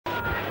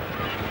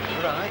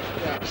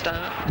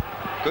Start.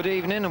 Good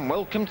evening and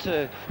welcome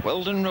to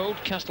Weldon Road,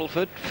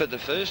 Castleford for the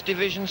First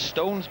Division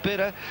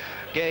Stonesborough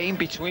game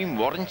between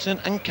Warrington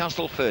and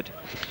Castleford.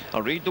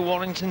 I'll read the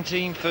Warrington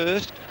team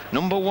first.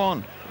 Number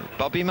 1,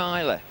 Bobby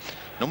Myler.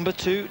 Number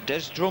 2,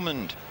 Des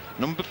Drummond.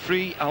 Number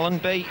 3, Alan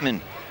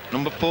Bateman.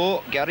 Number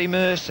 4, Gary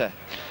Mercer.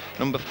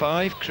 Number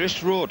 5,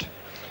 Chris Rudd.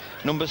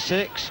 Number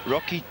 6,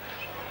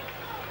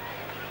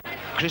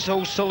 Chris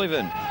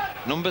O'Sullivan.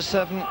 Number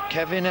 7,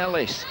 Kevin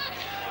Ellis.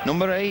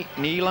 Number 8,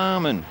 Neil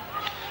Harmon.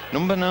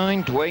 Number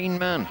 9, Dwayne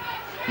Mann.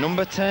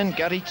 Number 10,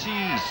 Gary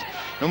Tees.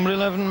 Number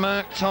 11,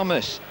 Mark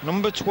Thomas.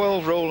 Number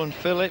 12, Roland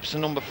Phillips.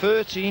 And number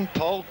 13,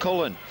 Paul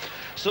Cullen.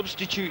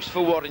 Substitutes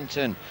for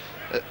Warrington.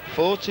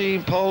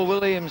 14, Paul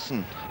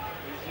Williamson.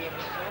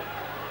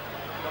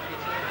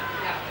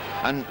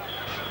 And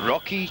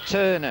Rocky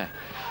Turner.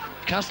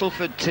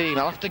 Castleford team,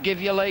 I'll have to give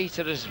you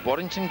later as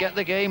Warrington get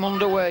the game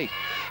underway.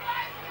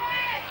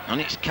 And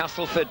it's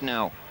Castleford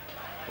now.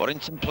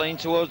 Warrington playing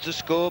towards the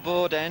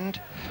scoreboard end.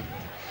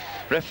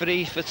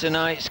 Referee for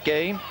tonight's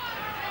game.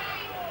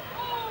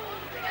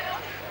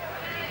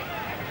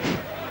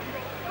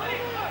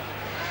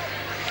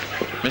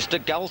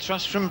 Mr.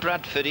 Galtras from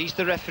Bradford, he's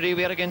the referee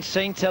we had against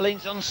St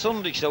Helens on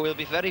Sunday, so he'll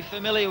be very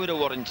familiar with the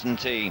Warrington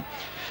team.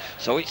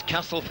 So it's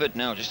Castleford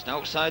now, just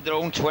outside their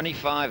own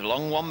 25,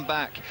 long one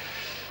back.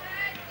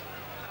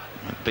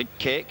 A big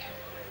kick.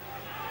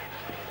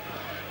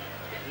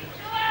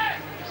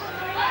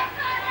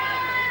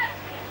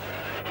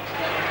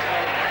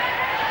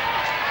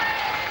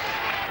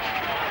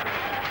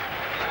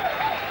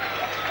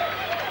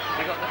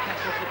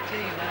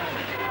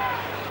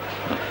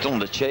 Done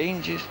the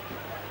changes.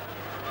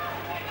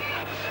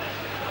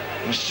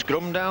 And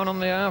scrum down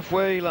on the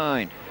halfway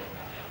line.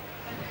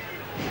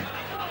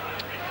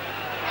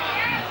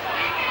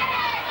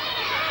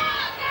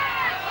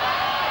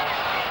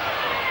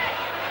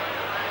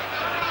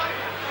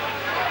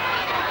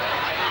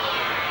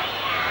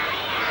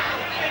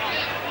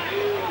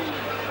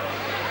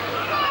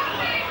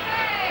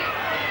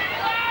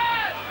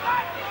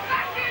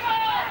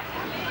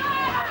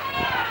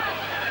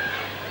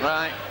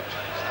 Right.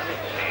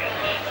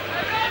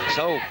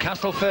 So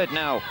Castleford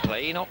now,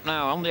 playing up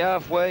now on the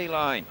halfway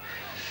line.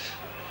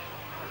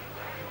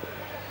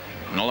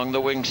 And along the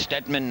wing,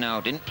 Stedman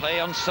now, didn't play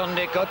on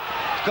Sunday. Good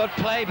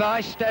play by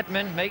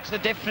Stedman, makes a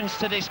difference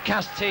to this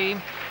Cass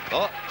team.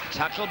 But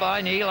tackle by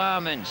Neil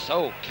Harmon.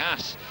 So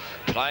Cass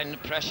applying the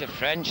pressure,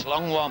 French,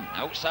 long one.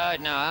 Outside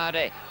now,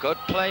 Hardy. Good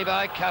play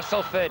by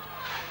Castleford.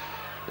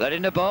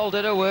 Letting the ball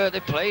do the work,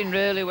 they're playing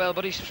really well,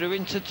 but he's through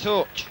into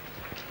touch.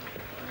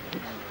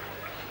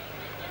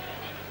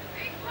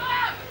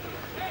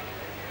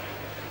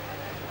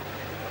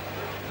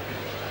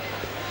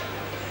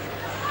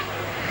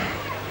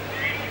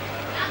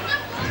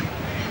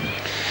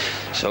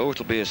 So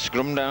it'll be a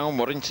scrum down,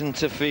 Warrington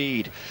to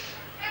feed.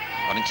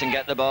 Warrington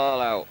get the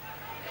ball out.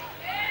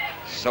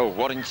 So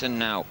Warrington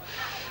now,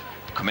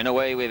 coming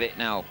away with it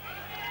now.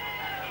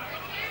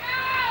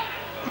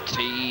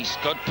 Tees,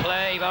 good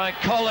play by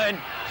Cullen.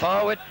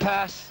 Forward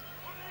pass.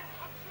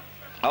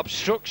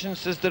 Obstruction,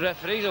 says the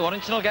referee. So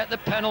Warrington will get the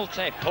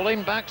penalty.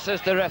 Pulling back,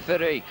 says the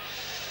referee.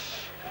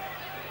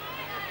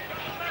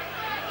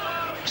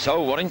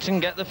 So Warrington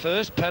get the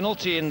first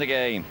penalty in the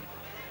game.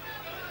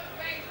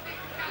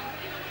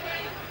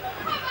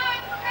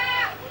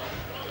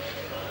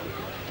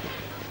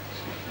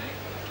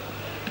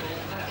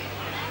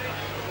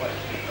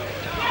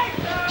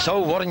 So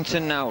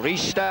Warrington now,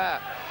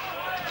 restart.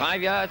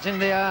 5 yards in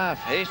the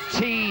half. Here's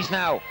Tees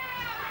now.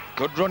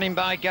 Good running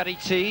by Gary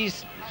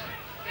Tees.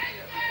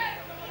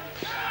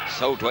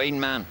 So Dwayne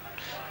Mann.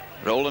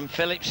 Roland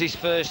Phillips, his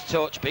first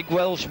touch. Big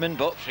Welshman,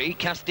 but 3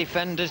 Cass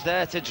defenders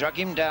there to drag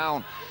him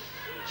down.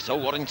 So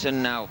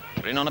Warrington now,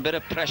 putting on a bit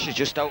of pressure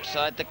just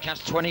outside the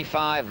Cass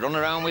 25. Run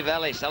around with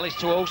Ellis. Ellis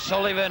to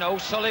O'Sullivan.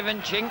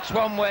 O'Sullivan chinks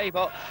one way,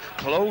 but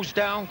closed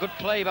down. Good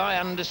play by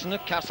Anderson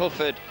of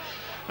Castleford.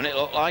 And it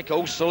looked like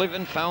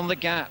O'Sullivan found the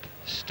gap.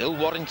 Still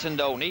Warrington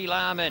though, Neil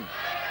Harmon.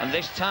 And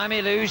this time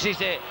he loses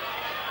it.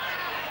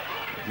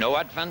 No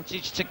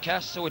advantage to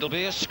Cass, so it'll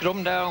be a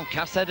scrum down.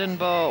 Cass head and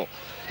ball.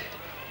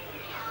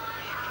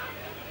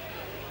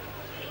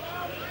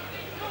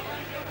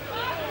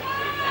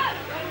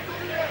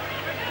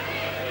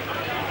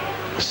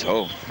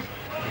 So.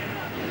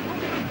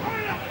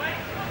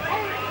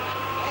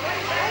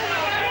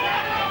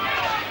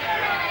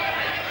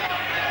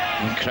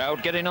 And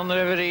crowd getting on the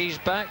referee's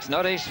backs,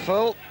 not his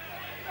fault.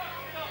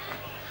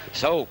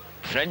 So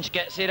French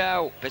gets it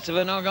out, bit of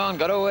a knock on,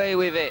 got away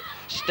with it.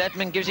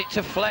 Stedman gives it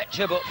to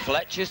Fletcher, but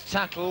Fletcher's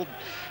tackled.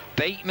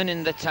 Bateman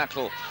in the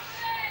tackle.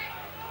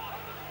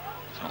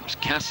 So it's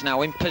Cass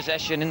now in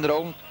possession in their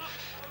own.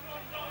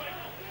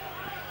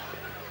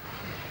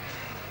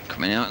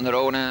 Coming out in their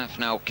own half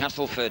now,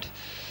 Castleford.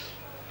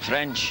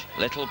 French,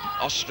 little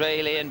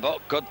Australian,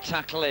 but good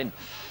tackling.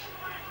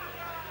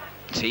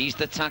 Tees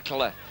the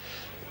tackler.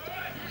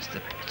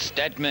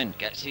 Stedman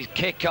gets his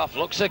kick off.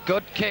 Looks a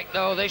good kick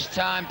though this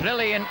time.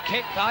 Brilliant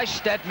kick by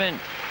Stedman.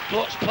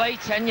 Blocks play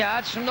 10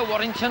 yards from the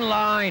Warrington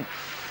line.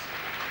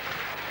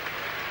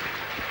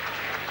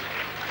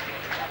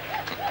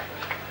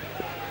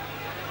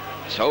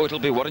 So it'll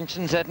be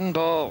Warrington's head and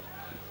ball.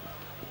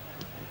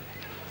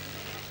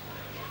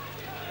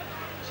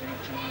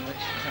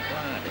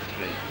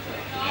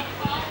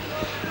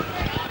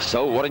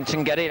 So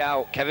Warrington get it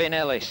out, Kevin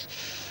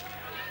Ellis.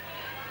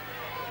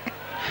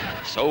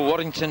 So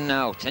Warrington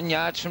now, 10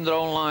 yards from their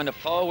own line. The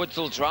forwards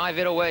will drive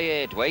it away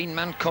here. Dwayne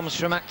Mann comes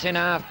from acting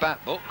half-back,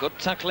 but good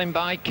tackling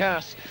by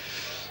Cass.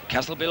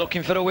 Cass will be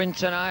looking for a win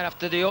tonight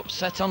after the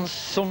upset on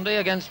Sunday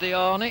against the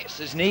Hornets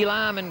as Neil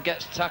Harmon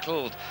gets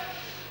tackled.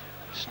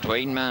 It's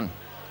Dwayne Mann.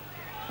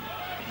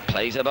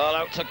 Plays the ball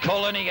out to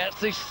Cullen. He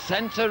gets the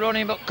centre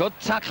running, but good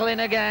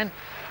tackling again.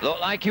 Looked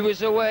like he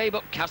was away,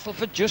 but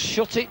Castleford just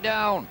shut it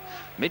down.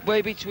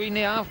 Midway between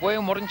the halfway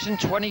and Warrington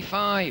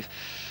 25.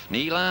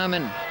 Neil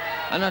Harmon.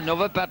 And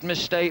another bad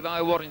mistake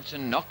by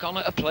Warrington. Knock on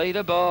it to play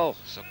the ball.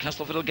 So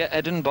Castleford will get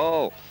head and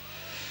ball.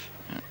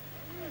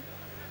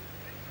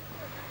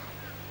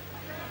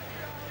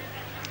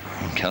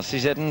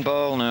 Cassie's head and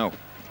ball now.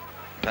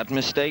 Bad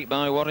mistake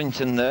by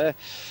Warrington there.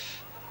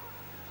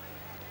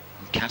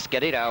 Cass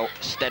get it out.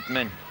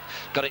 Stedman.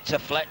 Got it to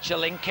Fletcher,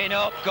 linking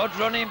up. Good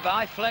running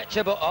by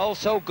Fletcher, but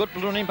also good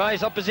running by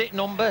his opposite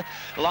number,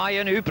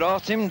 Lyon, who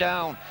brought him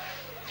down.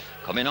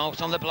 Coming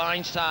out on the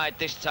blind side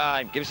this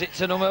time. Gives it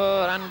to number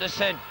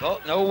Anderson,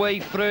 but no way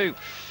through.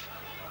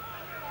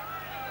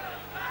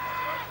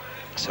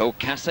 So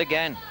Cass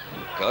again.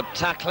 Good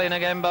tackling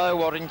again by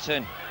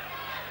Warrington.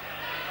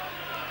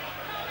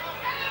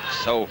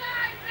 So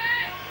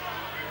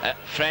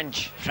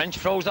French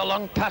throws a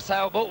long pass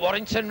out, but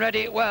Warrington read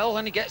it well,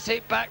 and he gets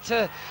it back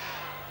to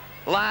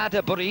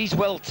Larder, but he's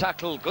well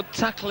tackled. Good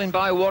tackling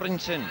by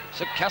Warrington.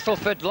 So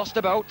Castleford lost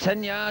about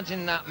 10 yards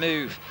in that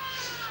move.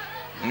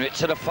 And it's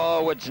to the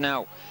forwards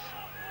now.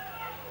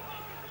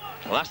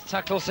 Last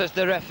tackle, says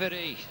the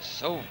referee.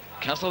 So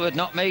Castleford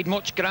not made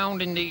much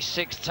ground in these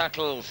 6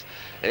 tackles.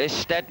 Here's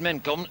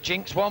Stedman.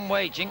 Jinks one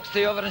way, jinks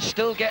the other, and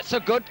still gets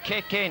a good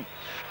kick in.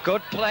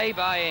 Good play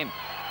by him.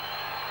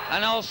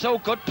 And also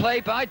good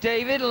play by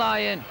David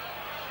Lyon.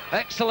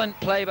 Excellent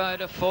play by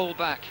the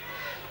full-back.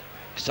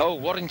 So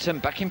Warrington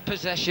back in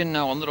possession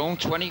now on their own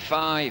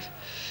 25.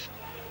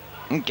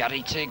 And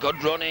Gary T,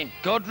 good running,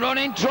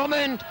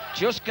 Drummond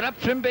just grabbed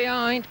from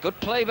behind. Good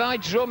play by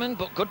Drummond,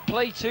 but good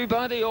play too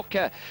by the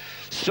hooker.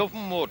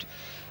 Southernwood,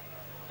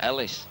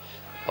 Ellis,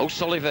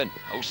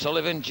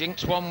 O'Sullivan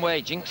jinks one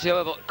way, jinks the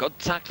other, but good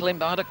tackling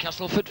by the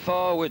Castleford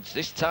forwards.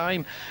 This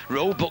time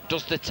Roebuck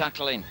does the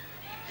tackling.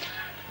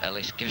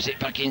 Ellis gives it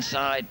back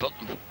inside, but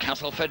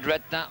Castleford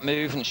read that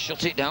move and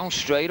shut it down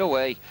straight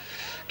away.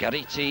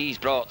 Gary T's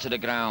brought to the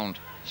ground.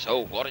 So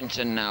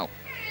Warrington now.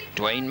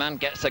 Dwayne Mann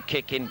gets a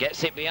kick in,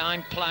 gets it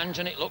behind Plange,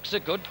 and it looks a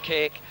good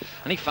kick.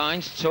 And he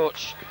finds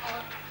touch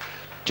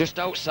just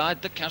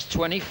outside the Cass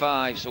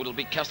 25, so it'll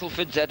be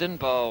Castleford's head and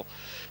ball.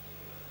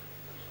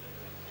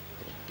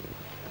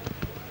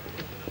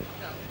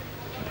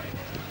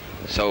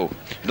 So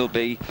it'll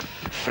be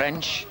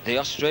French, the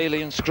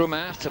Australian scrum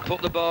half, to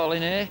put the ball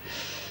in here.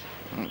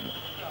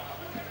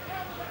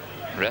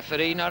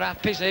 Referee not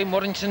happy, saying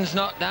Warrington's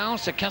not down,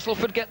 so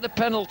Castleford get the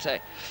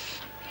penalty.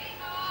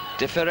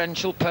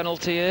 Differential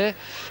penalty here.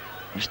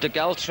 Mr.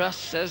 Galtras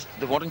says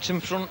the Warrington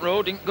front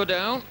row didn't go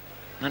down,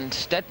 and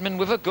Stedman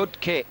with a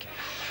good kick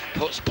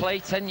puts play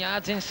 10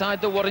 yards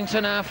inside the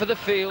Warrington half of the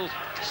field.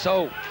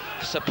 So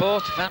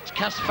support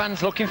Cass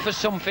fans looking for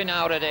something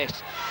out of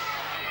this.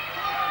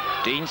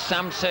 Dean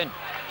Sampson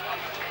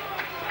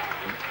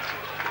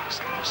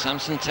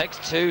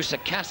takes 2, so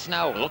Cass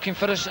now looking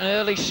for an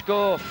early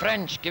score.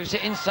 French gives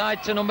it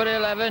inside to number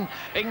 11,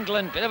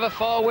 England. Bit of a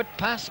forward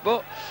pass,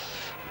 but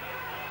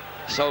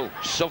so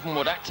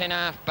Southernwood acting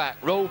half-back.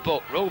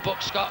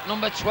 Roebuck's got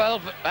number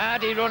 12,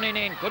 Hardy running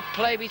in. Good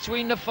play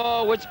between the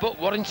forwards, but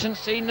Warrington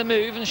seen the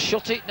move and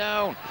shut it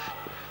down.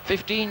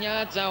 15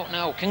 yards out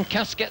now. Can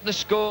Cass get the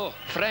score?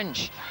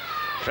 French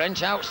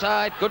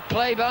outside. Good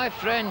play by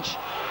French.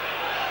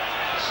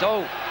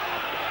 So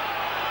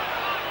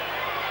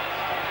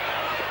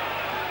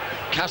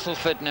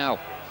Castleford now.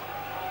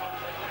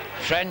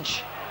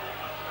 French.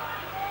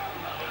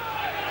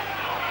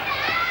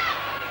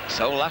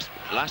 So last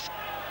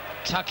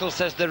tackle,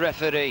 says the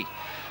referee.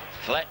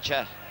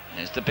 Fletcher.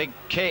 There's the big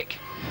kick.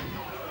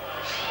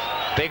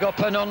 Big up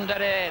and under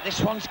here. This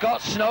one's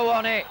got snow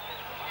on it.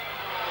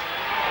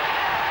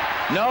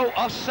 No,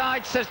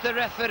 offside, says the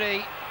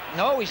referee.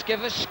 No, he's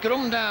given a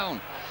scrum down.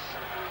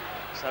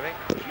 Sorry?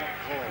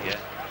 Yeah.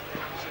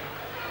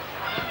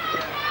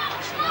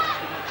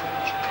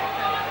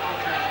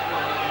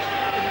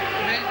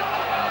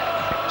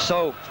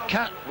 So,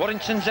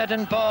 Warrington's head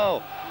and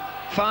ball.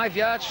 5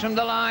 yards from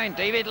the line.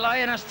 David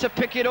Lyon has to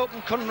pick it up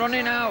and come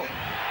running out.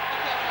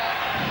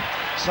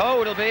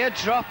 So it'll be a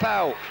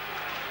dropout.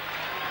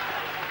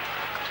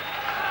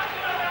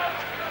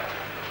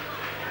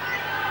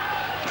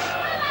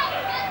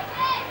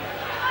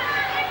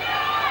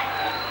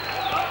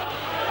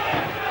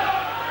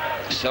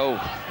 So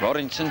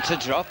Warrington to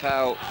drop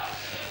out.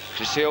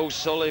 Chrissy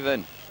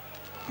O'Sullivan.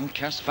 And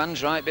Cass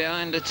fans right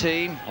behind the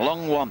team.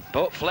 Long one,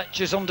 but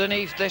Fletcher's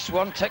underneath this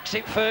one. Takes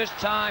it first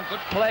time. Good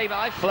play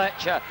by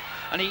Fletcher.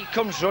 And he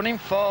comes running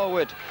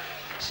forward.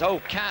 So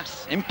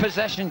Cass in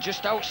possession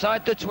just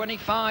outside the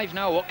 25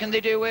 now. What can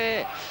they do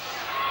here?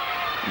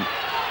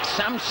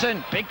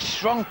 Sampson, big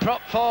strong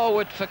prop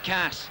forward for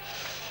Cass.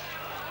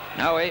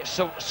 Now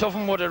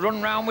Southern would have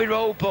run round with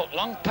Roebuck.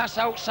 Long pass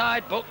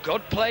outside, but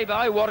good play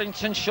by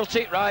Warrington. Shut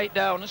it right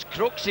down as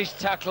Crooks is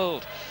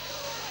tackled.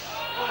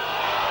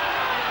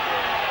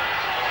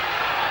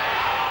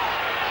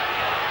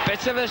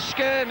 Bit of a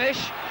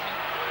skirmish.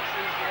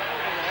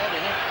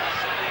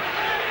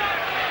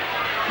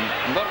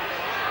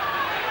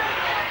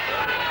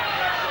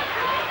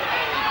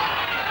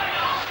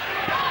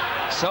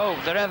 So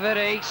the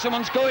referee,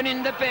 someone's going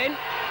in the bin.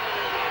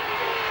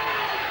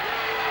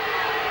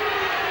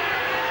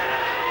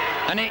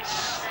 And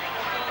it's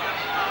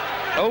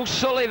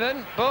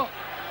O'Sullivan, but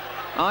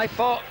I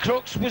thought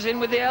Crooks was in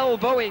with the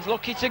elbow. He's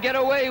lucky to get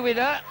away with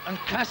that. And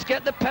Cass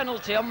get the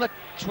penalty on the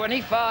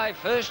 25.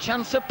 First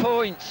chance of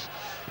points.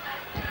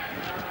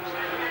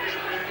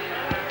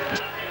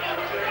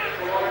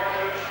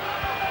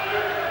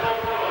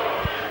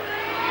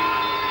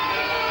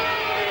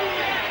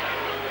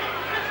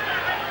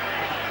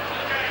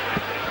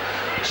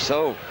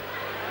 So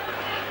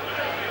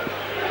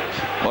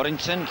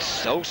Warrington,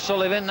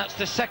 O'Sullivan, that's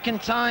the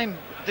second time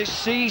this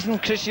season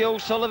Chrissy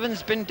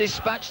O'Sullivan's been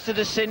dispatched to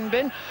the sin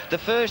bin. The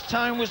first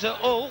time was at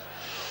Hull.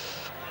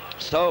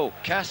 So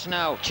Cass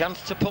now,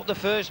 chance to put the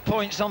first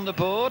points on the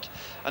board.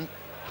 And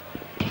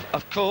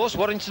of course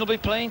Warrington will be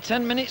playing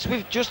 10 minutes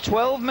with just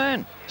 12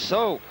 men.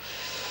 So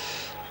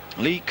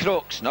Lee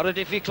Crooks, not a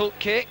difficult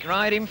kick,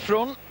 right in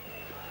front.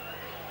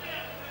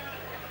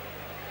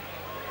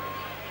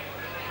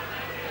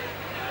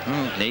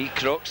 Lee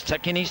Crooks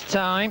taking his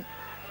time.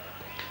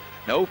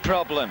 No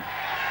problem.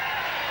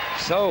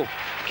 So,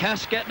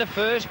 Cass get the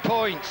first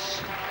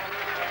points.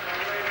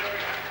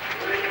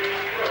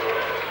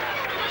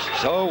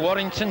 So,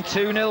 Warrington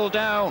 2-0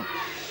 down.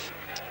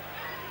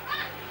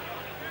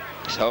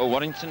 So,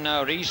 Warrington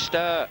now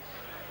restart.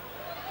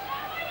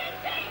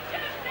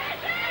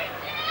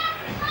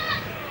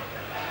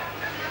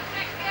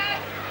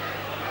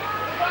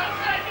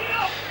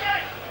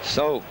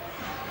 So,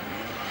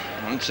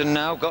 Warrington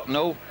now got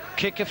no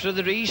kicker for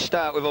the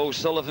restart with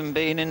O'Sullivan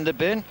being in the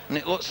bin, and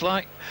it looks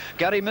like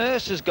Gary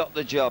Mercer's got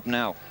the job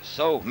now.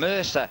 So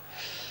Mercer,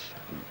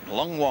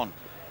 long one,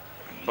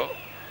 but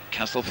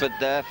Castleford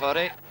there for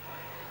it.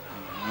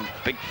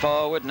 Big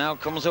forward now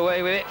comes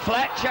away with it.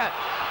 Fletcher,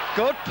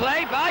 good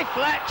play by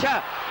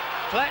Fletcher.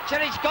 Fletcher,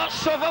 he's got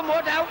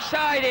Southernwood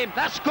outside him.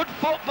 That's good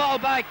football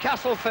by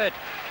Castleford.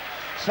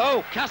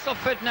 So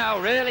Castleford now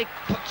really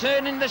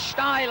turning the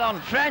style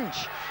on.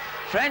 French.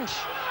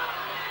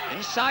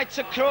 Inside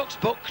to Crooks,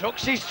 but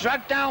Crooks is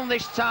dragged down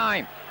this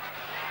time.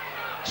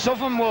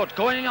 Southernwood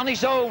going in on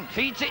his own,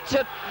 feeds it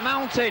to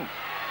Mountain.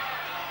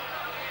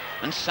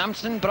 And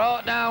Sampson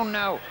brought down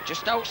now,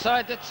 just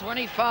outside the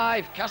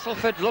 25.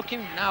 Castleford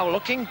looking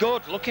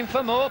good, looking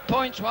for more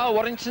points while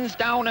Warrington's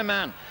down a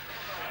man.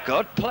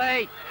 Good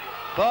play,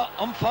 but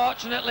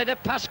unfortunately the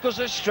pass goes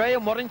astray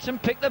and Warrington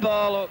picked the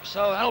ball up,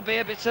 so that'll be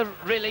a bit of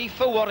relief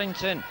for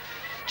Warrington.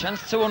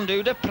 Chance to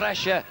undo the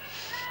pressure.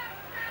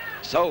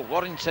 So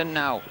Warrington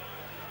now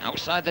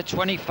outside the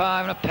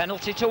 25 and a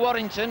penalty to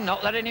Warrington,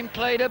 not letting him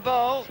play the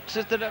ball,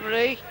 says the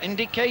referee,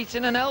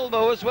 indicating an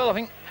elbow as well. I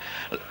think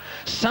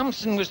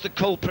Sampson was the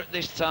culprit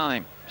this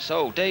time.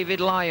 So David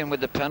Lyon with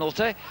the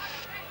penalty.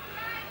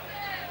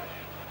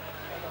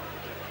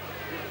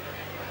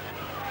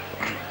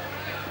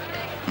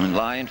 And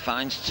Lyon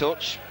finds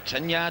touch,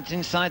 10 yards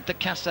inside the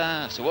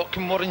Cassar. So what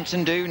can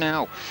Warrington do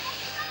now?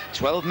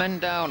 12 men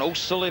down.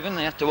 O'Sullivan,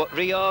 they have to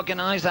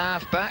reorganise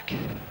half-back.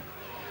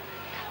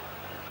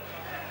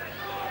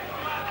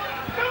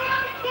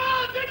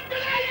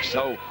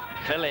 So,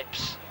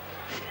 Phillips,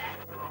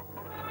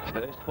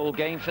 first full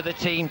game for the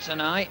team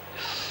tonight.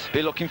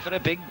 Be looking for a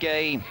big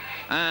game.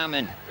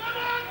 Arman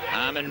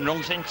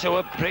runs into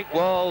a brick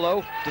wall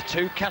though. The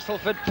two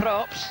Castleford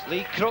props,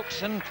 Lee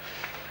Crooks and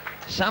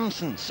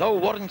Sampson. So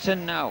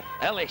Warrington now,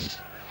 Ellis.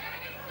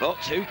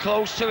 But too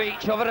close to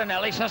each other and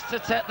Ellis has to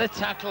take the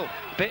tackle.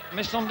 Bit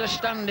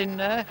misunderstanding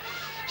there.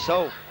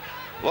 So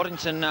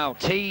Warrington now,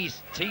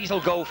 Tees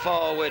will go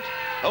forward.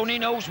 Only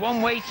knows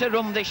one way to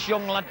run, this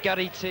young lad,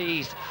 Gary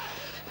Tees.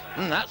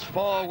 And that's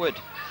forward.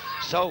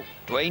 So,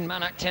 Dwayne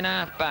Mann acting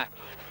half-back.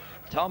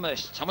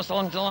 Thomas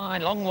along the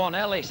line, long one,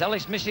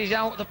 Ellis misses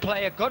out the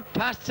player. Good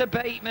pass to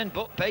Bateman,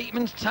 but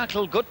Bateman's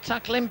tackle, good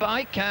tackling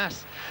by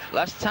Cass.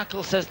 Last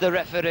tackle, says the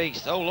referee,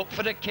 so look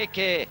for the kick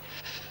here.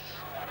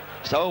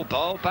 So,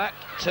 ball back,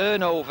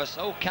 turnover,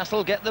 so Cass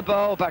will get the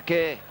ball back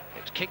here.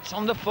 It's kicked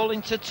on the full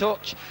into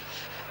touch.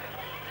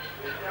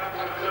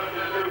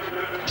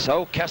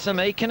 So Cass are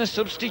making a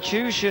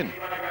substitution.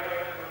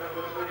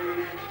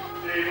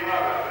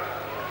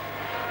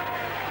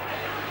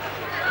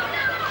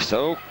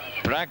 So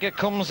Bragger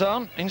comes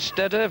on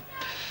instead of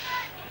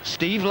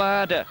Steve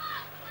Larder.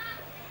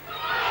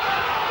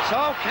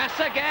 So Cass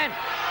again.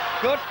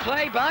 Good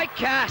play by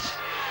Cass.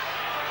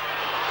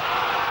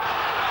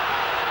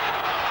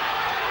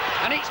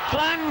 And it's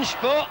plunged,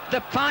 but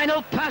the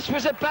final pass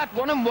was a bad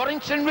one and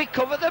Warrington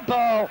recovered the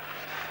ball.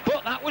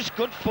 But that was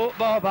good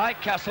football by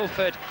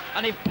Castleford.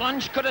 And if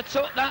Blanche could have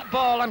took that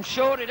ball, I'm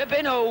sure it'd have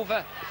been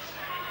over.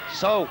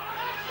 So,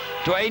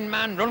 Dwayne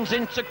Mann runs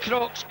into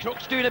Crooks.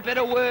 Crooks doing a bit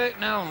of work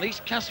now.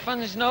 These Cass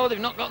fans know they've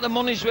not got the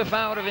money's worth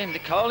out of him. They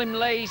call him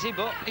lazy,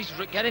 but he's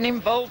getting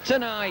involved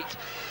tonight.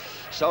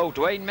 So,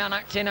 Dwayne Mann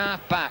acting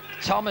half-back.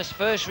 Thomas,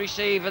 first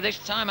receiver. This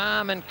time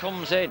Harmon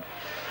comes in.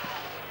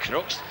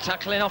 Crooks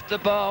tackling off the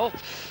ball.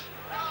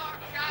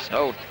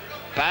 So,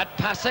 bad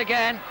pass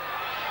again.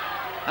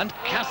 And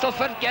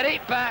Castleford get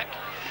it back.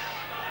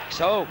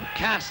 So,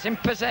 Cass in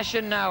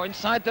possession now,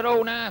 inside their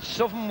own half.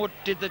 Southernwood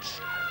did the...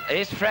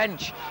 Here's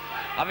French.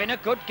 Having a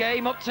good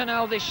game up to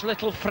now, this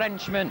little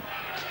Frenchman.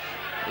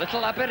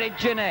 Little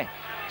Aborigine.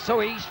 So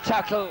he's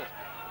tackled.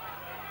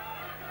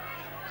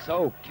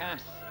 So,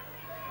 Cass.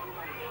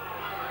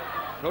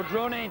 Good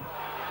running.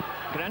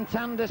 Grant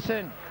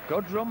Anderson.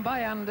 Good run by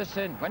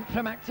Anderson. Went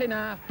from acting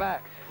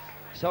half-back.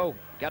 So,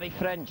 Gary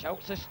French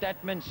out to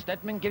Stedman.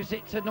 Stedman gives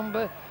it to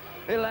number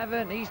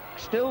 11. He's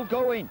still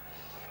going.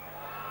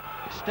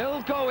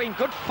 Still going.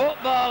 Good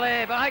football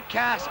here by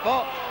Cass,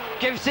 but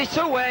gives it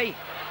away.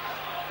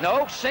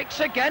 No, 6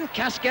 again.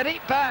 Cass get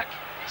it back.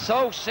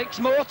 So 6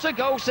 more to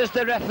go, says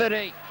the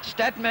referee.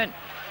 Stedman.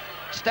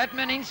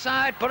 Stedman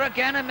inside, but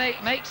again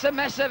makes a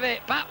mess of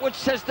it. Backwards,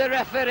 says the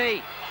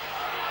referee.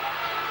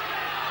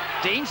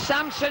 Dean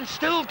Sampson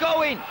still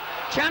going.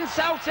 Chance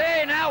out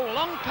here now.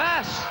 Long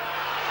pass.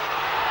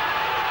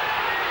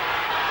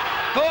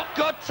 But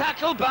good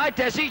tackle by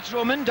Desi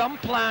Drummond on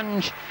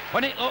Plange,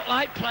 when it looked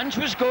like Plange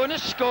was going to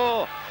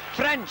score.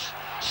 French,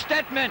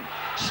 Stedman,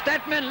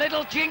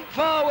 little jink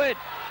forward,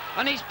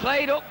 and he's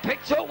played up,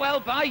 picked up well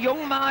by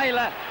young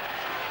Myler.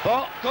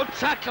 But good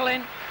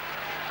tackling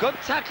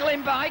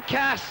by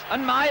Cass,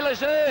 and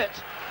Myler's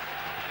hurt.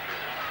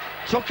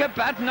 Took a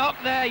bad knock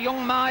there,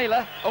 young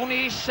Myler,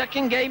 only his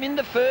 2nd game in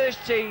the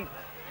first team.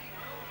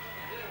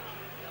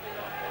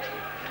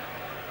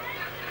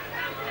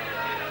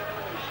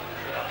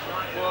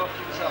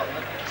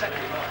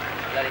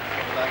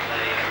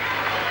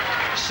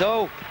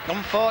 So,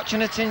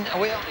 unfortunate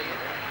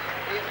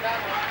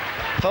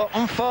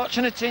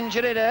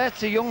injury there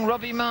to young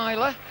Robbie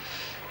Myler.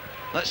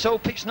 Let's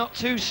hope it's not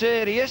too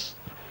serious.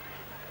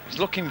 He's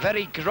looking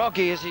very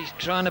groggy as he's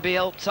trying to be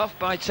helped off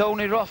by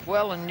Tony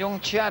Rothwell and young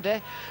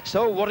Chaddy.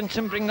 So,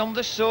 Warrington bring on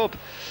the sub.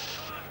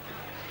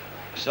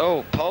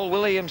 So, Paul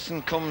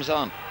Williamson comes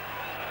on.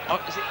 Oh,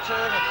 is it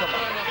Turner come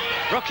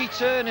on? Rocky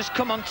Turner's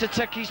come on to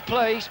take his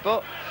place,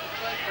 but...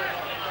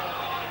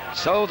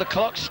 So the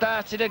clock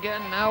started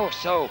again now.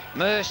 So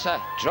Mercer,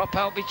 drop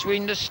out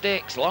between the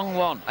sticks, long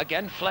one.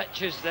 Again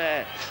Fletcher's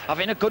there.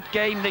 Having a good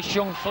game, this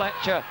young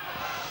Fletcher.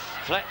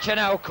 Fletcher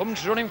now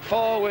comes running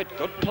forward,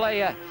 good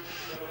player.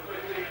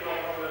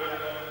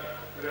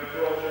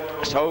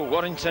 So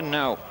Warrington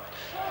now.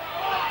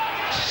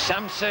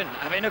 Sampson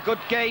having a good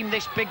game,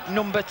 this big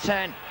number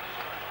 10.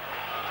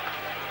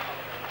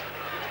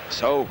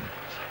 So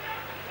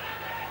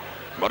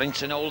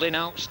Warrington holding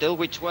out still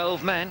with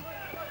 12 men.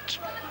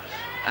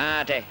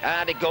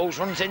 Hardy goes,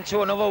 runs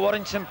into another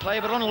Warrington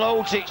player, but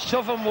unloads it.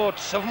 Southernwood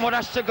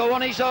has to go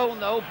on his own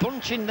though,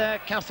 bunching there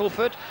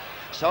Castleford.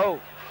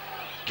 So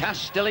Cass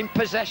still in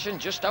possession,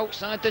 just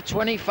outside the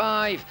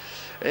 25.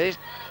 Here's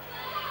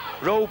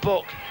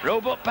Roebuck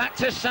back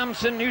to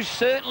Sampson, who's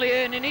certainly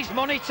earning his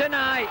money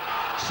tonight.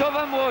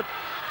 Southernwood,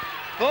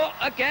 but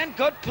again,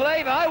 good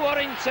play by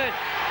Warrington.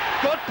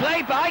 Good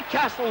play by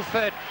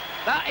Castleford.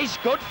 That is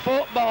good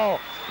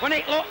football. When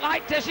it looked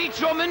like Desi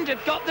Drummond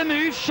had got the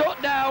move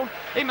shut down,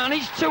 he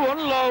managed to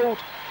unload.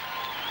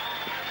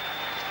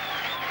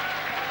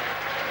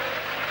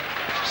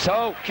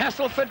 So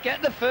Castleford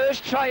get the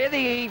first try of the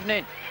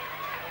evening.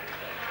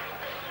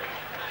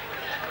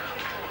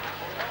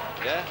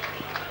 Yeah.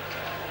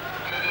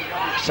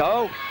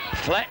 So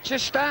Fletcher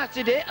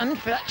started it and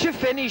Fletcher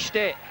finished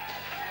it.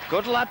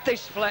 Good lad,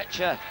 this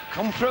Fletcher.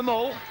 Come from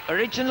Hull,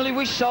 originally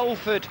with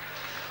Salford,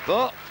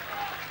 but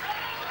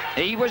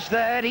he was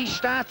there, he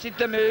started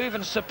the move,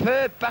 and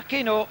superb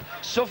backing up.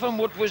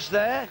 Southernwood was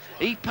there,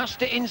 he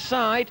passed it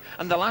inside,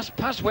 and the last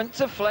pass went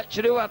to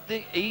Fletcher, who had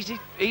the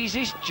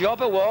easiest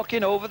job of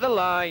walking over the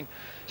line.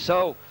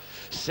 So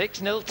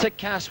 6-0 to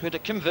Cass with a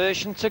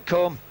conversion to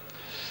come.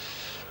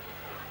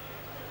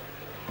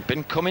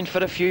 Been coming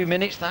for a few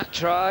minutes, that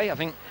try. I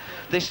think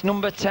this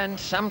number 10,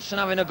 Sampson,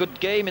 having a good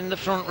game in the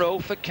front row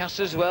for Cass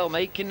as well,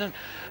 making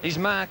his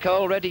mark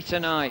already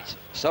tonight.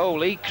 So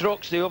Lee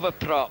Crooks, the other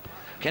prop.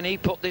 Can he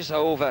put this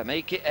over,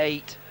 make it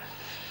 8?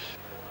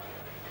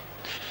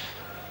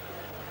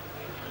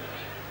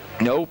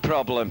 No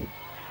problem.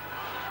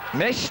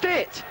 Missed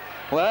it.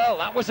 Well,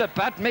 that was a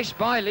bad miss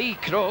by Lee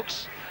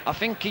Crooks. I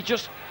think he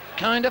just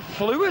kind of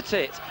flew at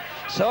it.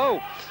 So,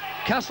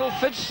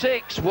 Castleford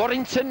 6,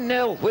 Warrington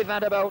 0. We've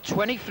had about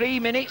 23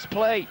 minutes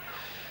play.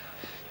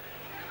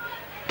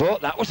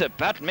 But that was a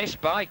bad miss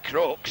by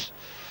Crooks.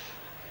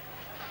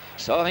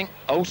 So I think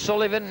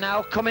O'Sullivan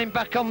now coming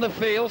back on the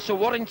field, so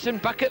Warrington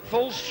back at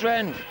full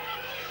strength.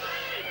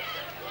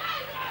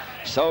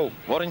 So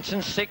Warrington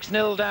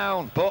 6-0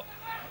 down, but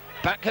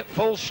back at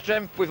full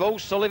strength with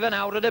O'Sullivan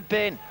out of the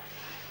bin.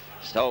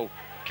 So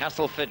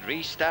Castleford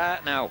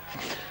restart now.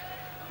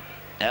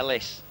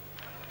 Ellis,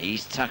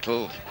 he's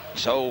tackled.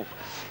 So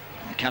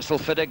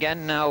Castleford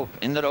again now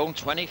in their own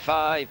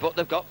 25, but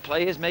they've got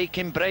players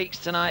making breaks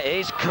tonight.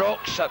 Here's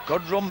Crooks, a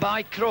good run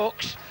by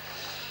Crooks.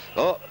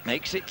 Oh,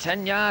 makes it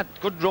 10 yard,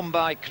 good run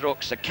by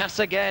Crooks. A Cass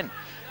again,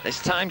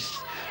 this time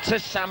to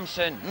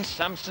Samson, and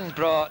Samson's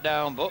brought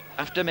down, but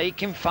after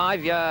making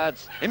 5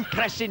 yards.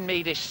 Impressing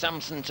me, this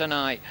Samson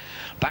tonight.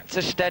 Back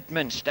to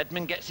Steadman.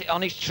 Steadman gets it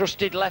on his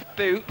trusted left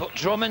boot, but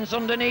Drummond's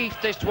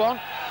underneath this one.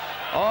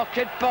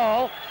 Orchid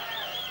ball.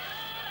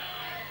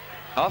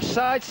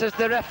 Offside, says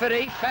the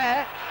referee.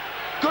 Fair.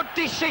 Good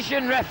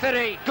decision,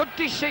 referee. Good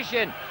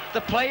decision.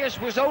 The players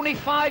was only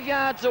 5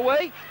 yards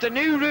away. The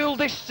new rule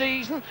this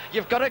season,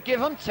 you've got to give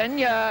them 10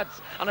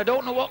 yards. And I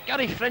don't know what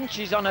Gary French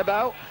is on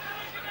about.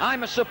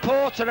 I'm a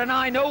supporter and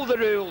I know the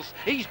rules.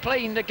 He's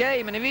playing the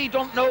game, and if he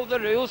don't know the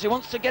rules, he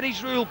wants to get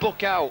his rule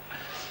book out.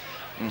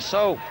 And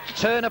so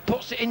Turner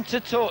puts it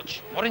into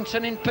touch.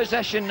 Warrington in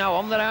possession now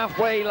on the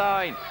halfway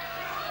line.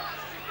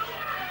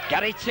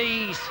 Gary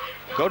Tees,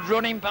 good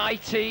running by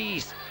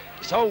Tees.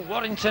 So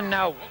Warrington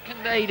now, what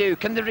can they do?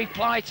 Can they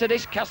reply to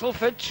this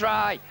Castleford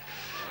try?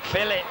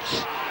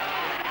 Phillips.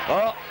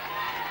 Oh,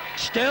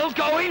 still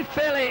going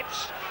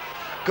Phillips.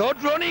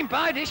 Good running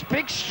by this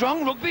big,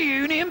 strong rugby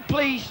union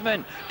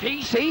policeman,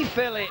 PC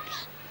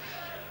Phillips.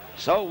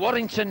 So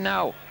Warrington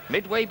now,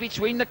 midway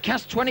between the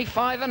Cast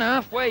 25 and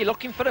halfway,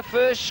 looking for the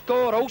first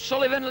score.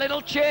 O'Sullivan,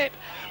 little chip,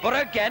 but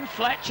again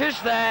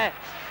Fletcher's there.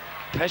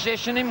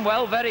 Positioning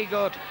well, very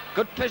good.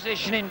 Good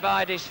positioning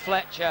by this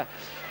Fletcher.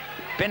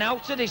 Been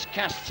out of this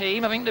Cast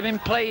team. I think they've been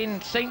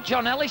playing St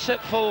John Ellis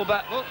at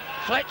fullback, but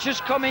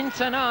Fletcher's come in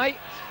tonight,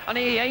 and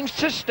he aims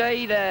to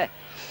stay there.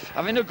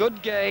 Having a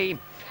good game.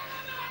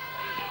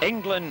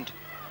 England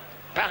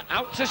back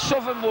out to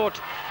Southernwood,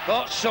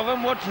 but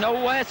Southernwood's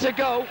nowhere to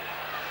go.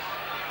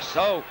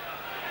 So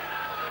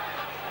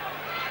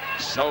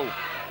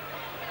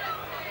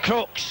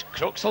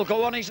Crooks will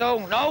go on his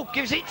own. No,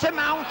 gives it to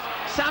Mount.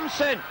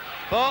 Samson,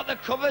 but the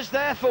cover's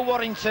there for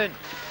Warrington.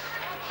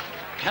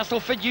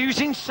 Castleford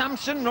using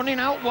Samson, running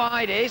out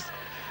wide is.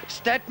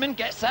 Steadman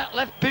gets that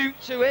left boot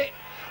to it.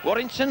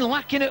 Warrington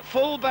lacking at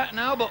fullback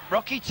now, but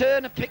Rocky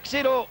Turner picks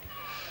it up.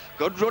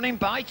 Good running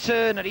by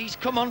Turner. He's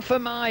come on for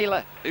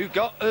Myler, who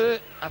got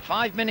hurt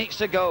 5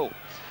 minutes ago.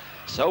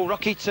 So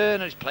Rocky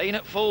Turner is playing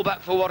at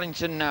fullback for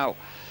Warrington now.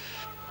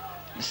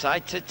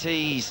 Inside to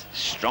Tees.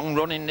 Strong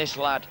running, this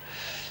lad.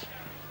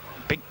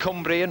 Big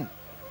Cumbrian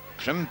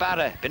from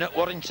Barra. Been at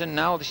Warrington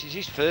now. This is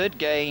his 3rd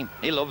game.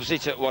 He loves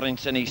it at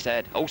Warrington, he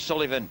said.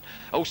 O'Sullivan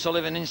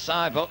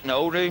inside, but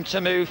no room to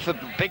move for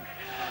big.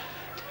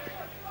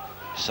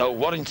 So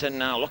Warrington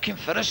now looking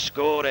for a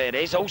score. It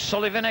is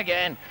O'Sullivan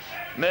again.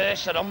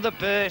 Mercer on the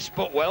burst,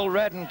 but well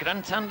read, and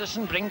Grant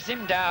Anderson brings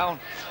him down.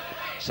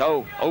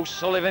 So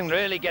O'Sullivan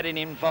really getting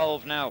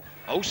involved now.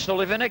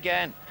 O'Sullivan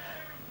again.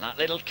 That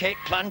little kick,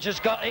 Plange has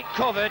got it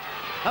covered,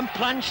 and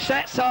Plange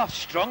sets off.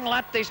 Strong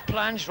lad, this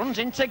Plange, runs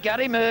into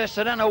Gary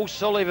Mercer and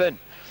O'Sullivan.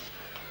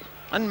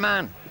 And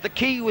Mann, the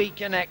Kiwi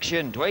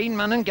connection, Dwayne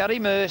Mann and Gary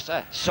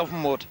Mercer.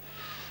 Southernwood.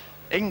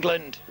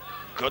 England,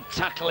 good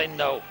tackling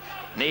though.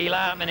 Neil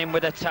Hartman in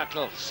with a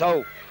tackle.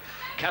 So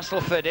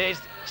Castleford is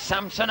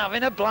Samson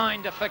having a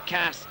blinder for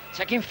Cass,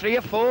 taking 3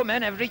 or 4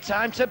 men every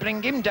time to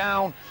bring him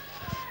down.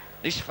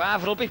 This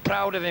father will be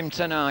proud of him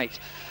tonight.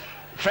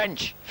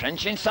 French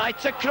inside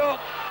to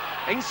Crook,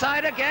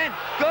 inside again,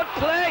 good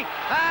play,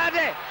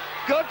 Hardy,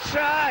 good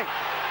try,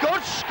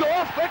 good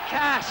score for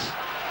Cass.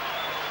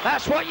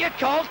 That's what you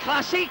call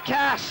classy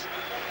Cass.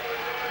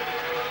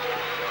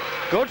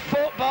 Good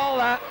football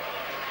that.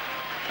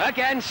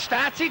 Again,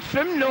 started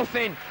from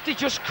nothing. They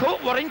just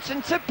cut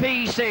Warrington to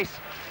pieces.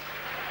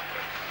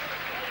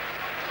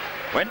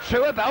 Went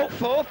through about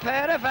 4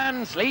 pair of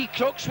hands. Lee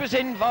Crooks was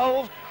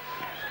involved.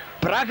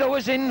 Braga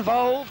was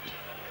involved.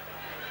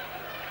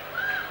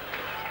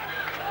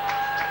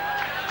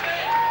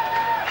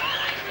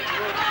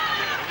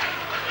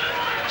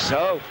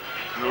 So,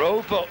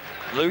 Roebuck,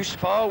 loose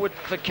forward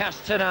for Cass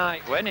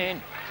tonight, went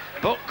in.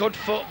 But good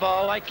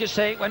football, like I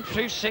say, it went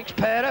through 6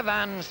 pair of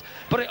hands.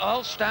 But it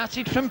all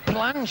started from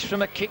Plange,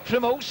 from a kick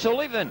from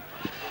O'Sullivan.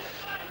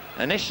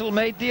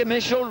 Made the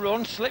initial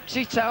run, slips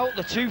it out.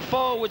 The 2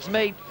 forwards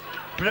made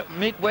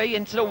midway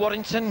into the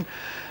Warrington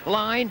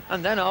line,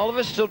 and then all of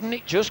a sudden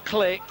it just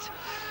clicked.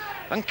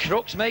 And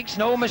Crooks makes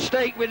no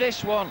mistake with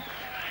this one.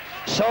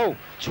 So,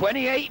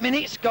 28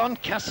 minutes gone,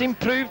 Cass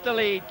improved the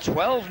lead,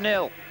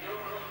 12-0.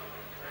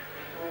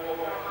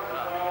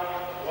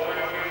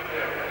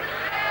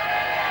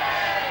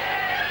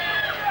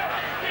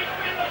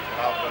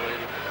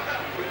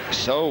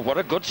 So, what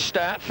a good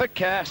start for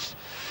Cass.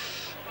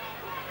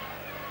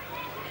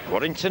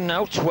 Warrington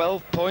now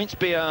 12 points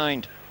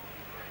behind.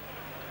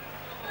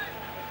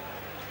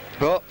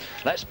 But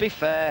let's be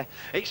fair,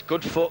 it's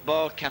good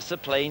football Cass are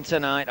playing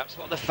tonight. That's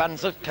what the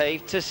fans have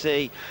paid to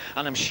see.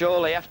 And I'm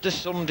surely after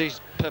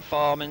Sunday's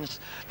performance,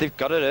 they've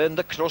got to earn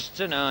the crust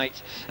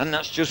tonight. And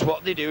that's just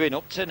what they're doing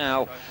up to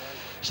now.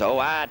 So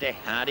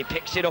Hardy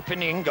picks it up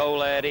in the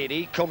in-goal area.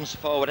 He comes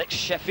forward,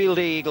 ex-Sheffield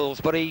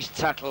Eagles, but he's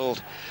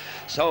tackled.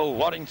 So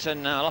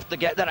Warrington now have to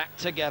get their act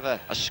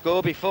together. A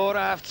score before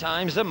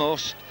half-time's a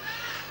must.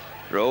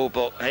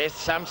 Roebuck, here's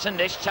Samson,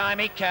 this time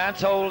he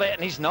can't hold it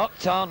and he's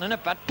knocked on in a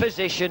bad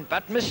position.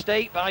 Bad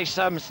mistake by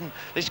Samson.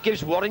 This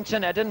gives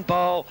Warrington head and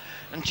ball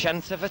and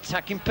chance of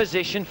attacking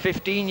position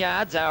 15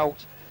 yards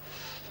out.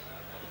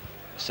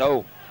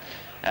 So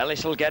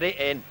Ellis will get it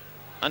in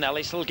and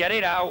Ellis will get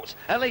it out.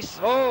 Ellis,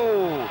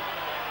 oh,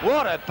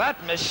 what a bad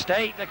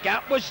mistake. The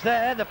gap was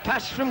there, the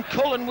pass from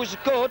Cullen was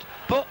good,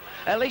 but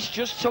Ellis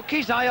just took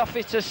his eye off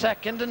it a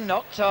second and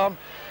knocked on.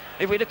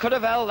 If we could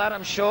have held that,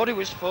 I'm sure it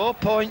was 4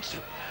 points.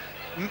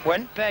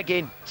 Went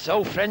begging,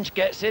 so French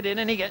gets it in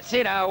and he gets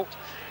it out.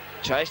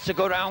 Tries to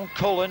go round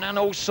Cullen and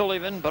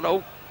O'Sullivan,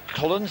 but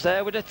Cullen's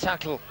there with a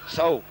tackle.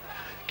 So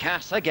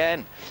Cass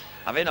again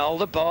having all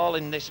the ball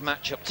in this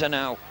match up to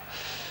now.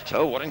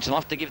 So Warrington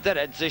will have to give their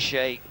heads a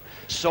shake.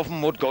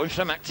 Southernwood going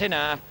from acting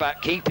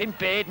half-back, keeping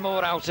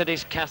Beardmore out of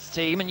this Cass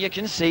team, and you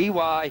can see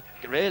why,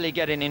 really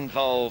getting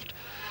involved.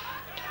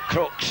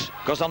 Crooks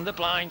goes on the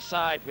blind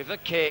side with a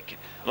kick.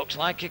 Looks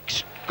like a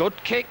good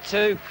kick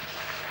too.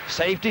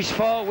 Saved his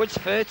forwards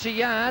 30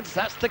 yards.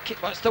 That's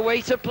the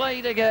way to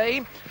play the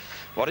game.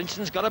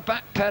 Warrington's got a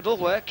back pedal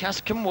where Cass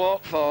can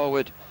walk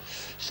forward.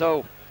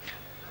 So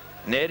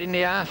nearing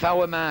the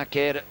half-hour mark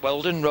here at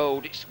Weldon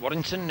Road, it's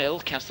Warrington 0,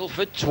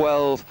 Castleford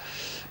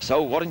 12.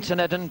 So Warrington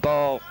head and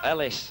ball.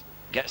 Ellis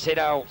gets it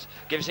out,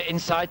 gives it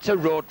inside to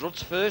Rudd.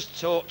 Rudd's first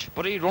touch,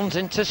 but he runs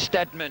into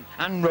Stedman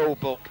and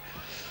Roebuck.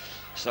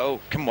 So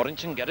can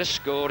Warrington get a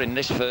score in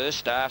this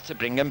first half to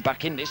bring them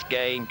back in this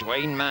game?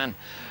 Dwayne Mann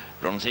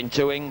runs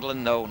into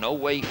England though, no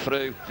way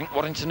through. I think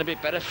Warrington would be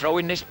better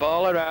throwing this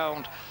ball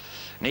around.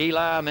 Neil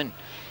Harmon,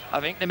 I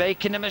think they're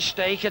making a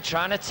mistake of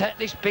trying to take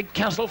this big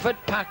Castleford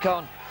pack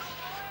on.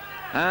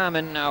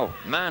 Harmon now,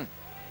 Mann,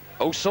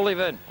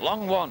 O'Sullivan,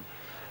 long one.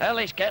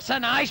 Ellis gets a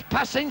nice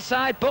pass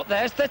inside, but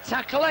there's the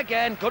tackle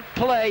again. Good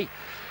play.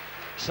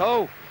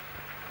 So,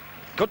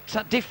 good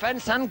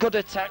defence and good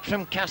attack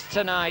from Cass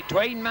tonight.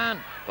 Dwayne Mann,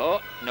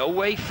 but no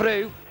way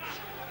through.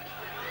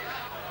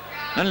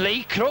 And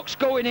Lee Crooks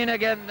going in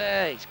again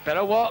there. He's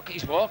better walk.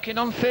 He's walking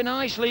on thin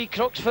ice, Lee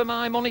Crooks, for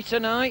my money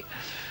tonight.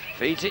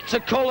 Feeds it to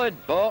Cullen,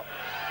 but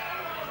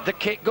the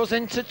kick goes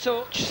into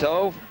touch.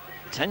 So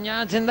 10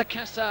 yards in the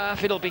Cass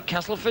half. It'll be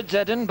Castleford's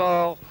head and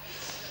ball.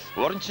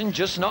 Warrington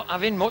just not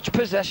having much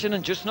possession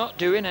and just not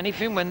doing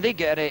anything when they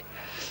get it.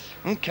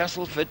 And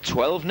Castleford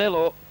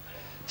 12-0 up.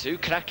 Two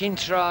cracking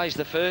tries,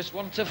 the first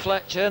one to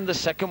Fletcher and the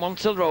second one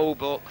to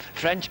Roebuck.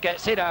 French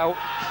gets it out.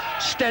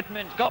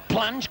 Stedman's got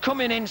Plange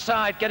coming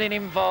inside, getting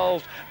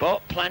involved,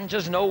 but Plange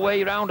has no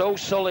way round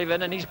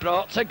O'Sullivan and he's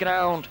brought to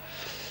ground.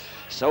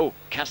 So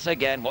Cass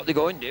again, what they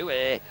going to do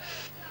here?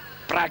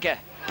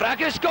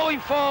 Bragger's going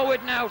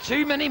forward now.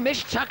 Too many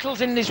missed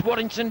tackles in this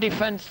Warrington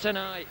defence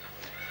tonight.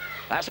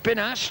 That's been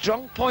our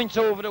strong point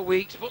over the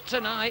weeks, but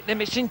tonight they're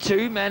missing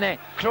too many.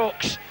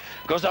 Crooks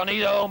goes on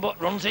his own but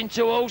runs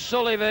into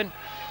O'Sullivan.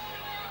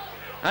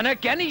 And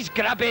again he's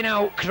grabbing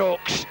out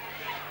Crooks.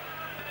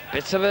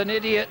 Bit of an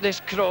idiot,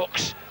 this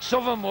Crooks.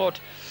 Southernwood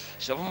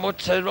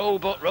to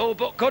Roebuck.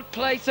 Roebuck, good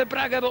play to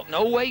Bragger, but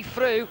no way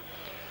through.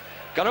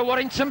 Got a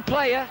Warrington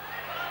player.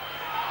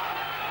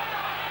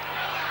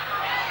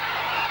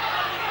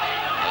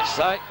 It's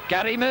like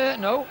Gary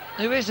Merton. No,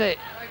 who is it?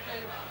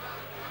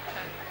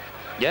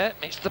 Yeah,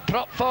 it's the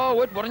prop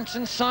forward.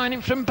 Warrington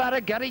signing from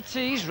Barra. Gary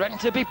T's ready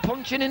to be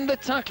punching in the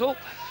tackle.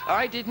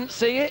 I didn't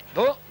see it,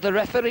 but the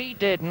referee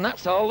did, and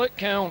that's all that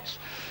counts.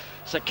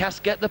 So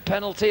Cass get the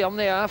penalty on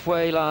the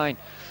halfway line.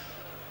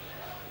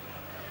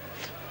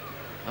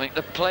 I think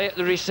the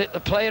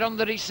player on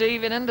the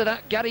receiving end of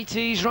that, Gary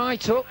T's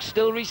right hook,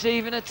 still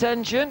receiving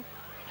attention.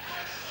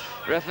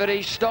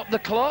 Referee stopped the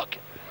clock.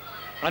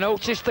 I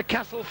noticed the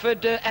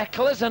Castleford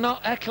hecklers are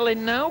not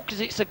heckling now because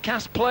it's a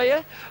Cass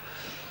player.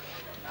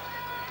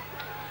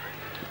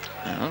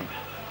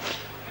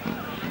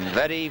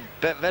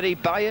 Very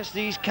biased,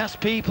 these Cass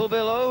people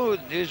below.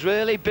 He was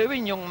really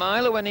booing young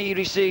Myler when he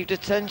received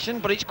attention,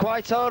 but it's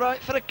quite all right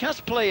for a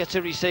Cass player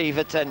to receive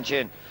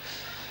attention.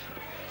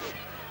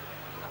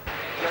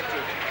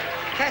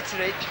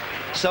 Ketteridge.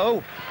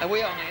 So, are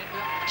we on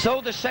it?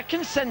 So the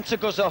second centre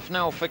goes off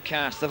now for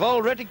Cass. They've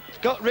already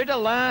got rid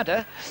of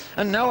Larder,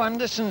 and now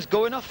Anderson's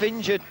going off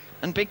injured,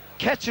 and big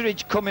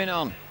Ketteridge coming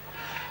on.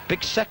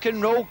 Big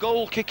second row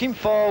goal kicking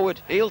forward.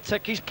 He'll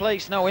take his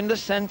place now in the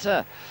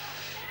centre.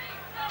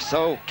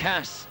 So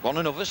Cass won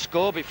another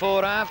score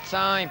before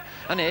half-time,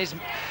 and here's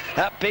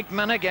that big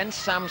man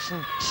against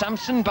Samson.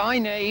 Samson by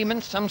name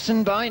and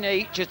Samson by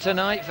nature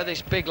tonight for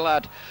this big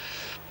lad.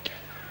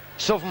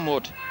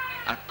 Southernwood,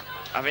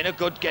 having a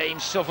good game,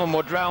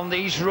 Southernwood, round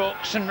these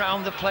rucks and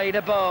round the play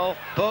the ball,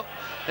 but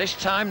this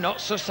time not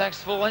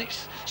successful.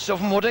 It's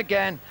Southernwood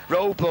again.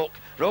 Roebuck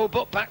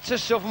back to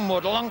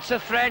Southernwood, along to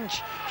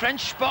French.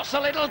 French spots a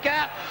little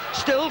gap,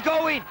 still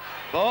going,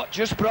 but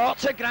just brought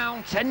to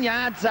ground, 10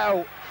 yards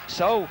out.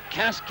 So,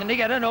 Cass, can he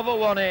get another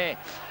one here?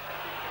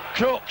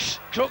 Crooks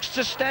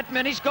to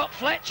Steadman. He's got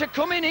Fletcher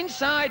coming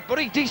inside, but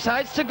he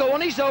decides to go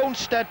on his own,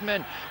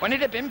 Steadman, when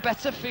it'd have been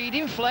better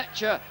feeding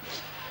Fletcher.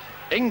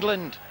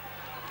 England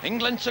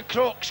to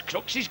Crooks.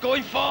 Crooks is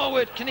going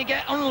forward. Can he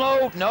get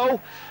unload?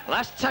 No.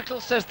 Last tackle,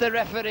 says the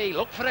referee.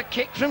 Look for a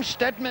kick from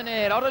Steadman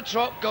here, or a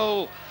drop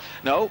goal.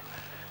 No.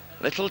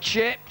 Little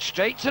chip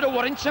straight to the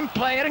Warrington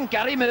player, and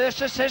Gary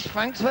Mercer says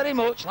thanks very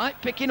much,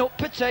 like picking up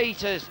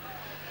potatoes.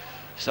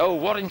 So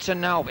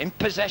Warrington now in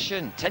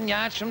possession, 10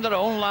 yards from their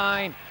own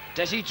line.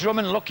 Desi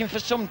Drummond looking for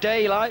some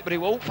daylight, but he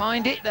won't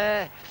find it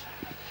there.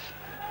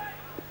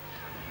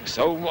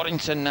 So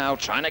Warrington now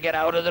trying to get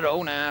out of their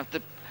own half.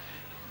 The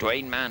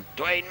Dwayne Mann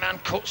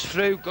cuts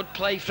through. Good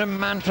play from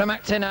Mann from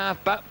acting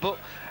half back, but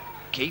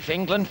Keith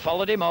England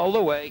followed him all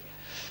the way.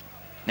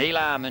 Neil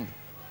Harmon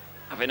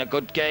having a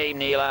good game,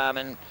 Neil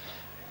Harmon.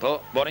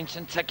 But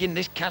Warrington taking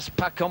this Cass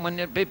pack on when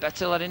it'd be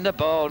better letting the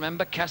ball.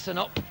 Remember, Cass are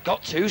not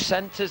got two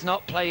centres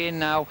not playing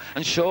now,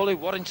 and surely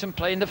Warrington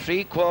playing the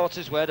three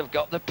quarters where they've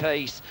got the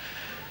pace.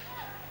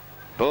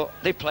 But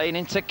they're playing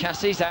into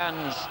Cass's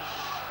hands.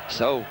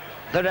 So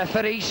the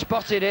referee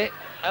spotted it,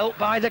 helped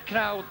by the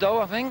crowd though,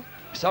 I think.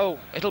 So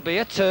it'll be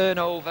a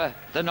turnover.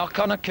 The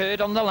knock-on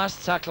occurred on the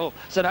last tackle,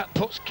 so that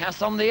puts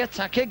Cass on the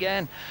attack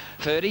again.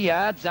 30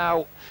 yards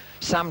out.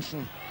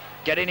 Sampson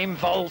getting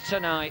involved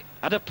tonight.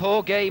 Had a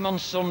poor game on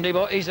Sunday,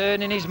 but he's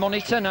earning his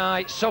money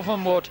tonight.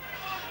 Southernwood,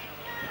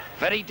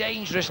 very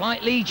dangerous,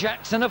 like Lee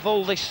Jackson of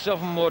all this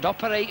Southernwood.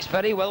 Operates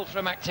very well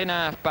from acting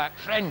half-back.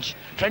 French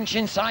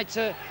inside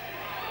to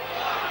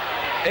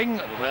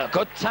England. Well,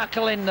 good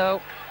tackling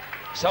though.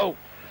 So,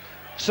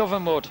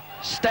 Southernwood,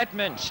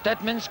 Steadman's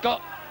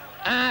got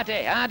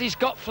Hardy's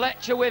got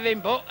Fletcher with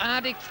him, but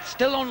Hardy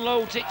still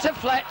unloads it to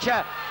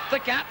Fletcher. The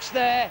gap's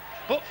there.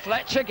 But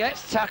Fletcher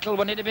gets tackled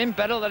when it'd have been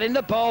better letting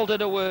the ball do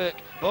the work.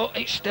 But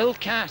it's still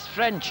Cass.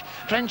 French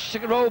to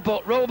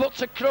Roebuck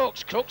to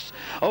Crooks. Crooks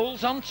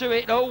holds on to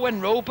it, oh,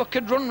 when Roebuck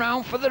had run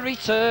round for the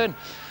return.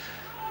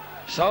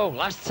 So,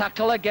 last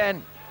tackle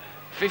again.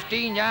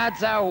 15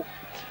 yards out.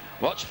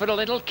 Watch for a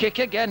little kick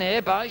again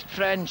here by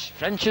French.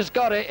 French has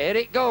got it. Here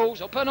it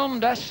goes. Up and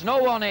under.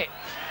 Snow on it.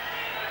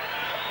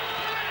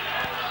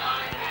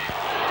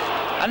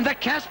 And the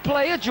Cass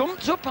player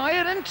jumped up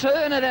higher than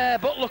Turner there,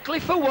 but luckily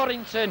for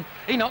Warrington,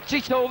 he knocked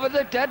it over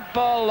the dead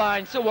ball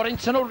line, so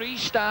Warrington will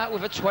restart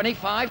with a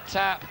 25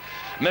 tap.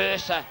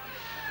 Mercer,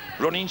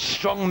 running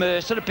strong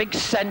Mercer, a big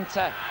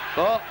centre,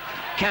 but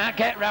can't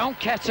get round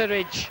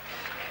Ketteridge.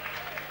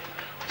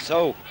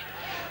 So,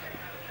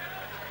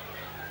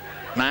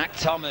 Mark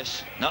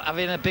Thomas, not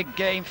having a big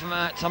game for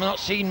Mark Thomas, not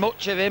seen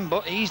much of him,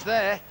 but he's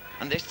there,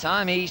 and this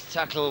time he's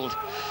tackled.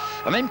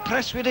 I'm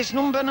impressed with this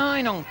number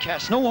 9 on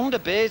Cass. No wonder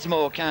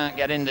Beardsmore can't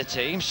get in the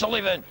team.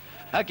 Sullivan,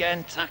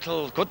 again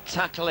tackled, good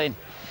tackling.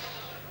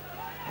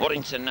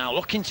 Warrington now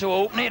looking to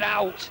open it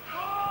out.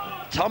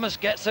 Thomas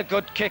gets a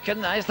good kick,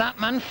 and there's that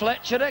man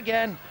Fletcher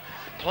again.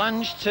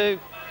 Plunge too.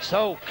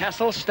 So Cass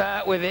will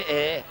start with it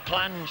here.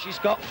 Plunge, he's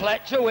got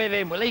Fletcher with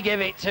him. Will he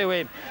give it to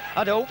him?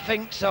 I don't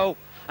think so.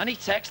 And he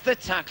takes the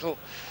tackle.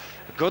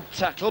 A good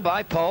tackle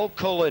by Paul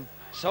Cullen.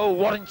 So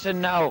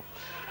Warrington now.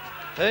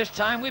 First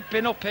time we've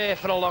been up here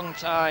for a long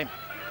time.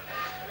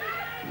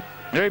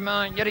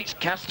 Remind you, it's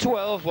Cass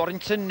 12,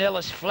 Warrington 0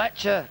 as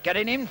Fletcher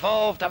getting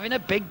involved, having a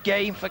big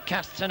game for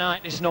Cass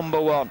tonight, this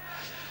number 1.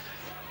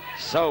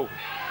 So,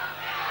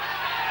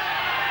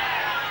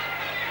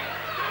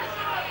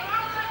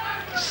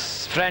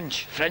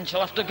 French will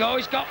have to go,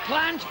 he's got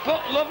plans,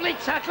 but lovely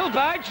tackle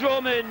by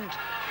Drummond.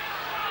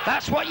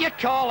 That's what you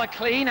call a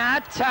clean,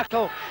 hard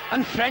tackle,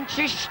 and French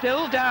is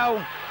still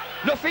down.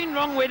 Nothing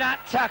wrong with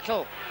that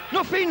tackle.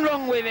 Nothing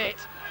wrong with it.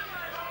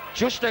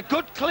 Just a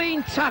good,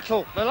 clean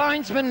tackle. The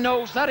linesman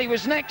knows that. He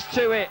was next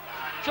to it.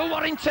 So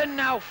Warrington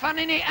now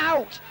fanning it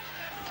out.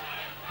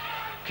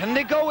 Can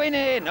they go in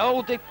here?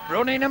 No, they're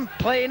running and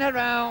playing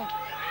around.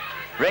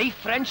 Ray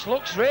French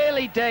looks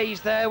really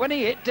dazed there when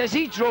he hit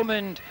Desi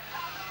Drummond.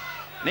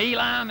 Neil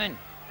Harmon.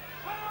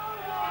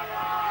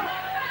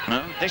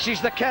 This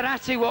is the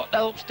karate what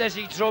helps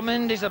Desi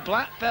Drummond. He's a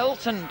black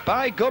belt, and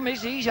by gum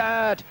he's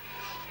hard.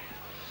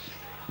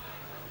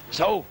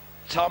 So,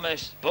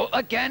 Thomas, but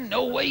again,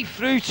 no way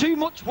through. Too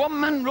much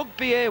one-man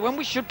rugby here when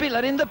we should be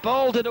letting the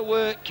ball do the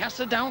work. Cass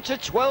are down to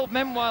 12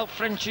 men while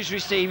French is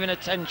receiving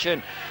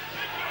attention.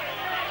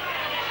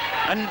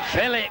 And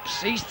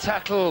Phillips, he's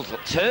tackled.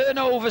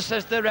 Turnover,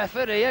 says the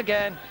referee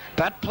again.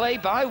 Bad play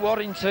by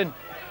Warrington.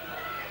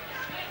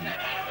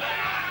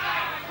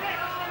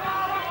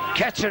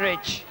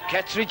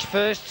 Ketteridge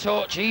first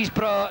touch, he's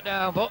brought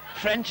down, but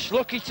French,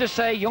 lucky to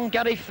say, young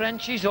Gary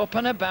French is up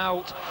and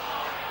about.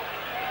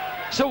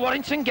 So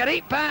Warrington get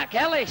it back.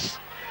 Ellis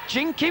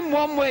jinking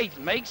one way,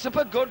 makes up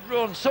a good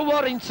run. So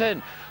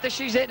Warrington,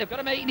 this is it. They've got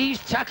to make these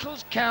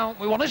tackles count.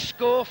 We want to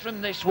score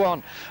from this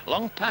one.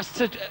 Long pass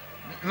to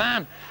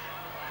man.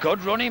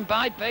 Good running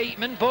by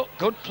Bateman, but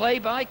good play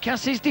by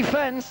Cass's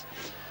defence.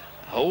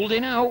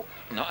 Holding out,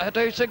 not had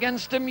out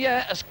against them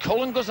yet as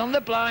Cullen goes on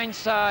the blind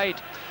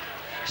side.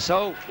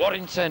 So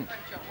Warrington.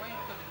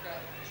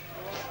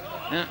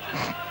 Yeah.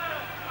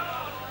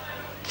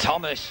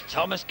 Thomas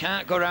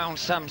can't go round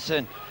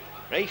Samson.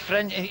 Ray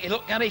French,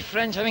 look, Gary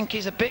French, I think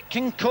he's a bit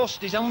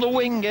concussed. He's on the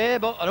wing here,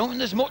 but I don't think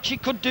there's much he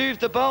could do if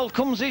the ball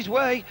comes his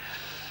way.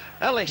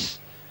 Ellis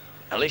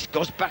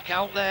goes back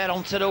out there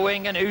onto the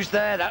wing, and who's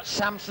there? That's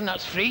Samson.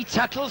 That's 3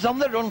 tackles on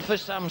the run for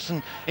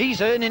Samson.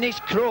 He's earning his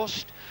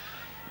crust.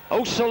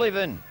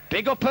 O'Sullivan,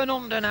 big up and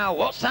under now.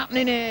 What's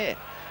happening here?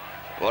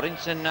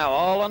 Warrington now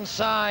all on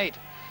side.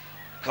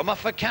 Come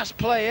off a Cass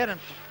player, and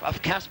a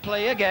Cass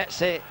player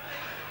gets it.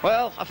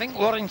 Well, I think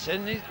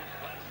Warrington is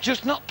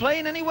just not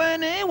playing anywhere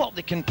near what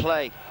they can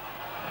play.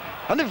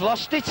 And they've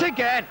lost it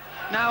again.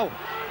 Now,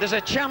 there's a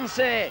chance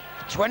here.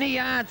 20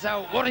 yards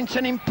out,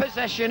 Warrington in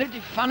possession. If they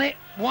fan it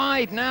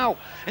wide now,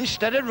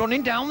 instead of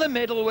running down the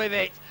middle with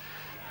it.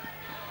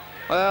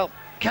 Well,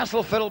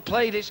 Castleford will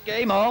play this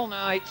game all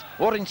night.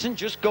 Warrington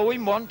just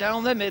going one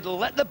down the middle.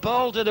 Let the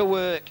ball do the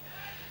work.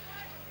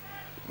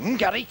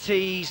 Gary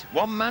Tees,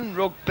 one-man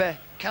rugby.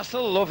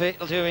 Castle love it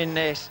doing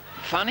this.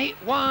 Fan it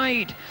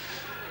wide.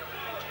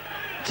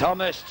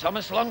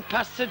 Thomas long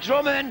pass to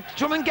Drummond.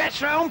 Drummond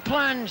gets round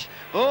Plange,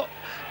 but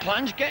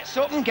Plange gets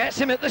up and gets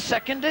him at the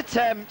second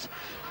attempt.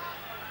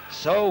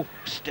 So,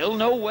 still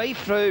no way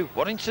through.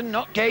 Warrington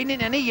not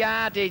gaining any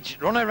yardage.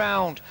 Run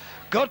around.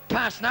 Good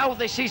pass. Now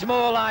this is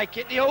more like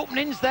it. The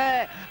opening's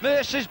there.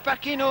 Mercer's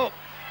backing up.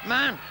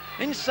 Man,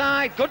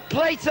 inside. Good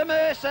play to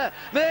Mercer.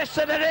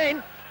 Mercer, they're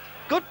in.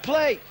 Good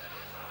play.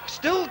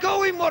 Still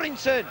going,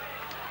 Warrington.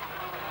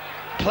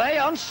 Play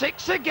on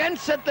 6 again,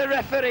 said the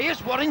referee,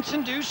 as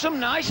Warrington do some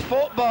nice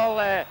football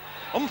there.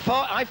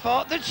 I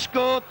thought they'd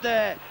scored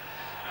there.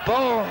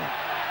 Boom.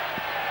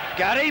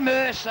 Gary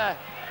Mercer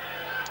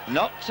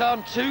knocked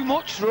on, too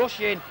much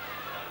rushing.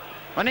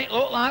 When it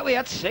looked like we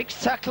had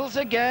 6 tackles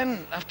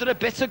again, after a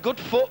bit of good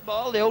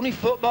football, the only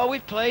football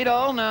we've played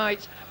all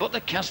night, but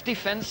the Cass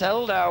defence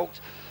held out.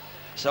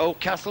 So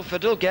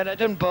Castleford will get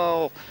it and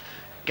ball.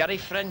 Gary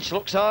French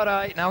looks all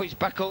right now, he's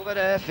back over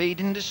there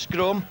feeding the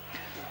scrum.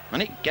 When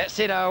it gets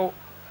it out,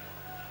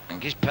 I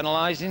think he's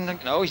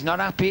penalising. No, he's not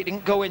happy it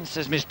didn't go in,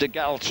 says Mr.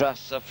 Galtras.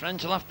 So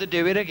French will have to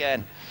do it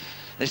again.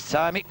 This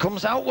time it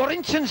comes out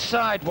Warrington's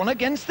side, one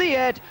against the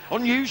head.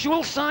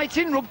 Unusual sight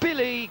in rugby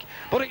league,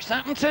 but it's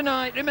happened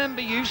tonight.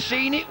 Remember, you've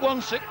seen it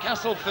once at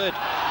Castleford.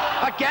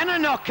 Again a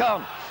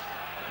knock-on.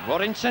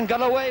 Warrington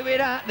got away with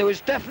that. There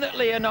was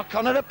definitely a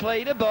knock-on at a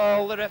play the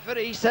ball. The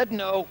referee said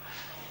no.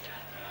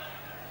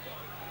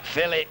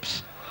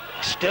 Phillips,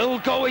 still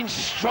going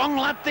strong,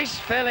 lad, this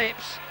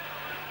Phillips.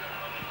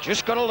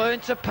 Just got to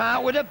learn to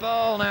part with the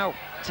ball now.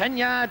 10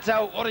 yards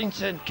out,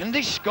 Warrington. Can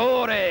they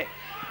score it?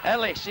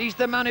 Ellis, he's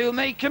the man who'll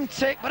make them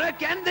tick, but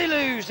again they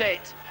lose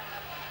it.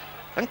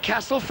 And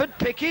Castleford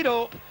pick it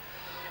up.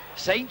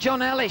 St.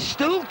 John Ellis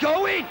still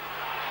going.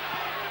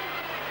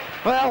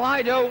 Well,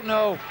 I don't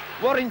know.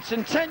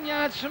 Warrington 10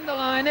 yards from the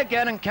line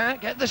again and can't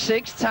get the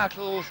 6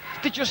 tackles.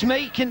 They're just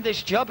making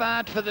this job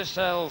hard for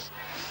themselves.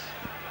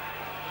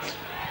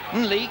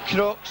 And Lee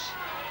Crooks.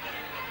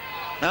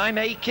 I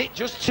make it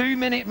just 2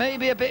 minutes,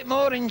 maybe a bit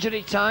more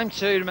injury time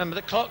too. Remember,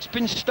 the clock's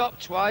been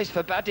stopped twice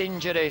for bad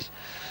injuries.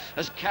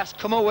 As Cass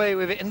come away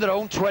with it in their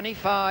own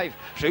 25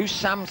 through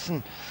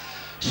Samson.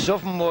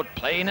 Southernwood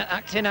playing at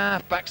acting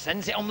half-back,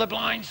 sends it on the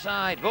blind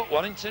side, but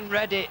Warrington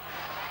read it.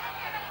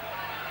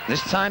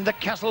 This time the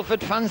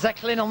Castleford fans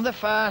heckling on the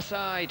far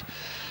side.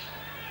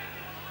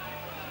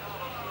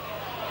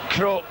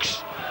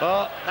 Crooks,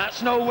 but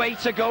that's no way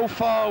to go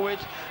forward.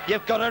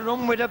 You've got to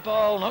run with the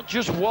ball, not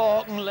just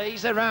walk and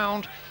laze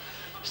around.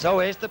 So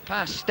here's the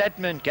pass.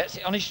 Stedman gets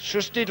it on his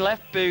trusted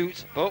left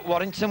boot, but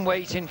Warrington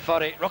waiting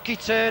for it. Rocky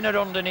Turner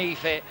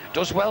underneath it,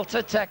 does well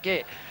to take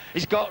it.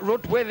 He's got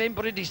Rudd with him,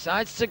 but he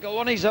decides to go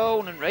on his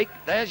own, and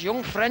there's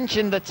young French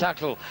in the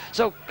tackle.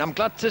 So I'm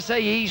glad to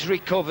say he's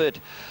recovered.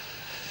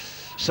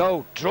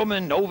 So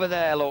Drummond over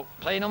there, look,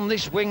 playing on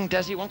this wing.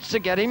 Desi wants to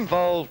get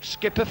involved.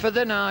 Skipper for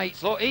the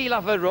Knights. Look, he'll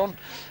have a run.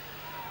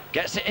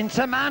 Gets it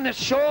into man.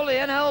 It's surely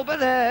an elbow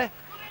there.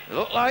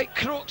 Look like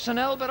Crooks and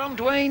elbow on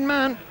Dwayne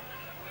Mann.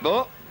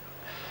 But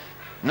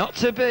not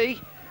to be.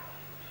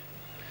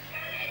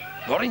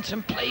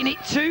 Warrington playing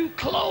it too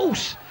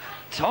close.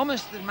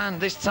 Thomas, the man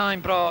this time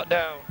brought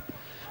down.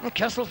 And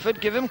Castleford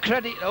give him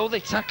credit, though.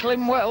 They tackle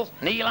him well.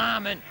 Neil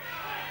Harmon.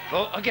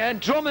 But again,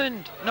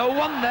 Drummond. No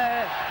one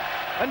there.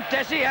 And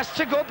Desi has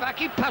to go back.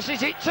 He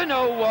passes it to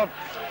no one.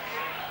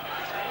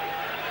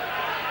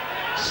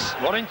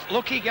 Warrington,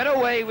 lucky get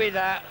away with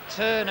that.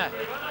 Turner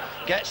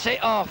gets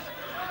it off.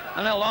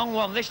 And a long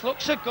one. This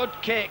looks a good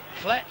kick.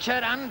 Fletcher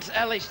and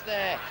Ellis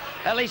there.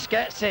 Ellis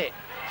gets it.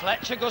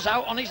 Fletcher goes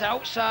out on his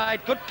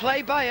outside. Good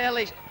play by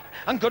Ellis.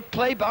 And good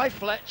play by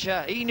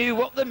Fletcher. He knew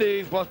what the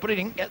move was, but he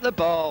didn't get the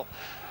ball.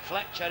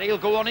 Fletcher, he'll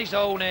go on his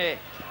own here.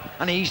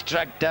 And he's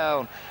dragged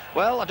down.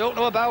 Well, I don't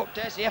know about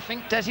Desi. I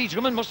think Desi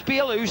Drummond must be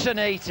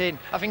hallucinating.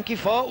 I think he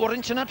thought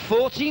Warrington had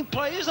 14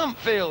 players on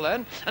field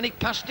then, and he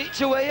passed it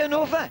to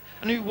another,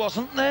 and who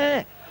wasn't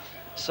there.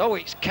 So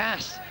it's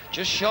Cass,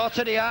 just short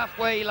of the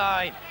halfway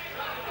line.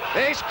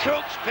 Here's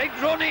Crooks, big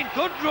running,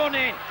 good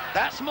running.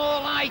 That's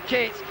more like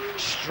it.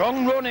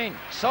 Strong running.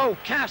 So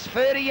Cass,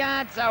 30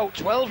 yards out,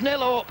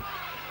 12-0 up.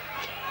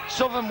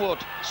 Southernwood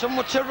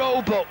to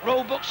Roebuck.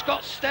 Roebuck's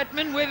got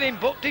Steadman with him,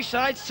 but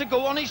decides to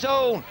go on his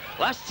own.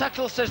 Last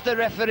tackle, says the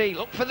referee.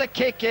 Look for the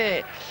kick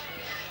here.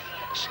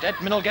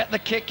 Steadman will get the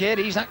kick here.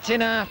 He's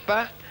acting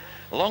half-back.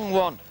 Long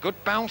one. Good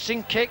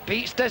bouncing kick.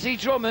 Beats Desi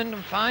Drummond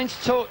and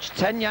finds touch.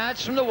 10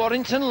 yards from the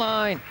Warrington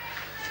line.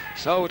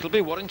 So it'll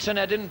be Warrington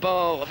head and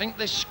ball. I think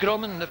this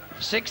scrum and the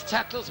 6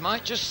 tackles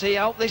might just see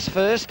out this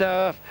first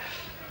half.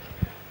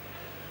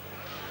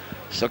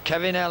 So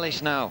Kevin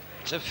Ellis now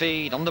to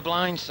feed on the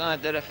blind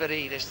side, the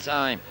referee this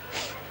time.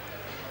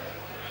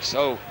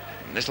 So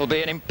this will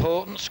be an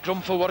important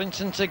scrum for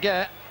Warrington to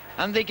get,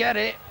 and they get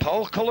it.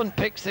 Paul Cullen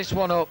picks this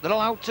one up. They're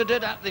allowed to do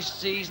that this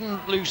season,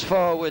 loose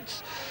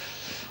forwards.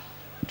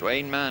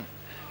 Dwayne Mann,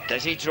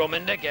 Desi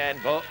Drummond again,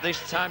 but this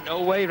time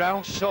no way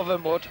round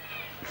Southernwood.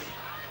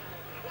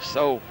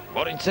 So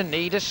Warrington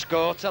need a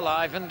score to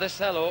liven the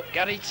sell up.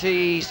 Gary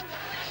Tees,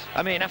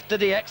 I mean, after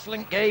the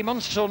excellent game on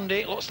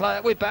Sunday, it looks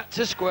like we're back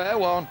to square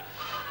one.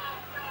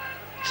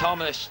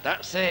 Thomas,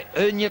 that's it.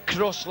 Earn your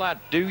crust, lad.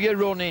 Do your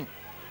running.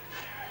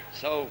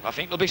 So I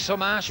think there'll be some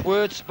harsh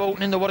words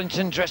spoken in the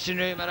Warrington dressing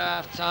room at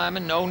half-time,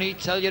 and no need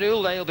tell you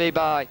who they'll be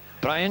by.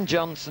 Brian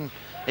Johnson.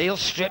 He'll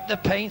strip the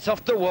paint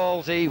off the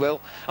walls, he will.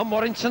 And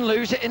Warrington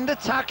lose it in the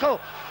tackle.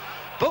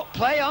 But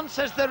play on,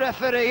 says the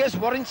referee, as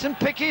Warrington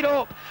pick it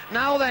up.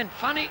 Now then,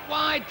 fan it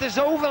wide. There's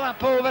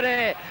overlap over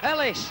here.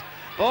 Ellis.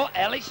 But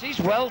Ellis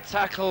is well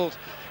tackled.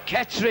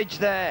 Kettridge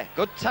there.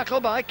 Good tackle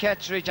by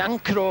Kettridge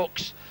and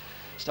Crooks.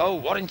 So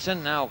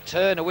Warrington now,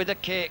 Turner with a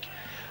kick.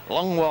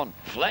 Long one,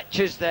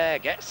 Fletcher's there,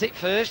 gets it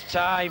first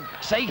time.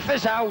 Safe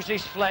as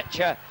houses,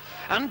 Fletcher.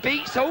 And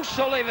beats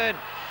O'Sullivan.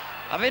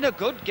 Having a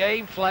good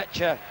game,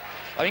 Fletcher.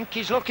 I think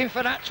he's looking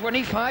for that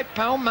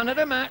 £25 man of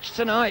the match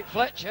tonight,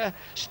 Fletcher.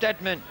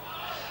 Steadman.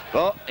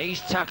 But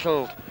he's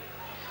tackled.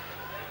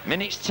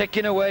 Minutes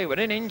ticking away, we're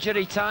in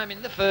injury time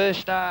in the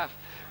first half.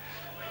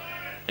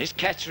 It's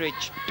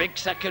Kettridge, big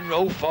second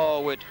row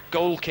forward,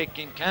 goal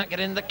kicking, can't get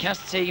in the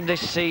cast team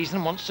this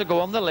season, wants to go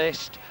on the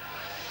list.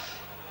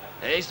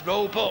 Here's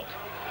Roebuck.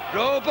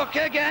 Roebuck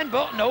again,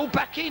 but no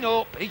backing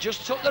up. He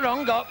just took the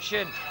wrong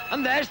option.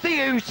 And there's the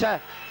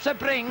Hooter to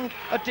bring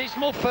a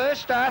dismal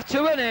first half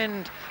to an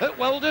end at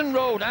Weldon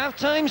Road.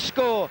 Half-time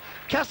score,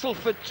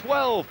 Castleford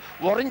 12,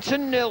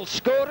 Warrington 0.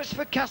 Scorers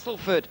for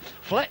Castleford,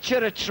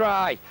 Fletcher a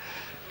try.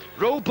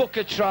 Roebuck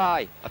a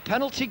try, a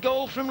penalty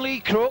goal from Lee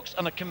Crooks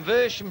and a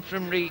conversion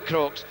from Lee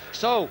Crooks.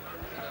 So,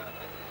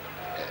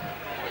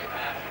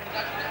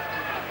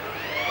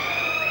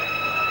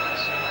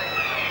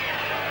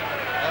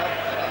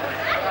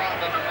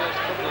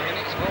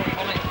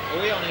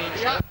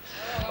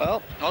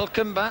 well,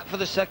 welcome back for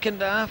the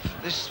second half.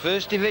 This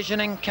first division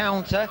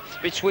encounter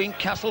between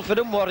Castleford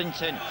and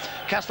Warrington.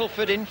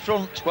 Castleford in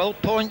front,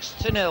 12 points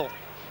to 0.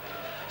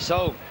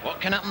 So,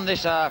 what can happen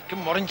this half?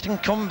 Can Warrington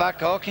come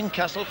back or can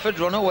Castleford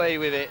run away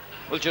with it?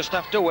 We'll just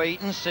have to wait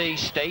and see.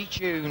 Stay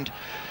tuned.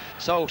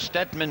 So,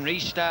 Steadman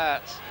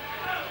restarts.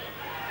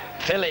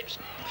 Phillips,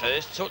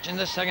 first touch in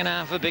the second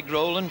half, a big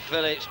Roland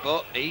Phillips,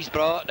 but he's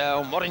brought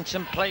down.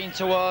 Warrington playing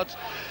towards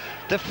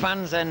the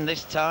fans' end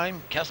this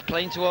time. Cass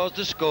playing towards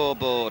the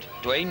scoreboard.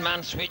 Dwayne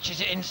Mann switches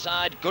it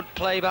inside. Good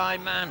play by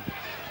Mann.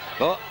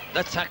 But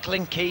the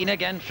tackling keen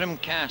again from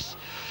Cass.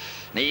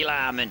 Neil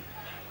Harmon.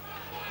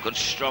 Good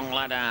strong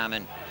lad,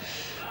 Harmon.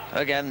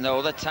 Again,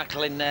 though, the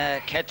tackle in there.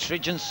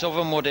 Kettridge and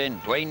Southernwood in.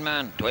 Dwayne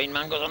Mann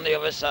goes on the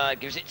other side,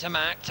 gives it to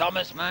Mark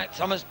Thomas. Mark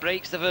Thomas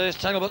breaks the first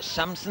tackle, but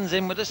Sampson's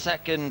in with the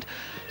second.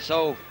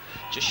 So,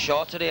 just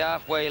short of the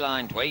halfway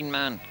line. Dwayne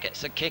Mann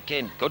gets a kick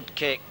in. Good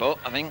kick, but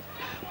I think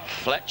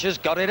Fletcher's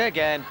got it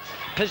again.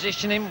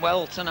 Positioning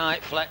well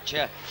tonight,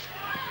 Fletcher.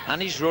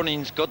 And his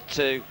running's good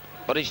too,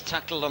 but he's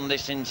tackled on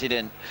this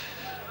incident.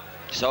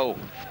 So,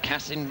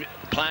 Cassin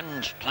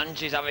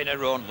Plange is having a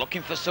run,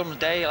 looking for some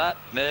daylight.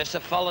 Mercer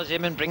follows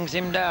him and brings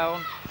him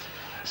down.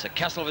 So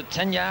Castleford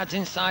 10 yards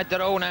inside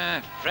their own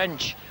half.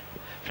 French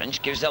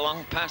gives a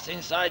long pass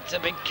inside to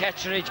big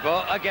Kettridge,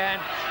 but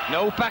again,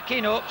 no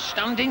backing up,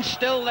 standing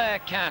still there,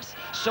 Cass.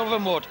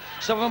 Southernwood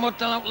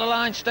down the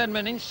line,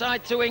 Steadman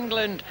inside to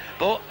England,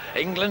 but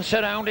England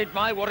surrounded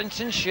by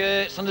Warrington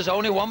shirts, and there's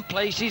only one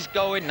place he's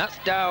going, that's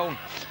down.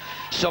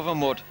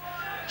 Southernwood.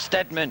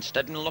 Steadman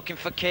looking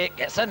for kick,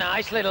 gets a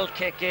nice little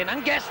kick in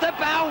and gets the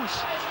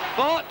bounce,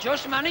 but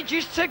just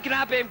manages to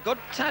grab him. Good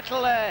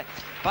tackle there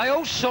by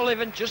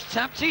O'Sullivan, just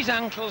tapped his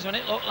ankles when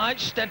it looked like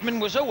Steadman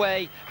was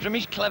away from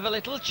his clever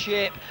little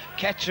chip.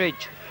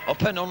 Kettridge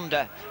up and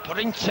under,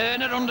 putting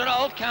Turner under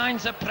all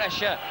kinds of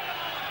pressure,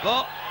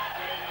 but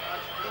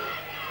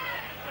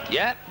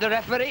Yeah, the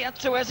referee had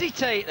to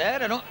hesitate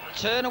there, and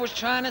Turner was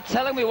trying to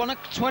tell him we want a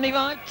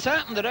 25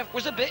 tap, and the ref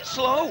was a bit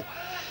slow.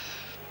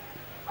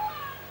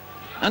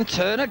 And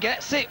Turner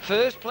gets it.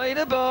 First play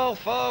the ball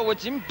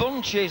forwards in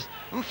bunches,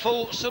 and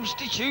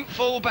substitute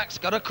fullback's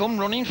got to come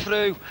running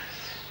through.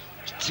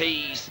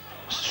 Tease,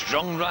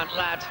 strong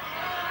lad.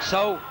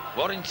 So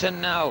Warrington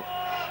now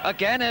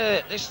again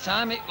hurt. This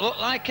time it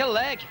looked like a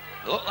leg,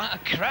 looked like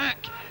a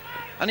crack,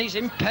 and he's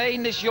in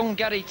pain, this young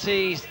Gary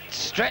Tease.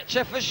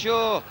 Stretcher for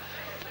sure.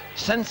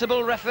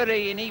 Sensible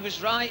referee, and he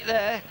was right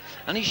there,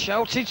 and he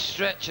shouted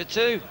stretcher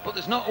too, but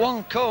there's not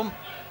one come.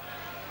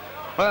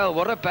 Well,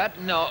 what a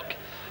bad knock.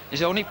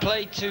 He's only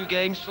played 2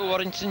 games for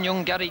Warrington,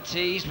 young Gary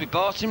Tease. We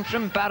bought him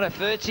from Barra,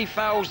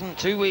 30,000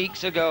 2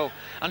 weeks ago,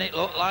 and it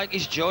looked like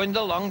he's joined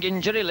the long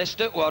injury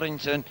list at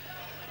Warrington.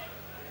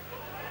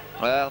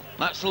 Well,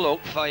 that's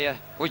luck for you.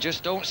 We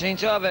just don't seem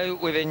to have out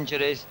with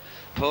injuries.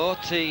 Poor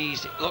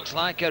Tease, it looks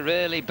like a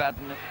really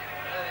bad knock.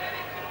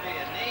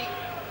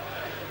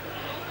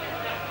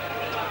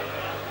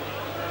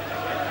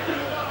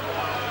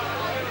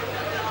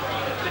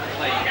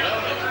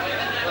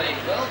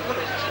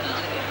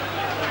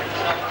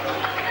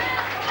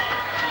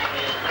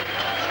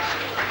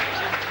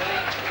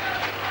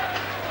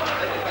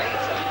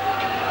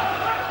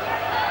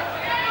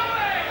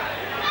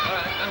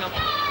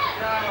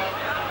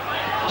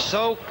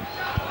 So,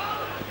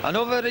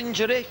 another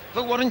injury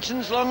for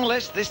Warrington's long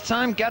list, this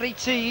time Gary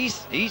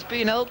Tease. He's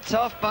been helped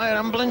off by an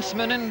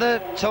ambulanceman in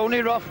the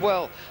Tony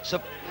Rothwell.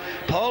 So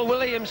Paul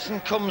Williamson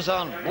comes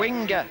on,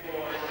 winger.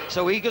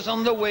 So he goes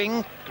on the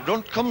wing,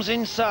 Runt comes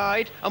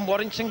inside, and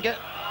Warrington get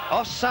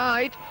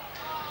offside.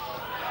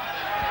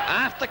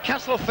 After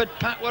Castleford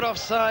pack were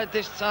offside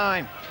this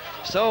time.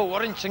 So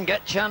Warrington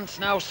get chance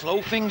now,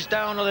 slow things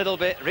down a little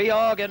bit,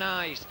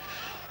 reorganise.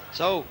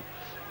 So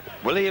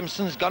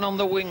Williamson's gone on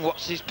the wing.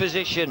 What's his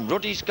position?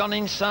 Ruddy's gone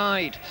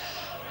inside.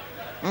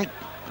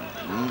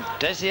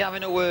 Desi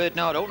having a word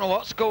now. I don't know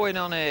what's going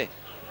on here.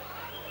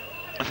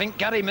 I think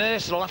Gary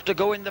Mercer will have to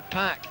go in the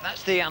pack.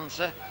 That's the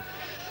answer.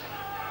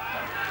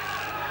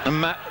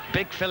 And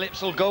Big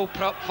Phillips will go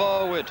prop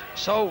forward.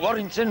 So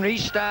Warrington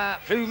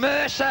restart through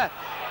Mercer.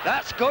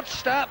 That's good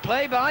start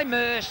play by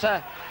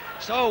Mercer.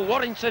 So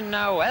Warrington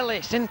now.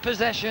 Ellis in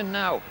possession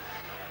now.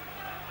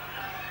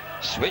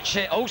 Switch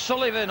it,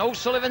 O'Sullivan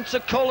to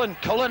Cullen.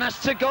 Cullen has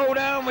to go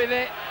down with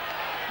it.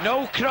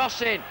 No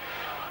crossing.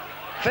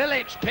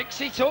 Phillips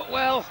picks it up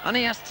well, and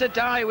he has to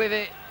die with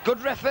it.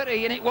 Good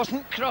referee, and it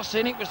wasn't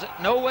crossing, it was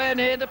nowhere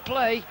near the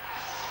play.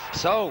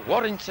 So,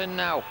 Warrington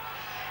now,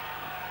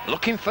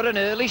 looking for an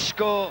early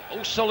score.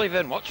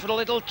 O'Sullivan, watch for a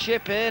little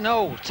chip here.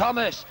 No,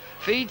 Thomas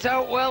feeds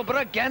out well,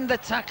 but again the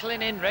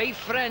tackling in. Ray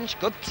French,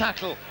 good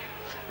tackle.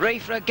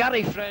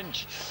 Gary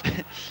French.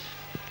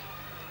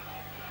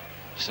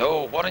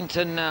 So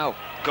Warrington now,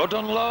 good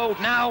unload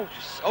now,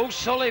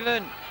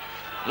 O'Sullivan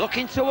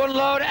looking to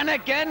unload, and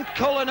again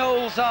Cullen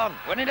holds on,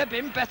 when it had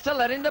been better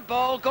letting the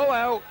ball go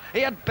out.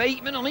 He had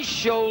Bateman on his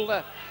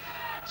shoulder,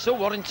 so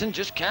Warrington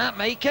just can't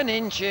make an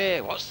inch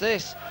here. What's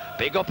this?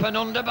 Big up and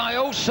under by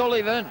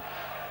O'Sullivan.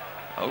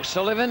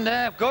 O'Sullivan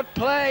there, good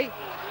play.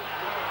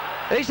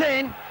 He's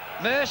in,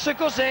 Mercer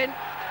goes in.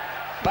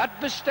 Bad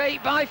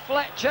mistake by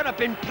Fletcher, I've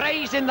been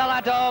praising the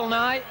lad all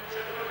night.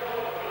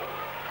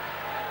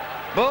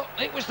 But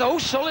it was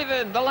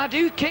O'Sullivan, the lad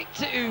who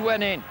kicked it, who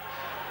went in.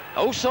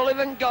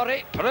 O'Sullivan got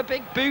it, put a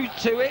big boot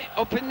to it,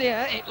 up in the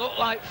air. It looked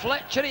like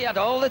Fletcher, he had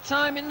all the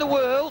time in the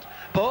world,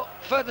 but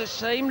for the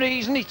same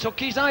reason he took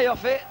his eye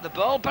off it. The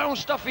ball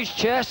bounced off his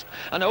chest,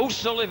 and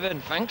O'Sullivan,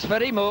 thanks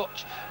very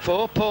much,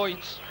 4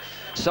 points.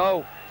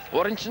 So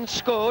Warrington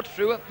scored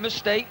through a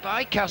mistake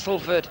by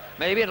Castleford.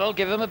 Maybe it'll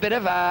give him a bit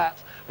of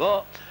heart.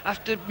 But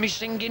after me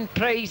singing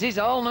praises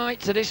all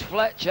night to this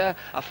Fletcher,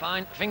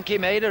 I think he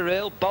made a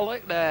real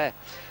bollock there.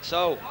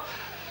 So,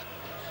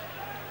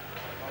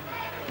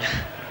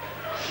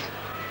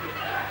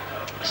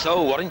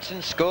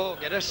 Warrington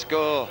get a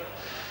score.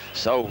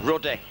 So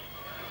Ruddy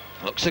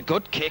looks a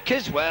good kick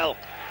as well.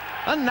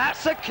 And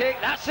that's a kick,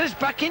 that's us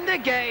back in the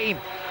game.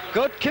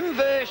 Good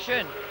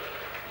conversion.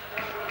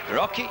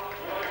 Rocky.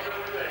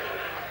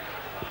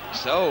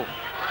 So,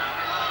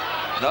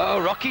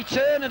 Rocky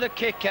Turner the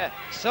kicker.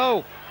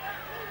 So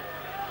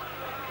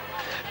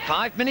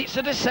 5 minutes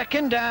of the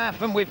second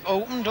half, and we've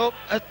opened up,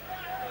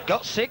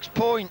 got 6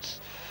 points.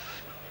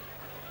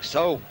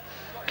 So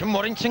can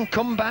Warrington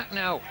come back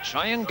now?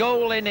 Try and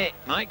goal in it.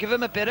 Might give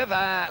him a bit of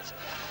heart.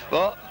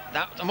 But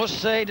that, I must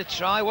say, the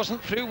try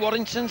wasn't through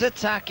Warrington's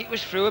attack, it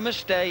was through a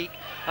mistake.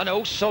 And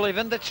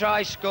O'Sullivan, the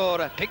try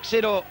scorer, picks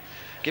it up,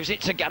 gives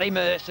it to Gary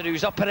Mercer,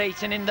 who's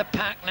operating in the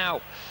pack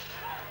now.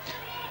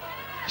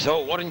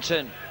 So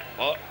Warrington,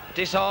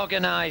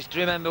 disorganised,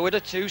 remember, with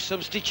the 2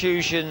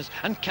 substitutions,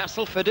 and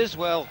Castleford as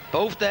well.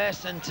 Both their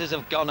centres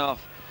have gone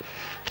off.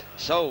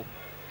 So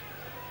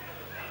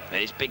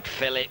there's Big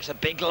Phillips, a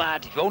big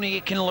lad. If only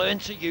he can learn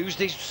to use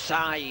this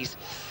size.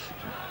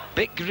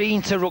 Bit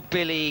green to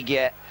rugby league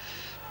yet.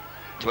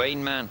 Dwayne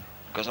Mann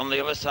goes on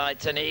the other side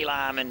to Neil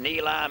Harmon.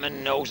 Neil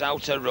Harmon knows how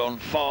to run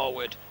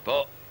forward,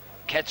 but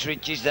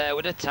Kettridge is there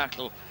with a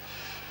tackle.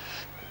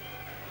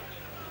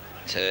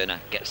 Turner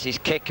gets his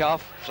kick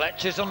off.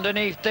 Fletcher's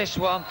underneath this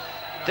one.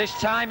 This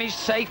time he's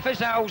safe as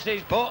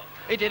houses, but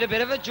he did a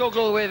bit of a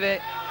juggle with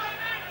it.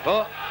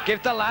 But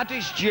give the lad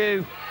his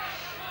due.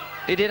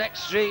 He did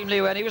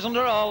extremely well. He was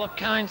under all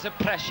kinds of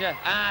pressure.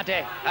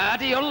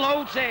 Hardy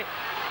unloads it.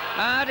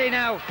 Hardy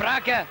now,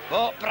 Braga,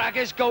 but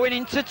Braga's going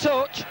into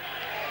touch.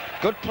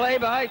 Good play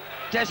by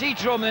Desi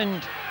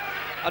Drummond.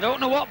 I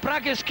don't know what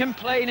Braga's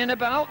complaining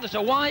about. There's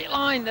a white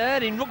line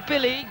there in rugby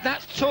league,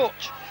 that's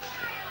touch.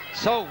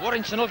 So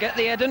Warrington will get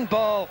the head and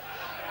ball.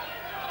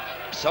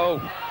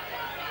 So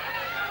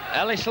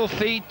Ellis will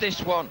feed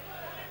this one.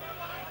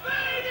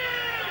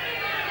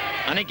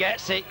 And he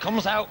gets it,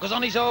 comes out, goes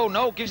on his own.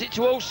 No, gives it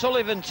to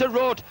O'Sullivan, to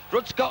Rudd.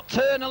 Rudd's got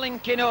Turner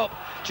linking up.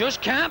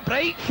 Just can't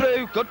break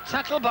through. Good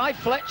tackle by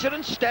Fletcher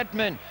and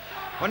Steadman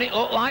when it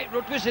looked like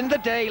Rudd was in the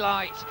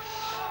daylight.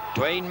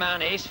 Dwayne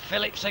Mann is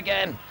Phillips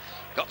again.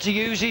 Got to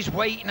use his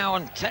weight now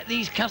and take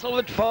these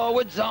Castleford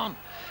forwards on.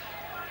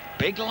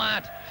 Big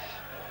lad.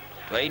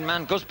 Dwayne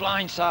Mann goes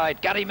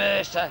blindside. Gary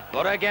Mercer.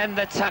 But again,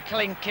 the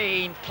tackling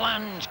keen.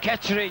 Plange,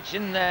 Kettridge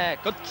in there.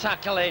 Good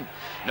tackling.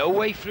 No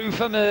way through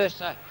for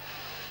Mercer.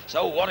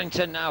 So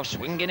Warrington now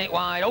swinging it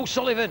wide.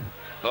 O'Sullivan.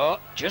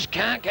 But just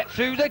can't get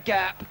through the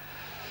gap.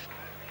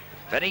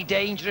 Very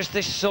dangerous,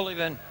 this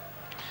Sullivan.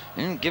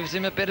 And gives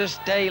him a bit of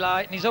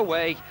daylight and he's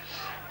away.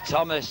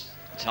 Thomas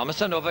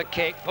another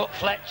kick, but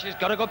Fletcher's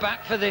got to go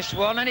back for this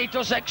one, and he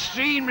does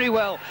extremely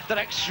well. They're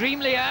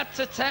extremely hard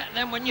to take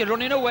them when you're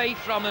running away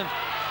from him.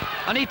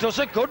 And he does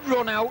a good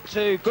run out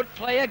too. Good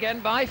play again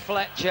by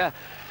Fletcher.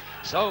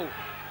 So,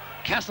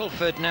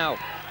 Castleford now.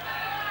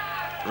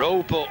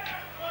 Roebuck.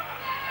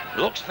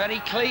 Looks very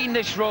clean,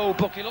 this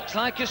Roebuck. He looks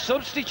like a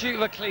substitute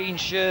of a clean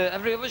shirt.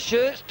 Every other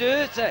shirt's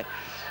dirty.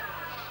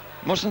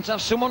 Mustn't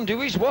have someone do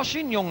his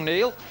washing, young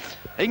Neil.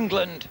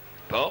 England,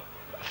 but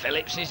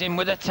Phillips is in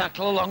with a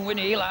tackle along with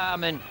Neil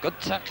Harmon. Good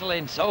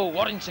tackling. So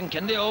Warrington,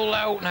 can they hold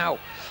out now?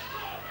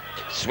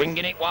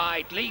 Swinging it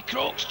wide. Lee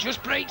Crooks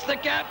just breaks the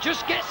gap,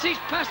 just gets his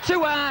pass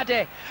to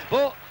Hardy,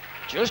 but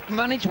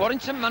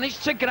Warrington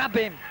managed to grab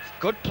him.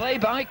 Good play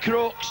by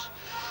Crooks.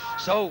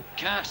 So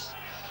Cass,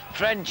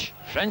 French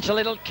a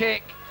little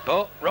kick,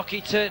 but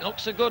Rocky Turner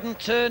looks a good, and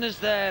Turner's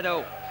there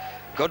though.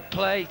 Good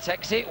play,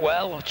 takes it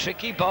well, a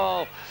tricky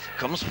ball.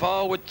 Comes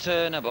forward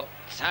Turner, but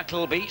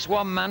tackle beats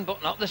one man,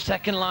 but not the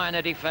second line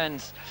of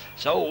defence.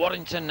 So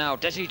Warrington now,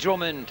 Desi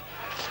Drummond.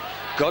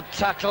 Good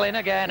tackling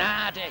again,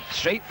 Hardy,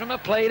 straight from a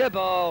plate of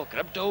ball.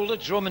 Grabbed hold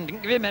of Drummond,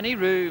 didn't give him any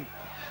room.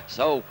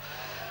 So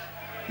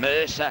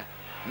Mercer,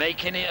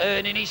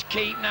 earning his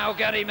keep now,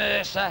 Gary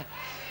Mercer.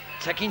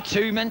 Taking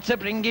two men to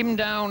bring him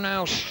down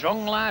now,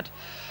 strong lad.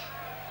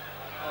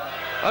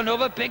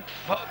 Another big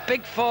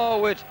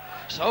forward.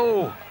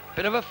 So,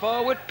 bit of a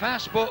forward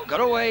pass, but got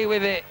away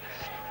with it.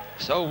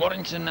 So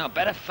Warrington now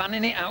better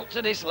fanning it out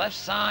to this left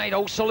side.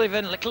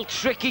 O'Sullivan, little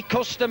tricky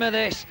customer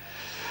this.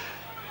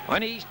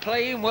 When he's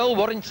playing well,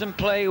 Warrington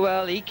play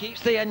well. He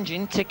keeps the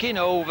engine ticking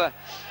over.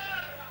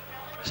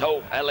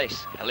 So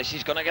Ellis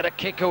is going to get a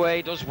kick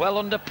away. Does well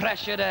under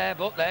pressure there,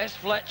 but there's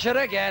Fletcher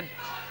again.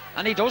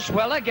 And he does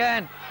well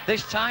again.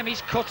 This time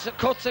he's cut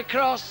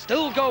across,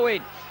 still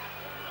going.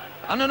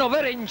 And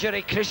another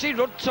injury. Chrissy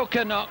Rudd took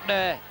a knock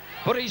there,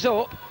 but he's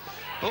up.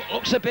 But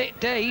looks a bit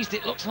dazed.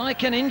 It looks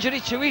like an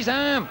injury to his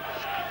arm.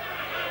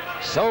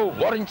 So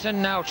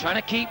Warrington now trying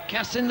to keep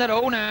Cass in their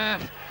own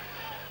half.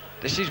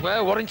 This is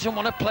where Warrington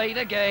want to play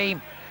the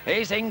game.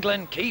 Here's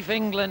England, Keith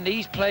England.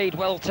 He's played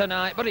well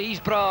tonight, but he's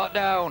brought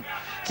down.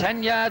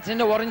 10 yards in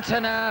the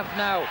Warrington half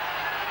now.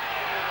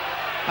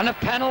 And a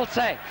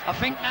penalty. I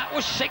think that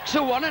was 6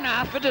 or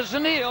 1.5 a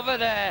dozen the other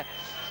there.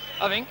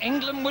 I think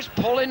England was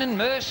pulling and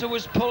Mercer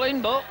was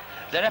pulling, but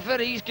the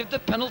referees give the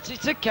penalty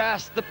to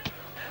Cass, the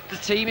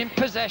team in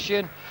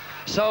possession.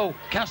 So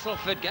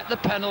Castleford get the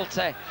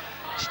penalty.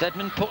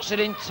 Steadman puts it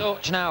in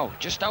touch now,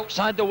 just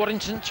outside the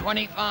Warrington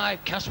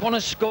 25. Cass want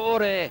to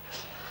score here.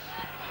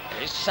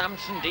 Here's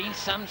Sampson, Dean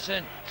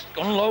Sampson,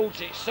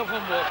 unloads it,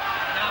 Southernwood.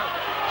 Now,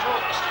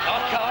 Crooks,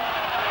 lock on.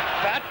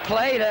 Bad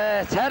play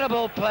there,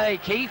 terrible play.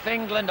 Keith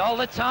England, all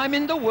the time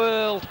in the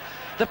world.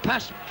 The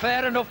pass,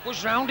 fair enough,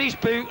 was round his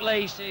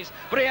bootlaces,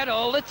 but he had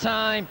all the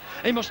time.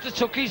 He must have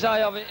took his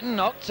eye off it and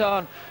knocked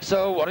on.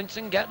 So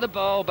Warrington get the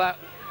ball back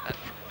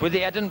with the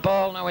head and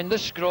ball now in the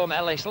scrum.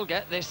 Ellis will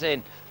get this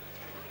in.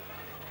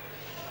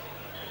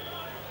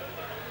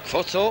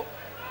 Foot up.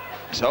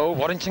 So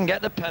Warrington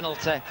get the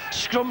penalty.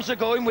 Scrums are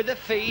going with the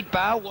feed,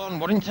 bar one.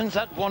 Warrington's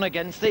had one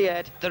against the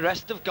head. The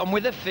rest have gone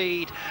with the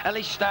feed.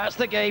 Ellis starts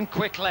the game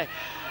quickly.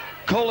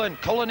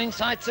 Cullen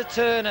inside to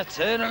Turner.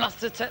 Turner has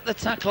to take the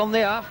tackle on the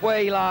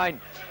halfway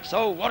line.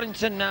 So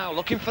Warrington now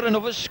looking for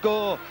another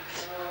score.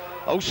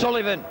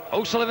 O'Sullivan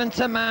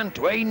to Mann.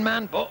 Dwayne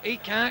Mann, but he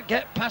can't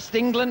get past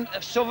England.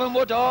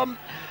 Southernwood on.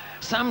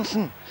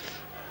 Sampson.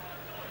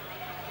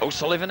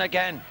 O'Sullivan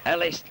again.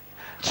 Ellis.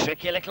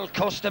 Tricky little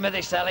customer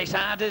this Ellis,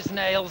 hard as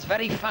nails,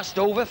 very fast,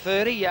 over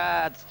 30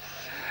 yards.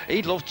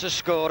 He'd love to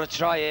score a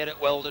try here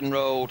at Weldon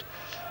Road.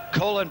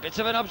 Cullen, bit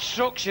of an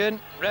obstruction.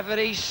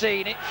 Referee's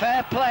seen it.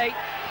 Fair play.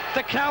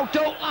 The crowd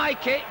don't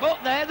like it,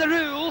 but they're the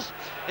rules.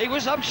 He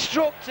was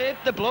obstructed.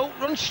 The bloke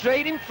runs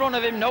straight in front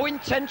of him. No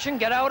intention,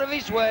 get out of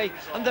his way.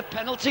 And the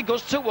penalty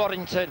goes to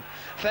Warrington.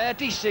 Fair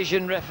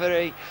decision,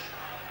 referee.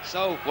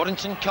 So,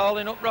 Warrington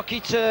calling up Rocky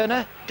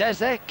Turner.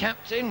 Desi,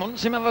 captain,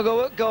 wants him to have a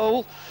go at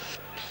goal.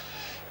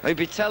 He'll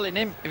be telling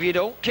him, if you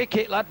don't kick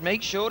it, lad,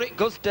 make sure it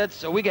goes dead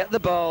so we get the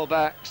ball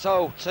back.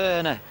 So,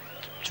 Turner,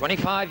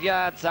 25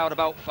 yards out,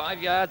 about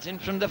 5 yards in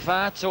from the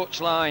far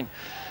touchline.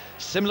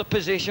 Similar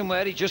position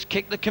where he just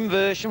kicked the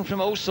conversion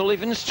from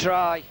O'Sullivan's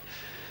try.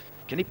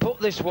 Can he put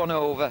this one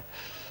over?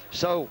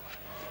 So,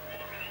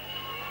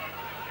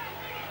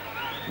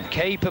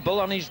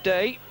 capable on his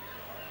day.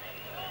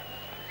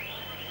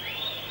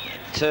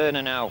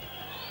 Turner now.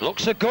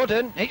 Looks a good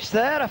one. It's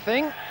there, I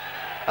think.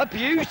 A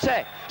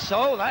beauty.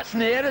 So, that's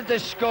nearer the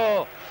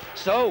score.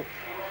 So,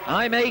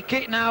 I make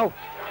it now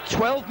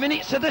 12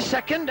 minutes of the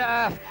second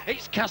half.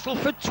 It's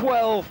Castleford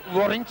 12,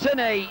 Warrington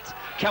 8.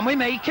 Can we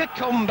make a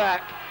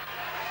comeback?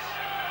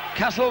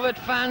 Castleford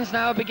fans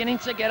now beginning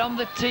to get on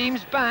the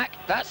team's back.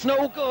 That's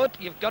no good.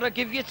 You've got to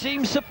give your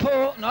team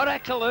support, not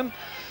heckle them.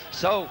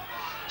 So,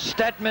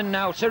 Stedman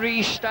now to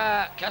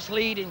restart. Cass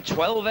leading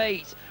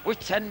 12-8 with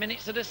 10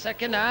 minutes of the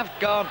second half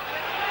gone.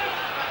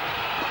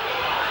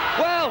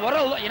 Well, what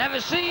a, you never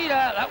see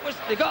that. That was,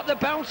 they got the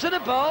bounce of the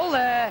ball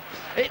there.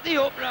 Hit the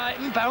upright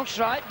and bounced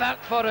right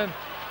back for him.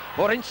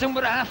 Warrington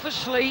were half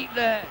asleep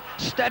there.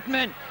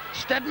 Stedman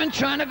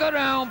trying to go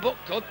round, but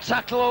good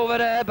tackle over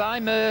there by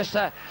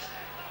Mercer.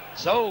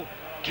 So,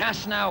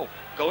 Cass now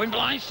going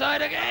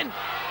blindside again.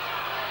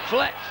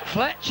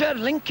 Fletcher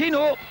linking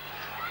up.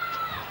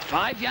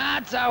 5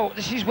 yards out.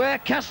 This is where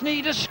Cass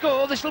need a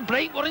score. This will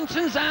break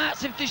Warrington's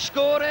hearts if they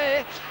score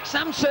here.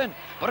 Sampson,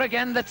 but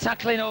again the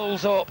tackling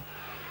holds up.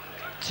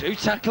 2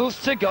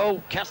 tackles to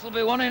go. Cass will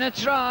be wanting a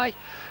try.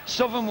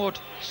 Southernwood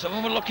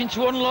looking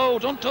to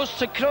unload. Undoes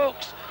to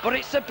Crooks, but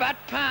it's a bad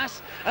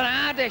pass. And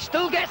Hardy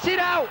still gets it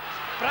out.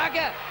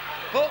 Braga,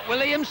 but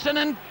Williamson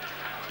and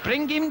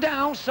bring him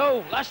down.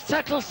 So, last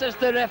tackle, says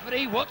the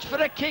referee. Watch for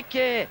a kick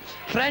here.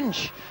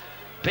 French,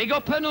 big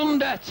up and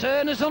under.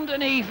 Turner's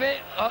underneath it.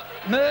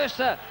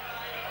 Mercer.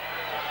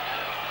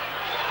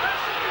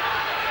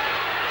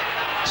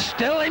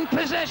 Still in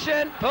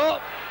possession,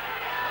 but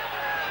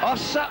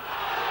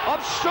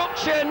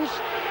obstructions.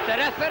 The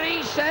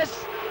referee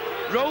says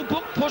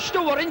Roebuck pushed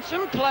a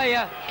Warrington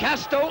player.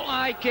 Cass don't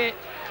like it.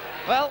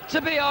 Well,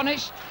 to be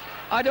honest,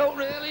 I don't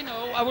really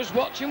know. I was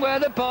watching where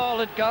the ball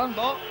had gone,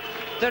 but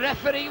the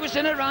referee was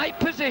in a right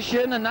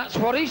position, and that's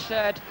what he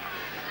said.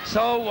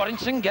 So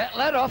Warrington get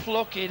let off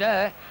lucky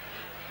there.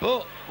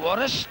 But what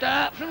a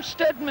start from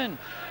Stedman.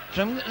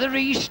 From the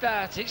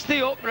restart, it's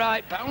the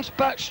upright, bounce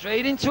back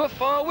straight into a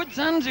forward's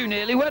hand who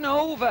nearly went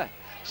over.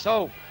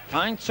 So,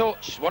 fine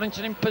touch,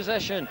 Warrington in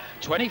possession,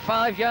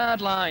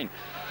 25-yard line.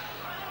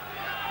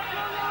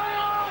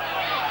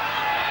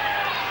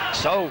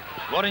 So,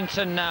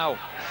 Warrington now,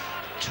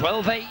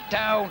 12-8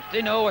 down.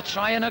 They know a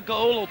try and a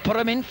goal will put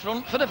them in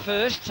front for the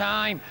first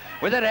time.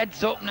 With their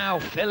heads up now,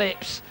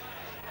 Phillips.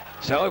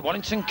 So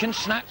Warrington can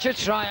snatch a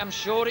try. I'm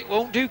sure it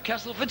won't do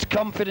Castleford's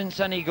confidence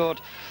any good.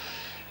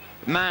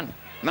 Man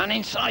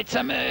inside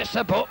to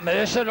Mercer, but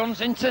Mercer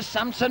runs into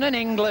Sampson and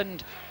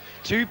England.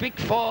 2 big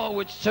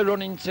forwards to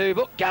run into,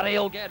 but Gary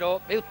will get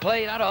up. He'll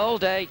play that all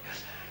day.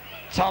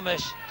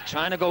 Thomas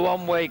trying to go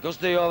one way, goes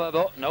the other,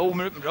 but no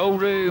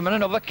room, and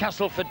another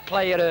Castleford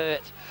player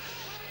hurt.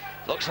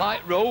 Looks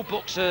like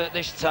Roebuck's hurt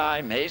this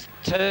time. Here's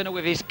Turner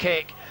with his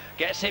kick.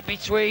 Gets it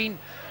between.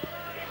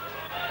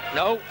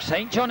 No,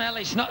 St John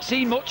Ellis not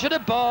seen much of the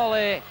ball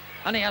here.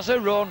 And he has a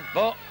run,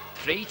 but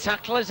 3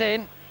 tacklers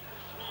in.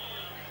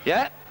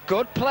 Yeah,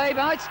 good play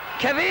by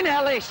Kevin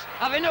Ellis.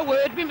 Having a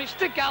word with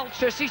Mr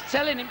Galtris. He's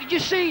telling him, did you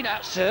see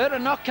that, sir? A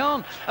knock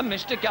on. And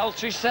Mr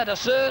Galtris said, I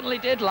certainly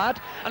did, lad.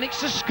 And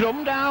it's a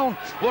scrum down.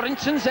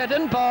 Warrington's head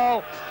and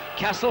ball.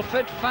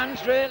 Castleford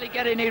fans really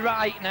getting it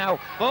right now.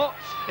 But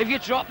if you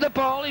drop the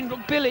ball in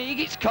rugby league,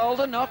 it's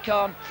called a knock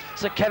on.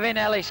 So Kevin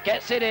Ellis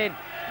gets it in,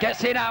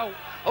 gets it out.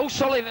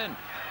 O'Sullivan.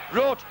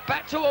 Rudd,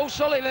 back to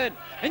O'Sullivan.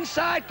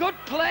 Inside, good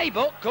play,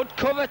 but good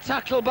cover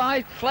tackle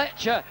by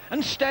Fletcher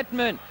and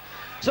Stedman.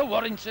 So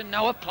Warrington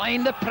now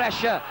applying the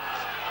pressure.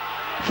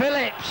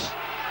 Phillips.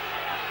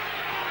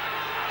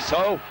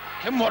 So,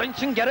 can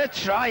Warrington get a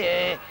try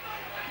here?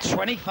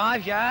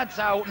 25 yards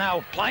out now,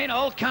 applying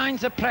all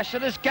kinds of pressure.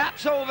 There's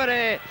gaps over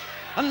here.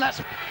 And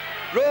that's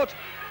Rudd,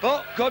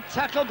 but good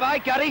tackle by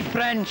Gary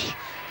French.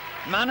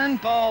 Man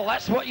and ball,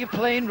 that's what you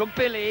play in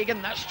rugby league,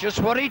 and that's just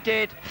what he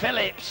did.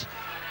 Phillips.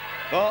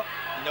 But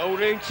no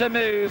room to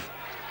move.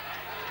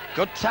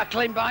 Good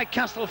tackling by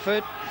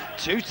Castleford.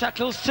 2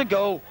 tackles to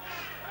go.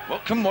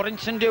 What can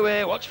Warrington do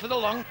here? Watch for the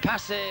long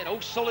pass in.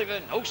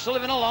 O'Sullivan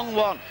a long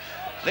one.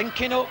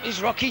 Linking up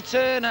is Rocky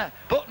Turner,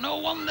 but no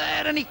one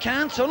there and he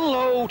can't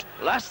unload.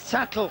 Last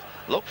tackle.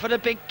 Look for the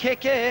big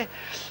kick here.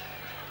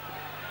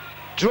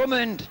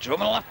 Drummond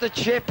will have to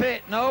chip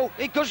it. No,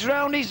 it goes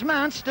round his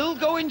man. Still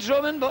going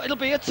Drummond, but it'll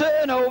be a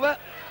turnover.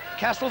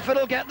 Castleford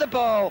will get the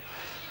ball.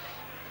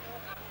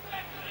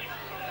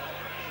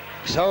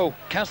 So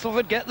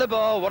Castleford get the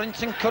ball.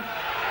 Warrington could,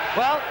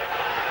 well,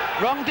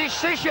 wrong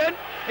decision.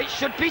 It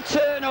should be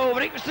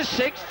turnover. It was the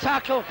 6th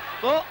tackle,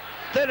 but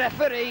the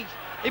referee,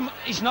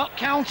 he's not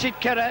counted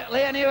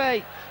correctly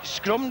anyway.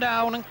 Scrum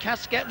down and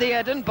Cass get the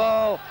head and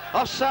ball.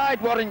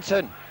 Offside,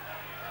 Warrington.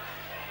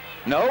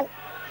 No,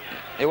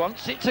 he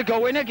wants it to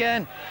go in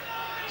again.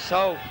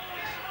 So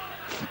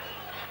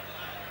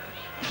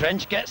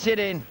French gets it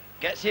in,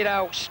 gets it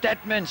out.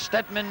 Stedman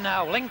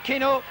now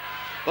linking up.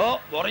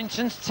 But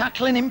Warrington's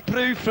tackling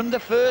improved from the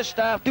first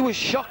half. They were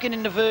shocking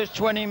in the first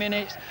 20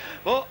 minutes.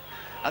 But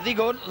have they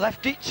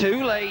left it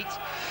too late?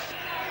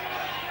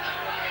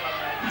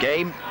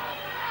 Game.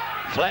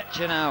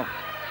 Fletcher now.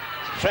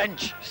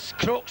 French.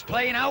 Crooks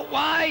playing out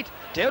wide.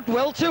 Did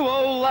well to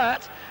hold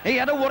that. He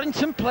had a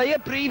Warrington player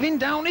breathing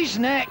down his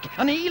neck.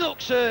 And he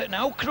looks hurt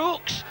now.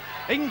 Crooks.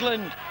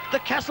 England. The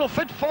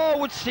Castleford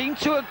forwards seem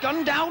to have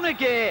gone down a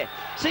gear.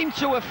 Seem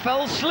to have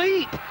fell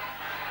asleep.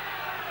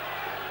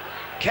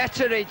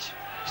 Ketteridge,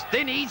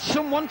 they need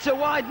someone to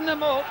widen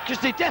them up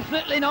because they're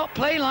definitely not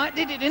playing like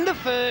they did in the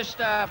first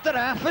half. They're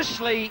half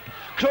asleep.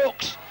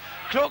 Crooks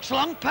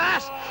long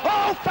pass.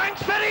 Oh,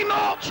 thanks very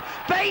much,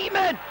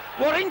 Bateman.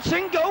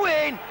 Warrington go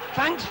in.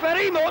 Thanks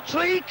very much,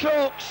 Lee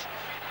Crooks.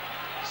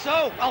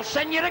 So, I'll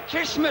send you a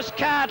Christmas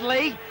card,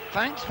 Lee.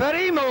 Thanks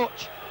very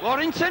much.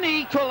 Warrington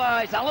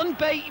equalised. Alan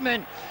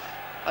Bateman.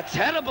 A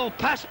terrible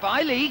pass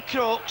by Lee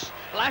Crooks.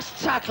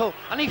 Last tackle,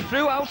 and he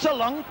threw out a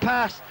long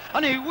pass.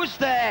 And who was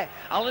there?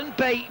 Alan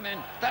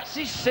Bateman. That's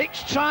his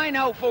 6th try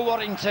now for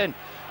Warrington.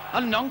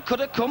 And none could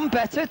have come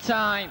better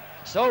time.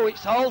 So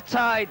it's all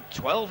tied,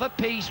 12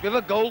 apiece with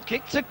a goal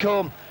kick to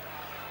come.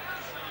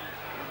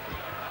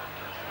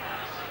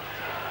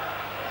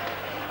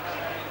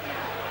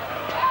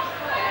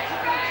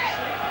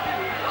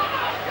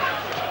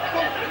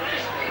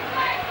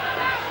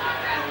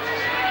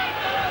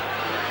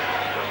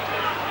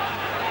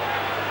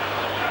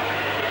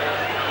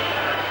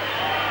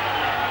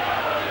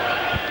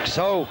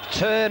 So,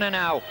 Turner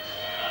now.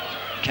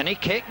 Can he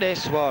kick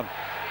this one?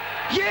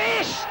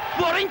 Yes!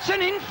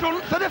 Warrington in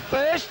front for the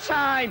first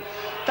time.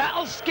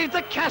 That'll give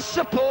the Cass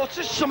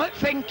supporters something to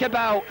think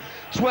about.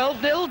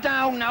 12-0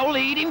 down now,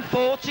 leading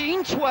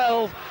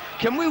 14-12.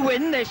 Can we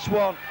win this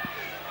one?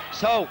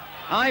 So,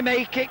 I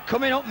make it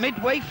coming up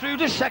midway through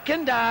the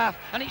second half,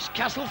 and it's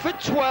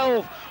Castleford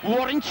 12,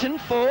 Warrington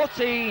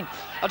 14.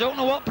 I don't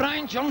know what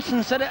Brian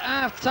Johnson said at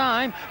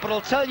half-time, but I'll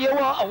tell you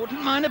what, I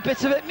wouldn't mind a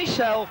bit of it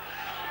myself.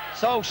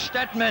 So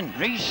Stedman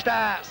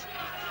restarts.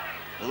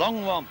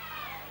 Long one.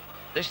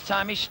 This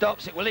time he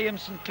stops it.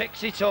 Williamson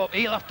picks it up.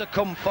 He'll have to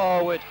come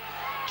forward.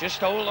 Just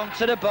hold on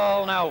to the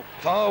ball now.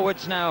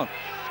 Forwards now.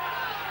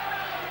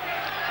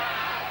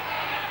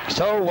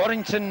 So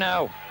Warrington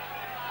now.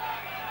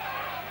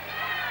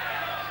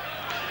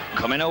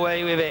 Coming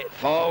away with it.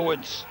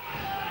 Forwards.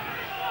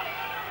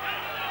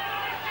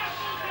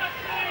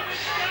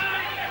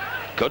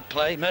 Good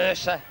play,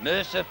 Mercer.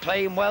 Mercer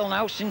playing well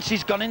now since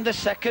he's gone in the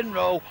second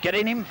row.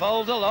 Getting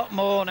involved a lot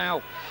more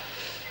now.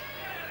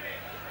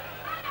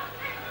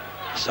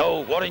 So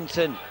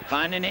Warrington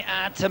finding it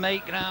hard to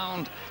make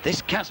ground.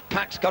 This Cass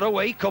pack's got to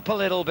wake up a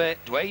little bit.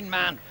 Dwayne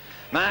Mann.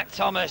 Mark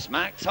Thomas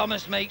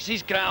makes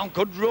his ground.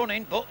 Good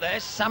running, but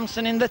there's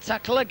Sampson in the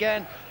tackle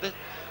again.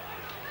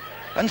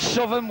 And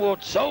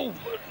Southernwood. So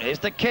here's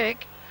the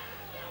kick.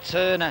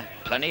 Turner,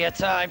 plenty of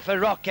time for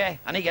Rocky,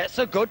 and he gets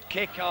a good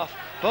kick off.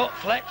 But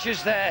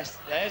Fletcher's there.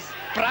 There's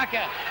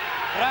Braga.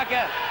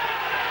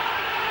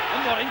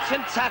 And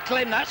Warrington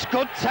tackling. That's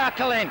good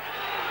tackling.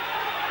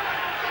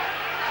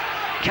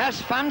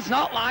 Cass fans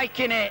not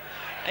liking it.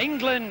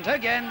 England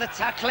again, the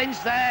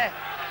tackling's there.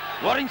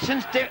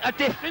 Warrington's a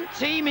different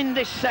team in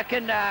this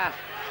second half.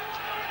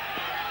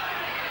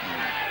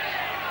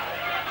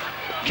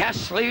 Cass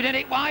slewing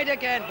it wide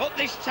again, but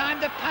this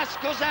time the pass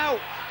goes out.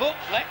 But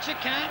Fletcher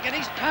can't get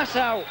his pass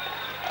out.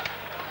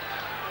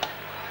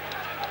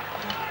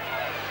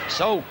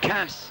 So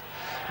Cass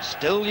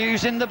still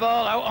using the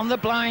ball out on the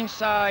blind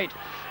side.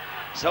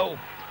 So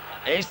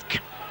here's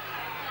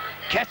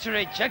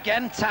Ketteridge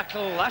again,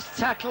 tackle, last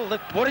tackle.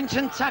 The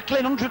Warrington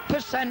tackling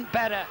 100%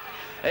 better.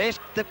 Here's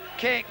the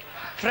kick,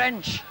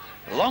 French,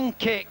 long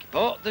kick,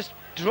 but there's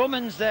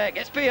Drummond's there.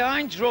 Gets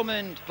behind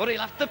Drummond, but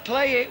he'll have to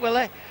play it, will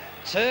he?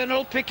 Turner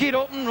will pick it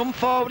up and run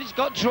forward. He's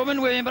got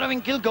Drummond with him, but I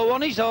think he'll go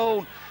on his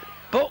own.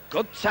 But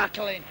good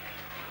tackling.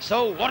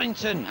 So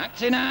Warrington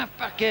acting half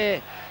back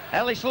here.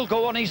 Ellis will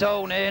go on his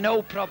own here,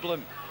 no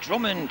problem.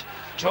 Drummond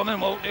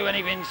won't do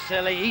anything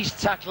silly. He's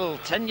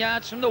tackled 10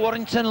 yards from the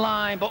Warrington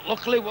line, but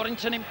luckily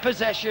Warrington in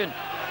possession.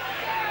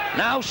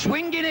 Now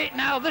swinging it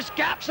now, there's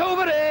gaps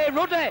over here.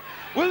 Ruddy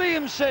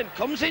Williamson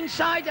comes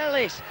inside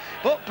Ellis,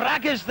 but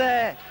Bragger's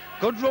there.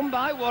 Good run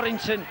by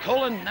Warrington.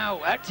 Cullen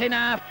now acting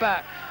half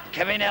back.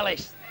 Kevin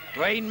Ellis,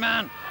 Dwayne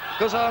Mann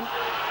goes on.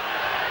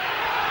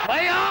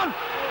 Play on!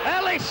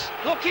 Ellis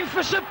looking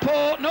for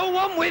support, no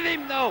one with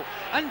him though.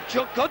 And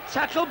good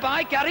tackle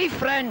by Gary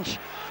French.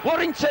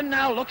 Warrington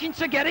now looking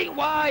to get it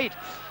wide.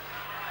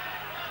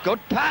 Good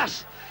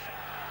pass.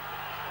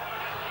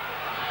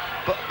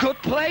 But good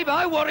play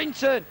by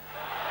Warrington.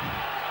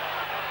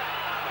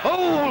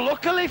 Oh,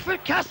 luckily for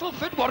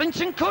Castleford,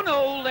 Warrington couldn't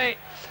hold it.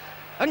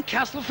 And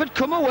Castleford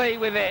come away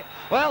with it.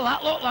 Well,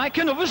 that looked like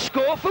another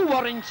score for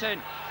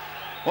Warrington.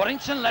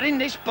 Warrington letting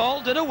this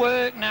ball do the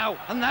work now,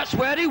 and that's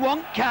where he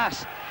want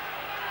Cass.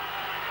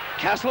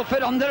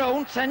 Castleford on their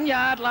own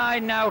 10-yard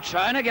line now,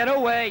 trying to get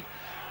away.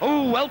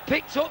 Oh, well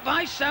picked up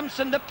by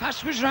Sampson. The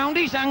pass was round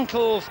his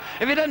ankles.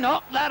 If he'd have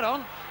knocked that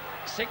on.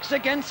 6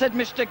 again, said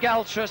Mr.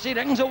 Galtras. He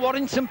reckons a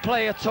Warrington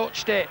player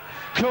touched it.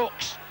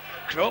 Crooks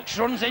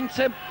runs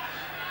into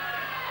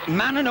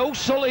Man and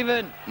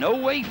O'Sullivan. No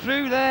way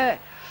through there.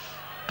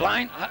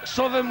 Blind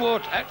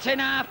Southernwood, out in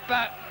half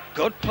back.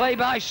 Good play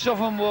by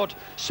Southernwood.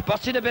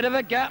 Spotted a bit of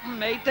a gap and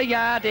made the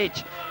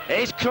yardage.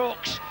 Here's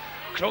Crooks.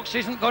 Crooks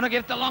isn't going to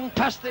give the long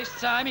pass this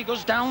time. He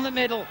goes down the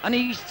middle and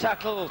he's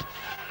tackled.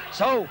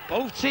 So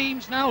both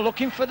teams now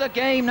looking for the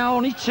game. Now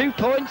only 2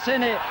 points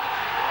in it.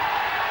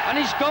 And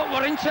he's got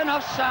Warrington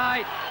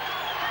offside.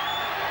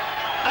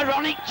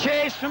 Ironic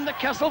chase from the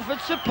Castleford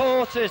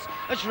supporters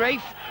as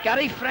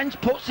Gary French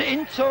puts it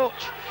in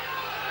touch.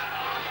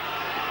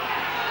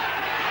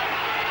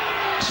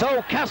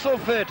 So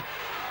Castleford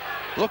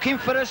looking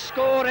for a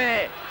score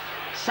here.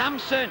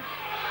 Sampson,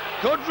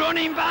 good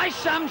running by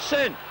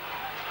Sampson.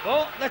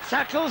 But the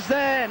tackle's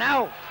there.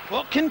 Now,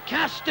 what can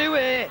Cass do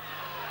here?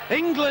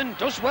 England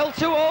does well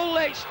to hold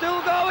it,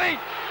 still going.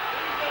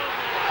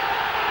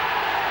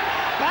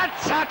 Bad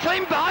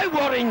tackling by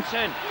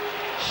Warrington.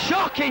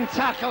 Shocking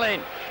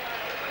tackling.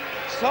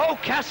 So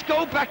Cass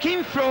go back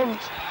in front.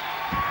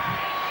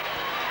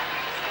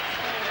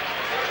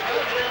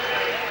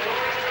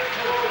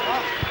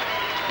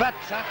 Bad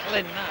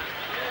tackling that.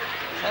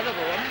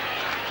 Terrible one.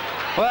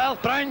 Well,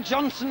 Brian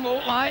Johnson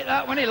won't like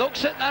that when he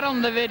looks at that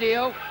on the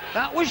video.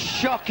 That was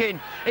shocking.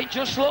 It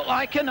just looked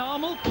like a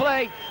normal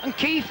play. And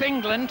Keith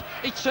England,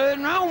 he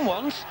turned round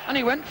once and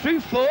he went through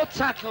 4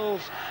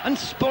 tackles and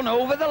spun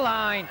over the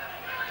line.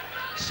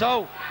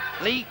 So,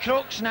 Lee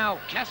Crooks now,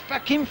 Cass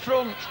back in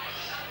front.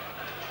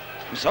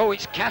 So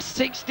it's Cass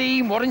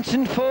 16,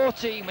 Warrington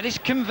 14, with his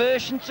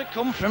conversion to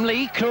come from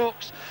Lee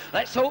Crooks.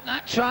 Let's hope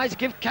that tries to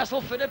give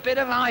Castleford a bit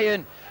of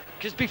iron.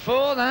 Because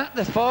before that,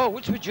 the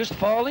forwards were just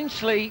falling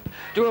asleep.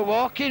 They were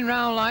walking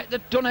round like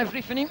they'd done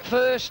everything in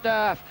first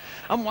half.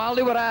 And while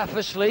they were half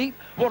asleep,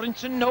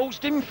 Warrington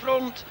nosed in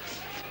front.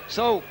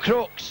 So,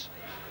 Crooks,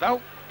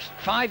 about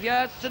 5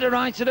 yards to the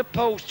right of the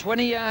post,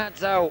 20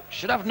 yards out.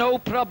 Should have no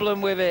problem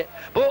with it.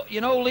 But,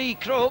 you know, Lee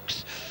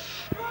Crooks,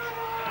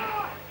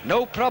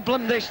 no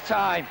problem this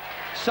time.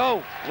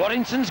 So,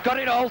 Warrington's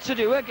got it all to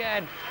do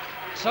again.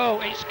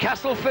 So, it's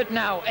Castleford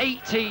now,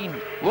 18,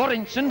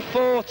 Warrington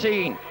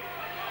 14.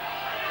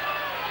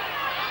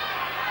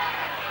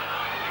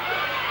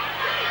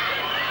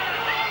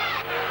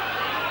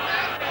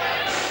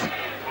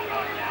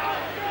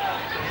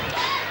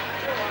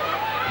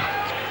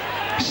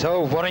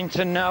 So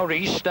Warrington now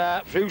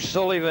restart through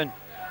Sullivan.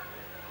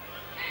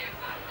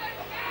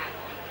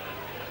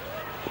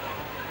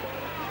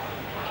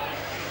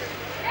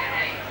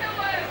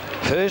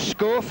 First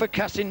score for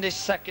Cass in this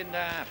second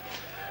half.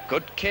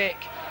 Good kick.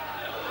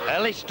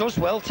 Ellis does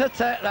well to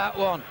take that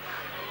one.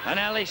 And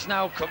Ellis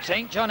now comes,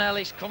 St. John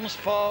Ellis comes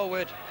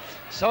forward.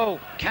 So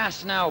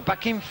Cass now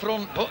back in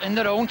front, but in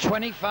their own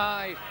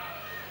 25.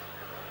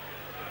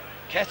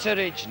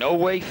 Ketteridge, no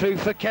way through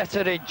for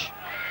Ketteridge.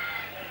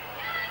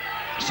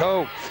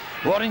 So,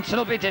 Warrington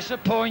will be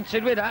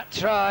disappointed with that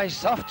try,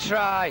 soft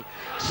try.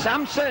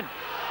 Sampson,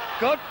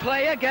 good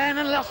play again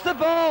and lost the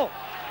ball.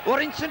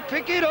 Warrington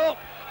pick it up.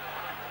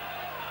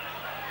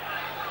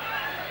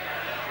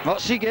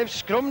 What's he give?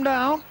 Scrum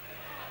down.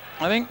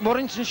 I think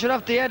Warrington should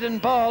have the head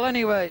and ball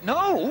anyway.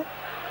 No.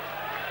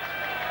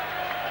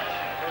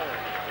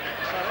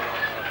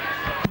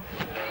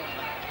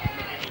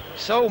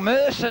 So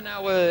Mercer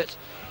now hurt.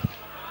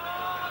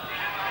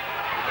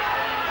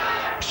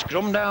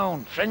 Scrum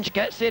down, French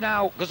gets it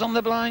out, goes on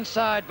the blind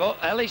side, but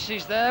Ellis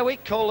is there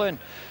with Cullen.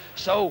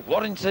 So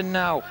Warrington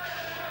now,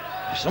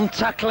 some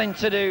tackling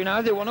to do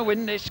now, they want to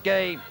win this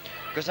game.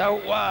 Goes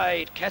out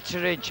wide,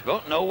 Ketteridge,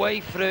 but no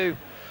way through.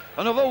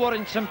 Another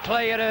Warrington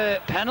player,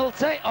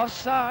 penalty,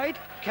 offside,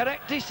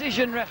 correct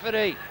decision,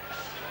 referee.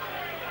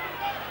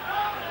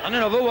 And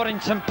another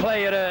Warrington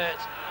player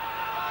hurt.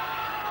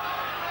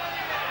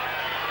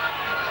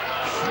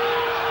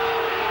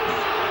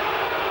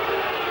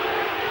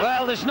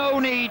 Well, there's no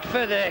need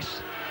for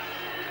this.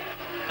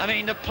 I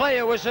mean, the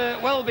player was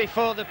well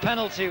before the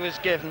penalty was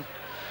given.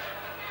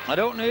 I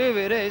don't know who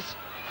it is.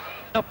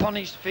 Up on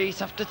his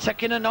feet after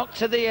taking a knock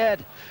to the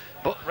head.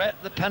 But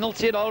the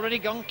penalty had already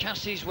gone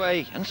Cass's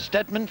way, and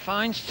Stedman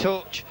finds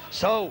touch.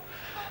 So,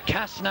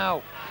 Cass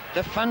now.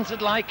 The fans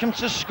would like him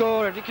to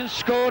score. If he can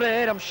score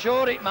here, I'm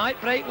sure it might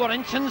break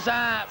Warrington's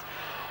heart.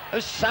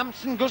 As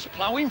Sampson goes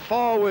ploughing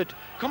forward.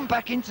 Come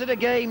back into the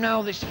game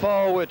now, this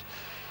forward.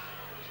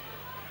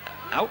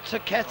 Out to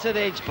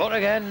Ketteridge, but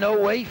again, no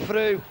way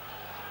through.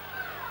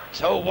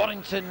 So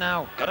Warrington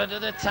now, got to do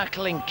the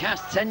tackling.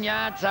 Cass 10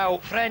 yards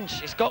out.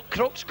 French, he's got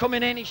Crooks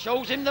coming in. He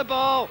shows him the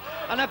ball.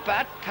 And a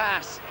bad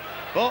pass.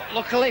 But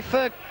luckily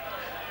for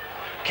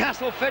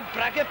Castleford,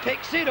 Bragger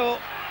picks it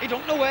up. He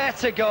don't know where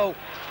to go.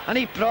 And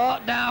he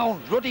brought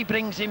down, Ruddy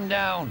brings him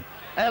down.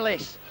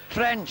 Ellis,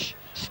 French,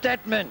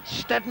 Steadman.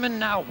 Steadman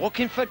now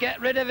looking for get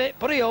rid of it,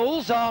 but he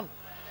holds on.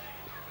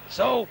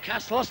 So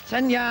Cass lost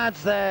 10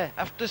 yards there.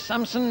 After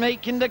Samson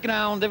making the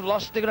ground, they've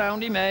lost the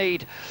ground he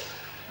made.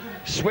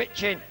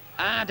 Switching,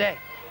 Hardy.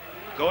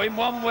 Going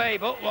one way,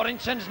 but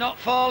Warrington's not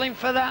falling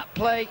for that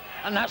play.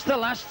 And that's the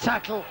last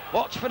tackle.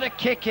 Watch for the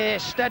kick here.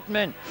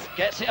 Steadman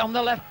gets it on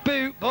the left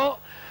boot, but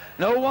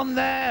no one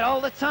there.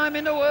 All the time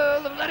in the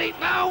world. Let it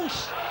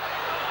bounce.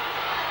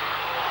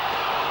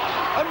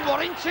 And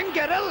Warrington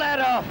get a let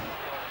off.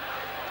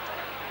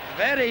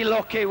 Very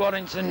lucky,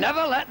 Warrington.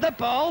 Never let the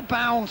ball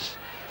bounce.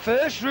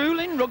 First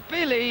rule in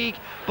rugby league.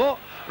 But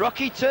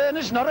Rocky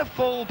Turner's not a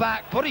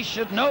full-back, but he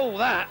should know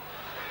that.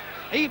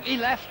 He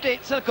left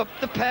it to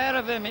the pair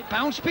of them. It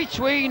bounced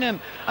between them,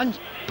 and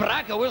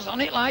Braga was on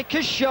it like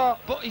a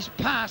shot, but his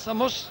pass, and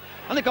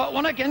they got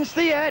one against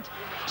the head.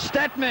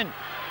 Steadman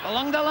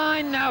along the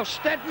line now.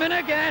 Steadman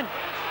again.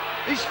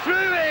 He's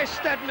through here,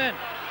 Steadman.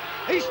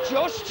 He's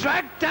just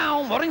dragged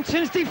down.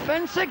 Warrington's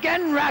defence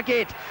again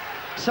ragged.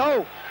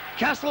 So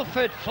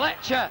Castleford,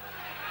 Fletcher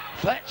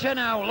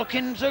now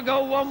looking to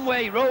go one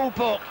way,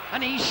 Roebuck,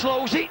 and he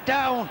slows it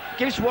down,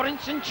 gives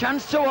Warrington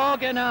chance to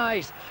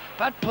organise.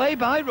 Bad play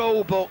by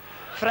Roebuck.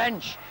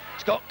 French,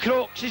 he's got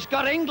Crooks, he's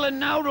got England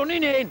now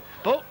running in,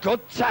 but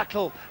good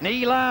tackle.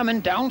 Neil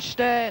Armand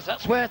downstairs,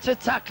 that's where to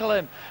tackle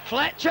him.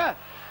 Fletcher,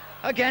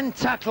 again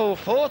tackle,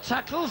 4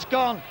 tackles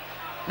gone.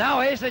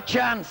 Now here's a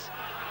chance.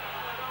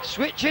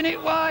 Switching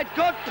it wide,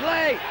 good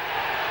play.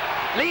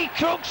 Lee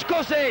Crooks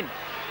goes in.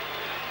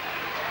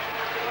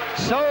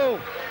 So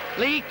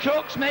Lee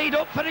Crooks made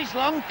up for his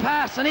long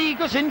pass, and he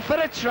goes in for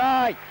a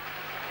try.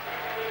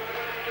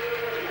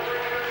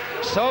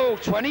 So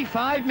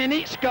 25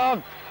 minutes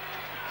gone.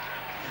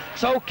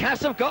 So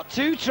Cass have got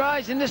 2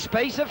 tries in the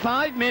space of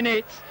 5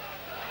 minutes.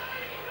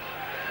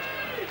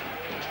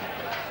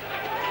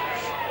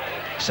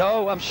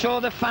 So I'm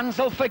sure the fans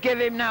will forgive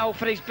him now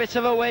for his bit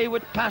of a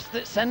wayward pass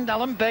that sent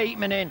Alan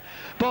Bateman in.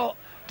 But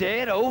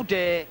dear oh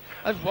dear,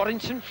 as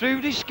Warrington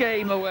threw this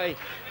game away.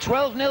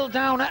 12-0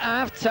 down at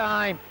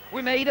half-time.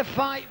 We made a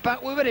fight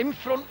back. We were in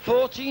front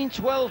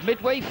 14-12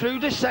 midway through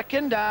the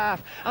second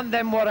half. And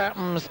then what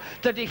happens?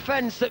 The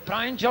defence that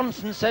Brian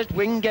Johnson says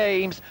win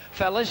games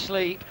fell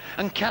asleep.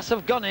 And Cass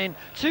have gone in.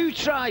 2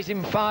 tries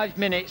in 5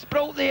 minutes.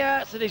 Broke the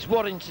hearts of this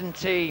Warrington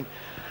team.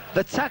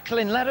 The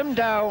tackling let them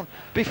down.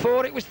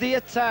 Before it was the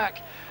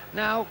attack.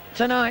 Now,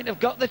 tonight they've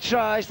got the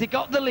tries. They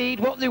got the lead,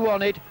 what they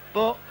wanted.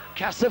 But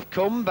Cass have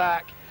come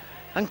back.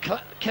 And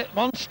at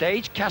one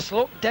stage, Cass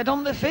looked dead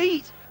on the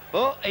feet.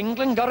 But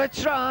England got a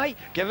try,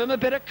 give them a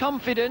bit of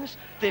confidence,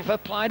 they've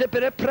applied a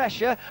bit of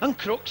pressure, and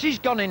Crooks has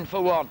gone in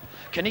for one.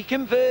 Can he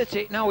convert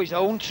it? Now his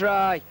own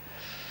try.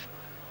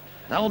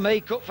 That'll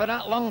make up for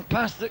that long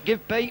pass that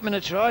give Bateman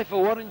a try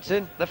for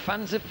Warrington. The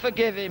fans have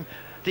forgive him.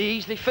 They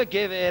easily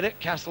forgive here at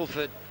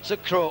Castleford. So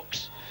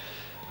Crooks.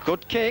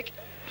 Good kick.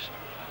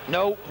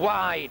 No,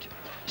 wide.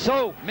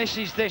 So,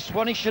 misses this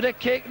one, he should have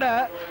kicked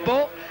that,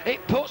 but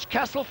it puts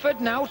Castleford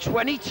now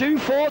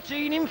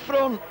 22-14 in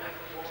front.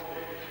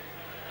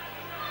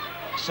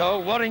 So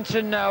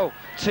Warrington now,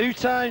 2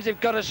 times they've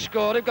got to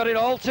score, they've got it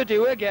all to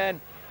do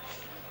again.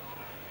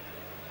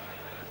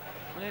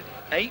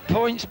 8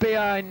 points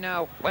behind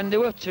now, when they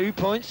were 2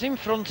 points in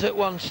front at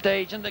one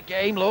stage and the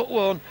game looked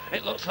won.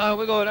 It looks like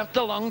we're going to have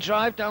the long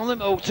drive down the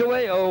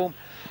motorway home.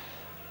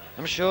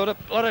 I'm sure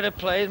a lot of the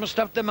players must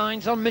have their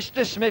minds on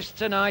Mr. Smith's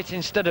tonight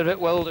instead of at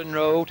Weldon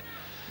Road.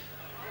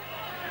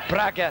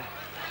 Braga,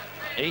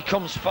 he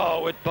comes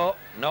forward, but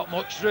not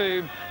much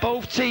room.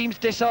 Both teams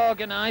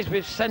disorganised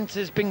with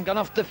centres being gone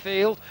off the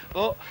field,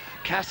 but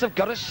Cass have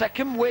got a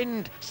second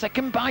wind,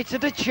 second bite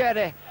of the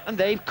cherry, and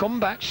they've come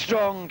back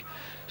strong.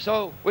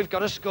 So we've got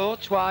to score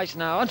twice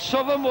now. And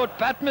Southernwood,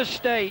 bad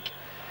mistake.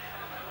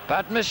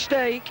 Bad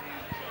mistake.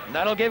 And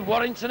that'll give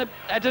Warrington a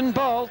head and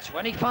ball,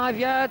 25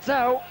 yards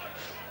out.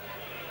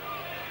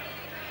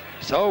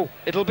 So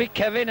it'll be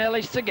Kevin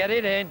Ellis to get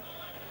it in.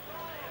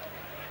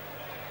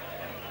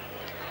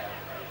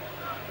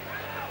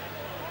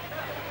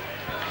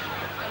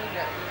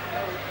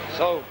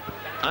 So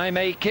I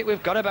make it,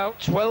 we've got about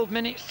 12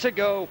 minutes to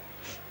go.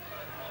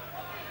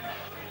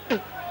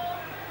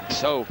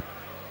 So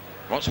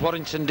what's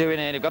Warrington doing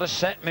here? They've got a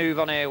set move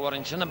on here,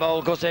 Warrington. The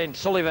ball goes in.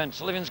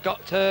 Sullivan's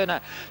got Turner.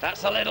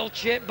 That's a little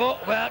chip,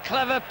 but well,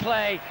 clever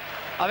play.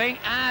 I think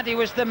Hardy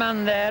was the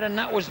man there, and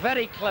that was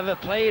very clever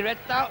play. He read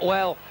that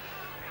well.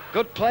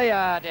 Good play,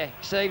 Hardy.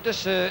 Saved a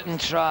certain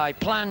try.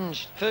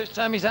 Plunged. First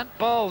time he's had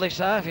ball this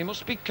half. He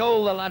must be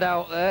cold, the lad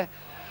out there.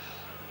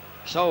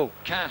 So,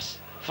 Cass,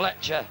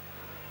 Fletcher.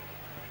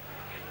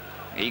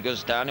 He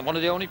goes down. And one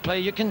of the only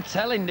players you can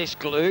tell in this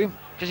gloom,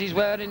 because he's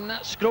wearing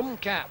that scrum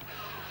cap.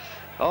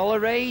 All the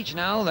rage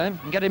now, then.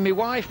 I'm getting my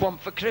wife one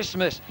for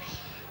Christmas.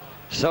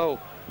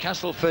 So,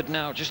 Castleford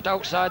now, just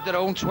outside their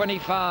own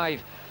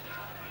 25.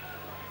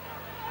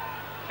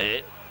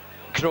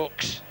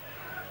 Crooks.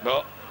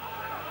 But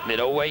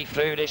middle way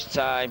through this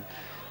time.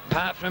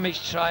 apart from his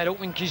try, I don't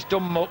think he's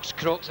done much,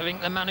 Crooks. I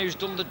think the man who's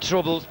done the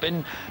trouble's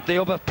been the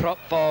other prop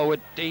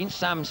forward, Dean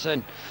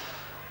Sampson.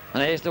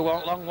 And here's the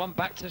long one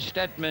back to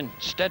Steadman.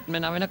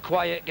 Steadman having a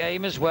quiet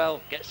game as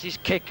well. Gets his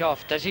kick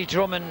off. Desi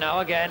Drummond now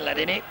again,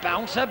 letting it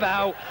bounce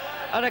about.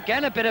 And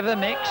again, a bit of a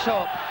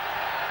mix-up.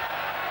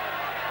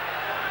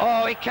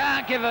 Oh, he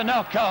can't give a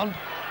knock on.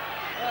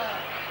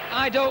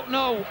 I don't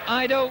know.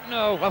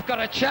 I've got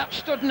a chap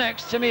stood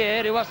next to me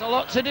here who has a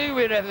lot to do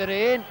with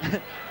refereeing.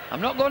 I'm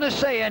not going to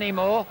say any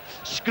more.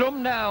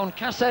 Scrum down,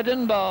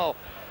 Castleford ball.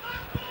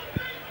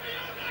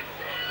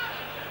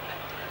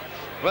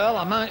 Well,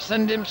 I might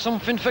send him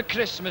something for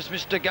Christmas,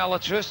 Mr.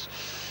 Galatras.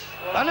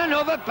 And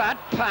another bad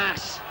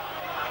pass.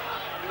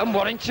 And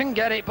Warrington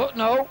get it, but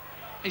no,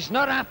 he's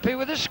not happy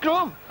with the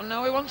scrum. And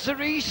now he wants a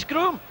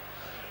re-scrum.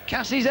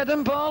 Cassie's head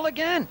and ball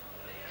again.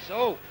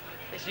 So,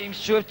 it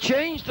seems to have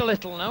changed a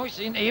little now.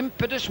 The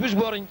impetus was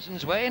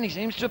Warrington's way, and he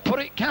seems to have put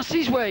it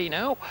Cassie's way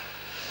now.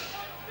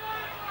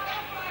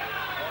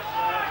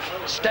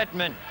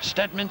 Steadman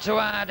to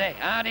Hardy.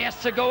 Hardy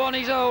has to go on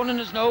his own, and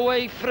there's no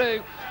way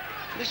through.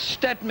 This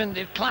Steadman,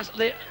 they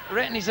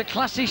reckon he's a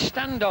classy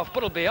standoff,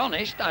 but I'll be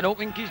honest, I don't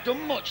think he's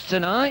done much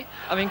tonight.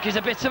 I think he's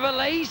a bit of a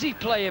lazy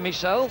player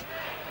myself,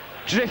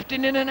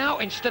 drifting in and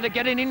out instead of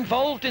getting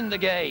involved in the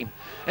game.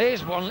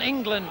 Here's one,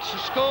 England, she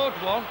scored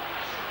one.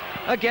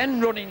 Again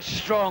running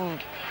strong.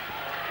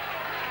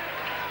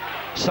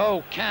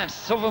 So, Cass,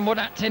 Southernwood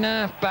acting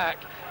half-back.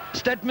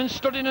 Steadman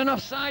stood in an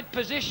offside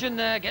position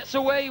there, gets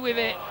away with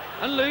it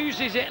and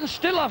loses it, and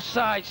still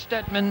offside,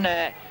 Steadman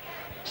there.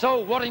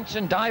 So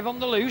Warrington dive on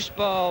the loose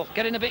ball,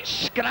 getting a bit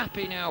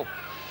scrappy now.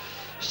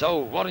 So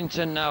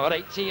Warrington now at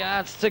 80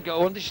 yards to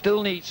go, and they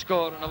still need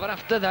scoring another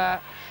after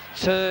that.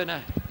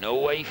 Turner, no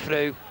way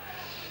through.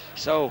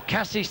 So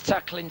Cassie's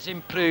tackling's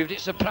improved.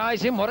 It's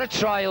surprising what a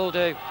try will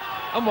do.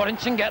 And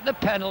Warrington get the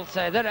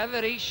penalty. The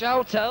referee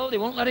shall tell, they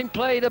won't let him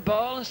play the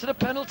ball until the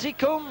penalty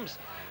comes.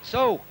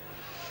 So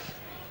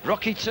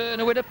Rocky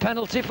Turner with a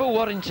penalty for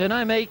Warrington.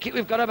 I make it,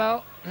 we've got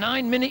about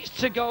 9 minutes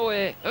to go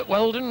here at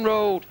Weldon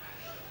Road.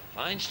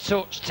 Finds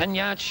touch, 10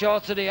 yards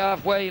short of the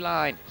halfway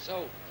line.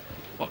 So,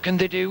 what can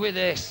they do with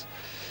this?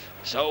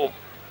 So,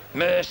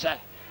 Mercer,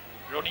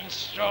 running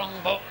strong,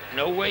 but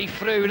no way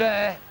through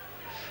there.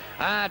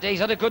 Hardy's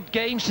had a good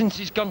game since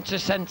he's gone to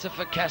centre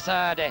for Cass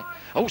Hardy.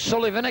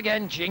 O'Sullivan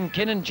again,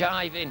 jinking and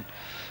jiving.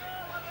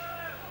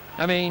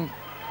 I mean,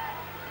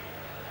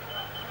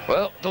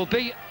 well, there'll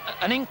be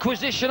an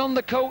inquisition on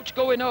the coach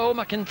going home,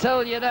 I can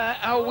tell you that,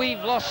 how we've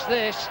lost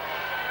this.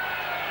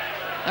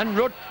 And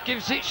Rudd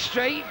gives it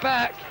straight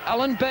back.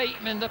 Alan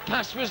Bateman, the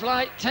pass was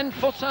like 10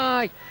 foot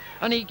high,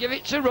 and he give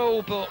it to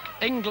Roebuck.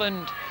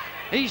 England,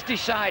 he's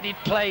decided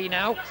play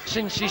now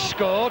since he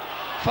scored.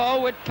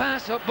 Forward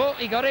pass up, but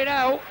he got it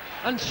out,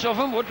 and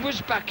Southernwood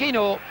was backing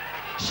up.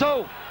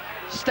 So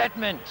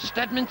Steadman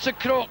to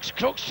Crooks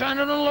trying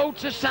to unload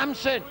to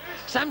Sampson.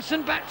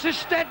 Sampson back to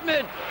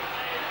Steadman.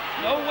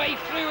 No way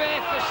through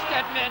here for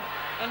Steadman.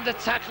 And the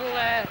tackle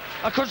there,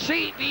 I could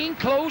see it being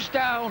closed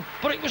down,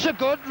 but it was a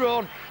good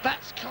run.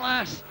 That's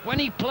class. When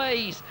he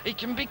plays, he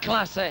can be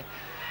classy.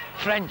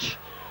 French,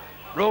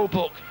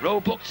 Roebuck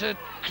to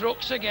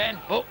Crooks again,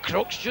 but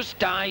Crooks just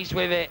dies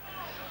with it.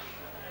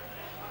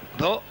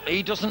 But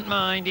he doesn't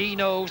mind, he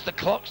knows the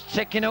clock's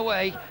ticking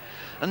away.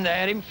 And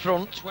they're in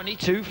front,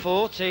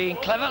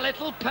 22-14. Clever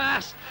little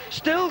pass,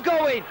 still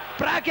going,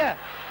 Braga,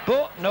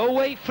 but no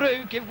way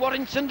through. Give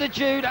Warrington the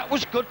due, that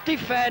was good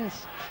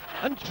defence.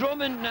 And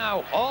Drummond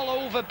now, all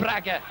over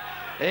Braga.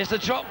 Here's the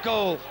drop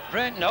goal.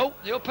 No,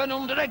 the up and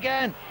under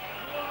again.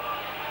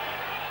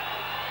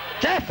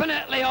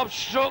 Definitely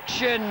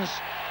obstructions.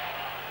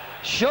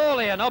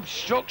 Surely an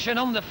obstruction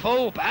on the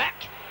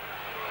full-back.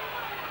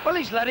 Well,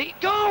 he's let it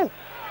go.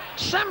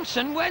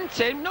 Sampson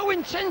went in, no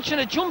intention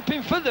of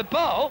jumping for the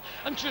ball,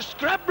 and just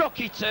grabbed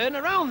Rocky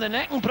Turner around the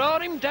neck and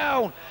brought him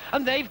down.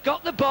 And they've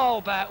got the ball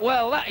back.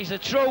 Well, that is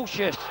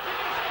atrocious.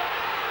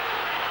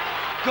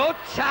 Good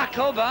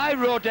tackle by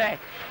Ruddy.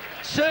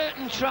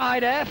 Certain try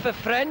there for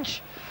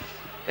French.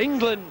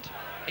 England,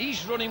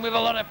 he's running with a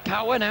lot of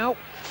power now.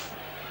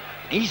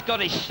 He's got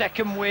his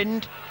second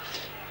wind.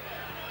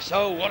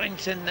 So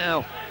Warrington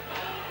now.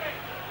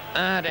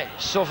 Hardy,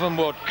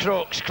 Southernwood,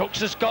 Crooks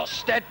has got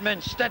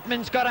Steadman.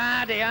 Steadman's got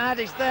Hardy.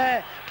 Hardy's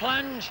there.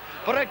 Plunge.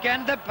 But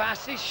again, the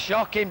pass is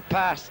shocking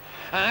pass.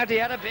 Hardy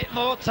had a bit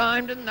more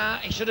time than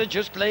that. He should have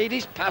just laid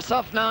his pass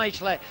off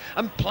nicely,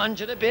 and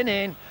Plunge would have been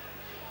in.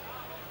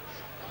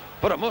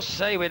 But I must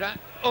say, with that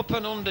up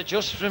and under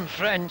just from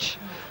French,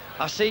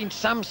 I seen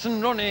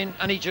Sampson running,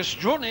 and he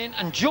just run in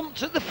and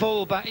jumped at the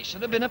fullback. It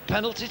should have been a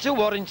penalty to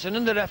Warrington,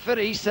 and the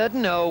referee said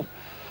no.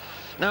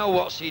 Now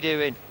what's he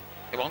doing?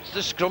 He wants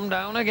to scrum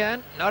down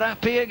again. Not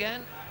happy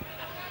again.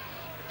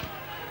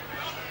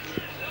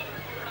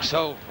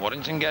 So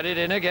Warrington get it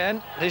in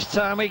again. This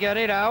time we get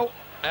it out.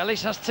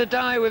 Ellis has to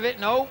die with it.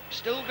 No,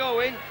 still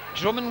going.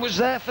 Drummond was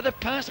there for the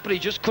pass, but he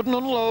just couldn't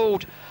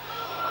unload.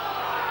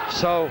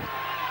 So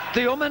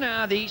the and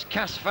ah, these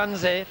Cass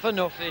fans here for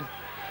nothing.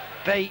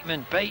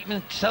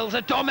 Bateman sells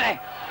a dummy.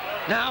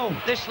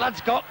 Now, this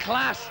lad's got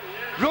class.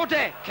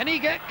 Ruddy, can he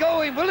get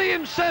going?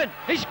 Williamson,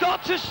 he's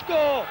got to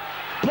score.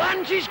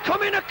 Plange is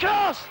coming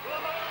across.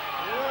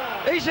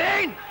 He's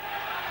in.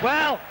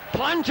 Well,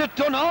 Plange had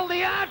done all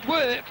the hard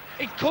work.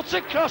 He cut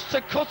across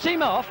to cut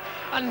him off,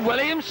 and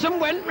Williamson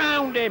went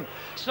round him.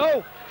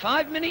 So,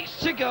 5 minutes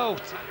to go.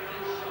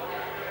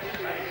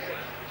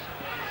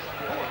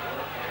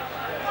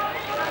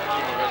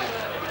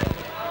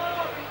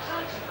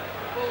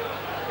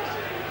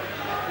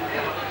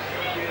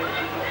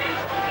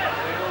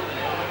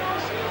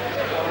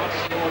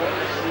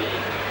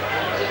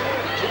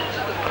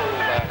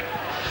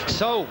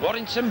 So,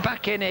 Warrington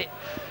back in it.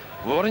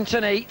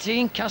 Warrington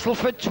 18,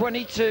 Castleford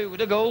 22, with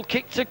a goal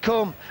kick to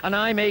come, and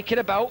I make it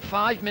about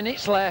 5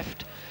 minutes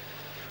left.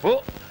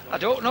 Well, I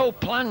don't know,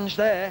 Plange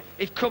there.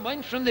 He'd come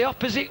in from the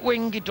opposite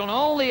wing, he'd done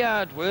all the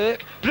hard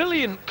work,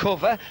 brilliant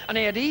cover, and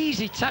he had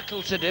easy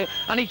tackle to do,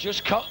 and he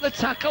just caught the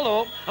tackle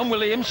up, and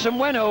Williamson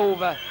went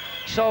over.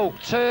 So,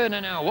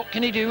 Turner now, what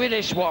can he do with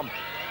this one?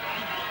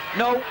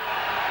 No.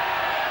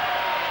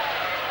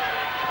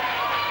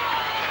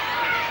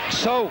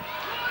 So,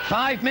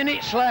 5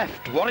 minutes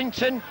left.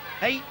 Warrington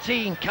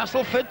 18,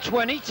 Castleford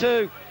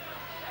 22.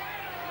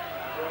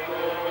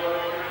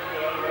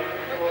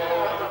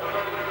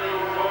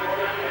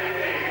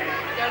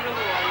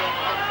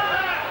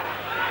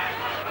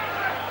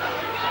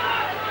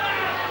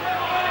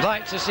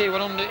 Like to see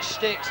one under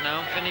sticks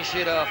now, finish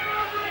it off.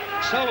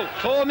 So,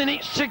 4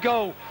 minutes to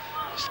go.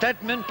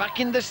 Steadman back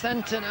in the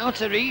centre now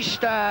to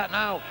restart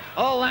now.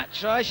 All that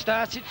try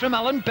started from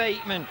Alan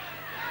Bateman.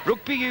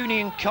 Rugby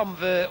Union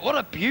convert. What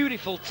a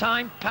beautiful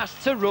time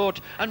pass to Rudd,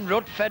 and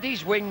Rudd fed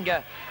his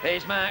winger.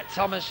 Here's Mark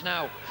Thomas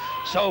now.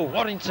 So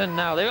Warrington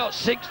now, they've got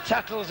 6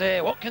 tackles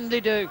here. What can they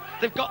do?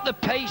 They've got the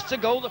pace to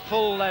go the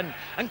full length,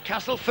 and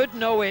Castleford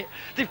know it.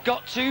 They've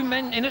got 2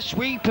 men in a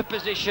sweeper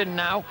position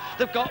now.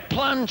 They've got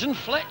Plange and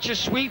Fletcher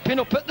sweeping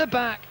up at the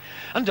back,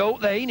 and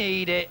don't they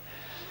need it?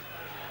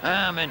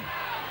 Amen.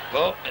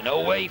 But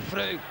no way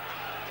through.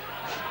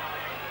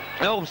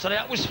 Oh, I'm sorry,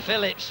 that was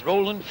Phillips,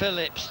 Roland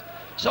Phillips.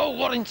 So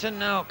Warrington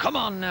now, come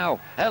on now,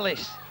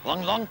 Ellis,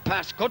 long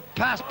pass, good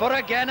pass, but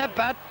again a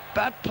bad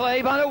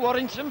play by the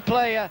Warrington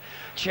player.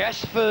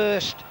 Chest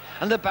first,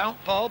 and the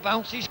ball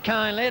bounces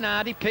kindly, and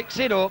Hardy picks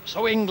it up.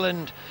 So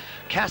England,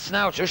 Cass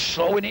now just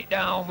slowing it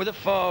down with the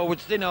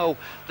forwards. They know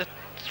the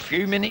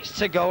few minutes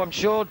to go. I'm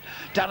sure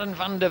Darren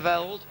van der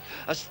Velde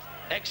has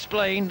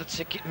explained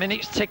the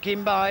minutes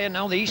ticking by, and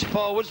now these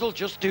forwards will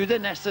just do the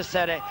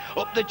necessary,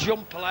 up the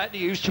jumper like they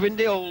used to in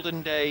the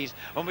olden days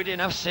when we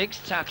didn't have 6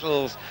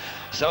 tackles.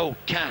 So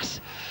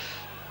Cass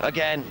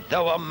again,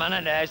 the one man,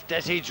 and there's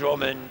Desi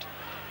Drummond.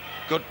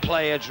 Good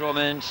player,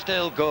 Drummond,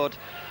 still good,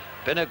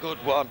 been a good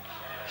one.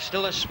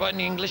 Still a sweating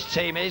English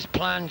team. Here's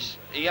Plange,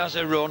 he has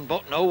a run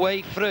but no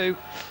way through.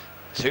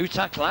 2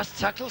 tackle, last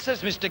tackle,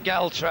 says Mr.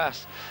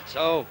 Galtras.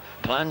 So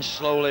Plange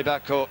slowly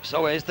back up.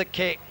 So here's the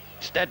kick,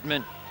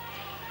 Steadman.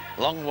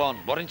 Long one.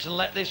 Warrington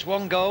let this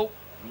one go.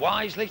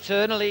 Wisely,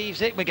 Turner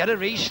leaves it. We get a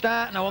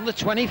restart now on the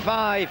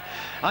 25.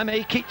 I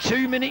make it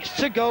 2 minutes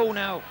to go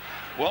now.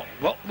 What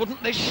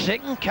wouldn't this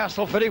sicken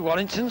Castleford if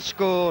Warrington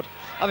scored?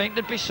 I think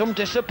there'd be some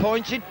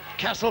disappointed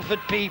Castleford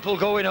people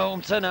going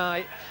home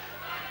tonight.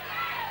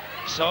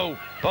 So,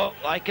 but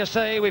like I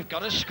say, we've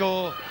got to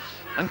score,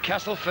 and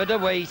Castleford are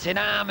waiting.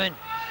 Amen.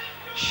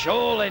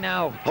 Surely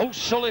now,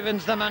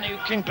 O'Sullivan's the man who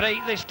can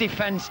break this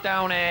defence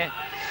down here.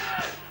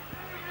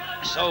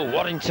 So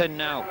Warrington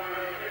now.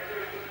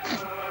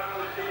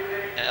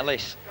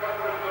 Ellis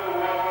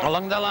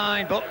along the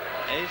line, but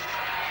is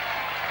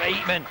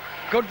Bateman.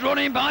 Good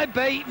running by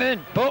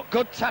Bateman, but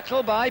good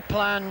tackle by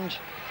Plange.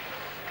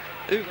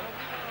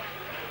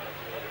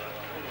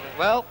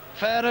 Well,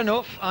 fair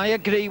enough, I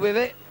agree with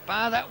it.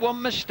 By that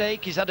one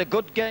mistake, he's had a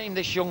good game,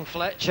 this young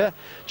Fletcher.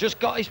 Just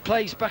got his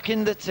place back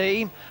in the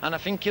team, and I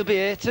think he'll be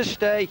here to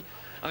stay.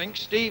 I think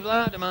Steve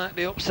Larder might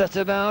be upset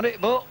about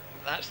it, but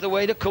that's the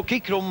way the cookie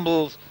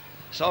crumbles.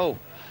 So,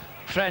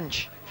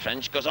 French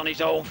goes on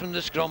his own from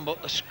the scrum,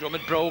 but the scrum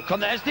had broken.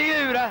 There's the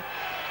Ura.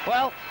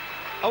 Well,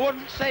 I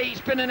wouldn't say it's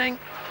been an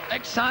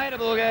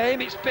excitable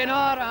game. It's been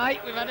all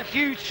right. We've had a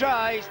few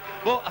tries,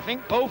 but I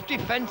think both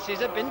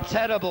defences have been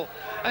terrible.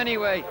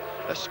 Anyway,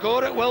 a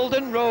score at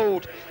Weldon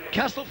Road.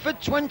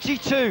 Castleford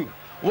 22,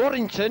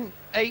 Warrington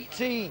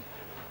 18.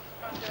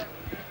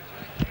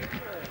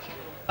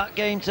 That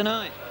game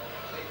tonight.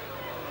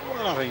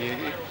 Well, I think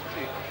it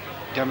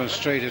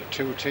demonstrated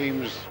 2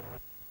 teams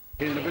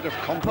in a bit of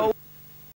compo.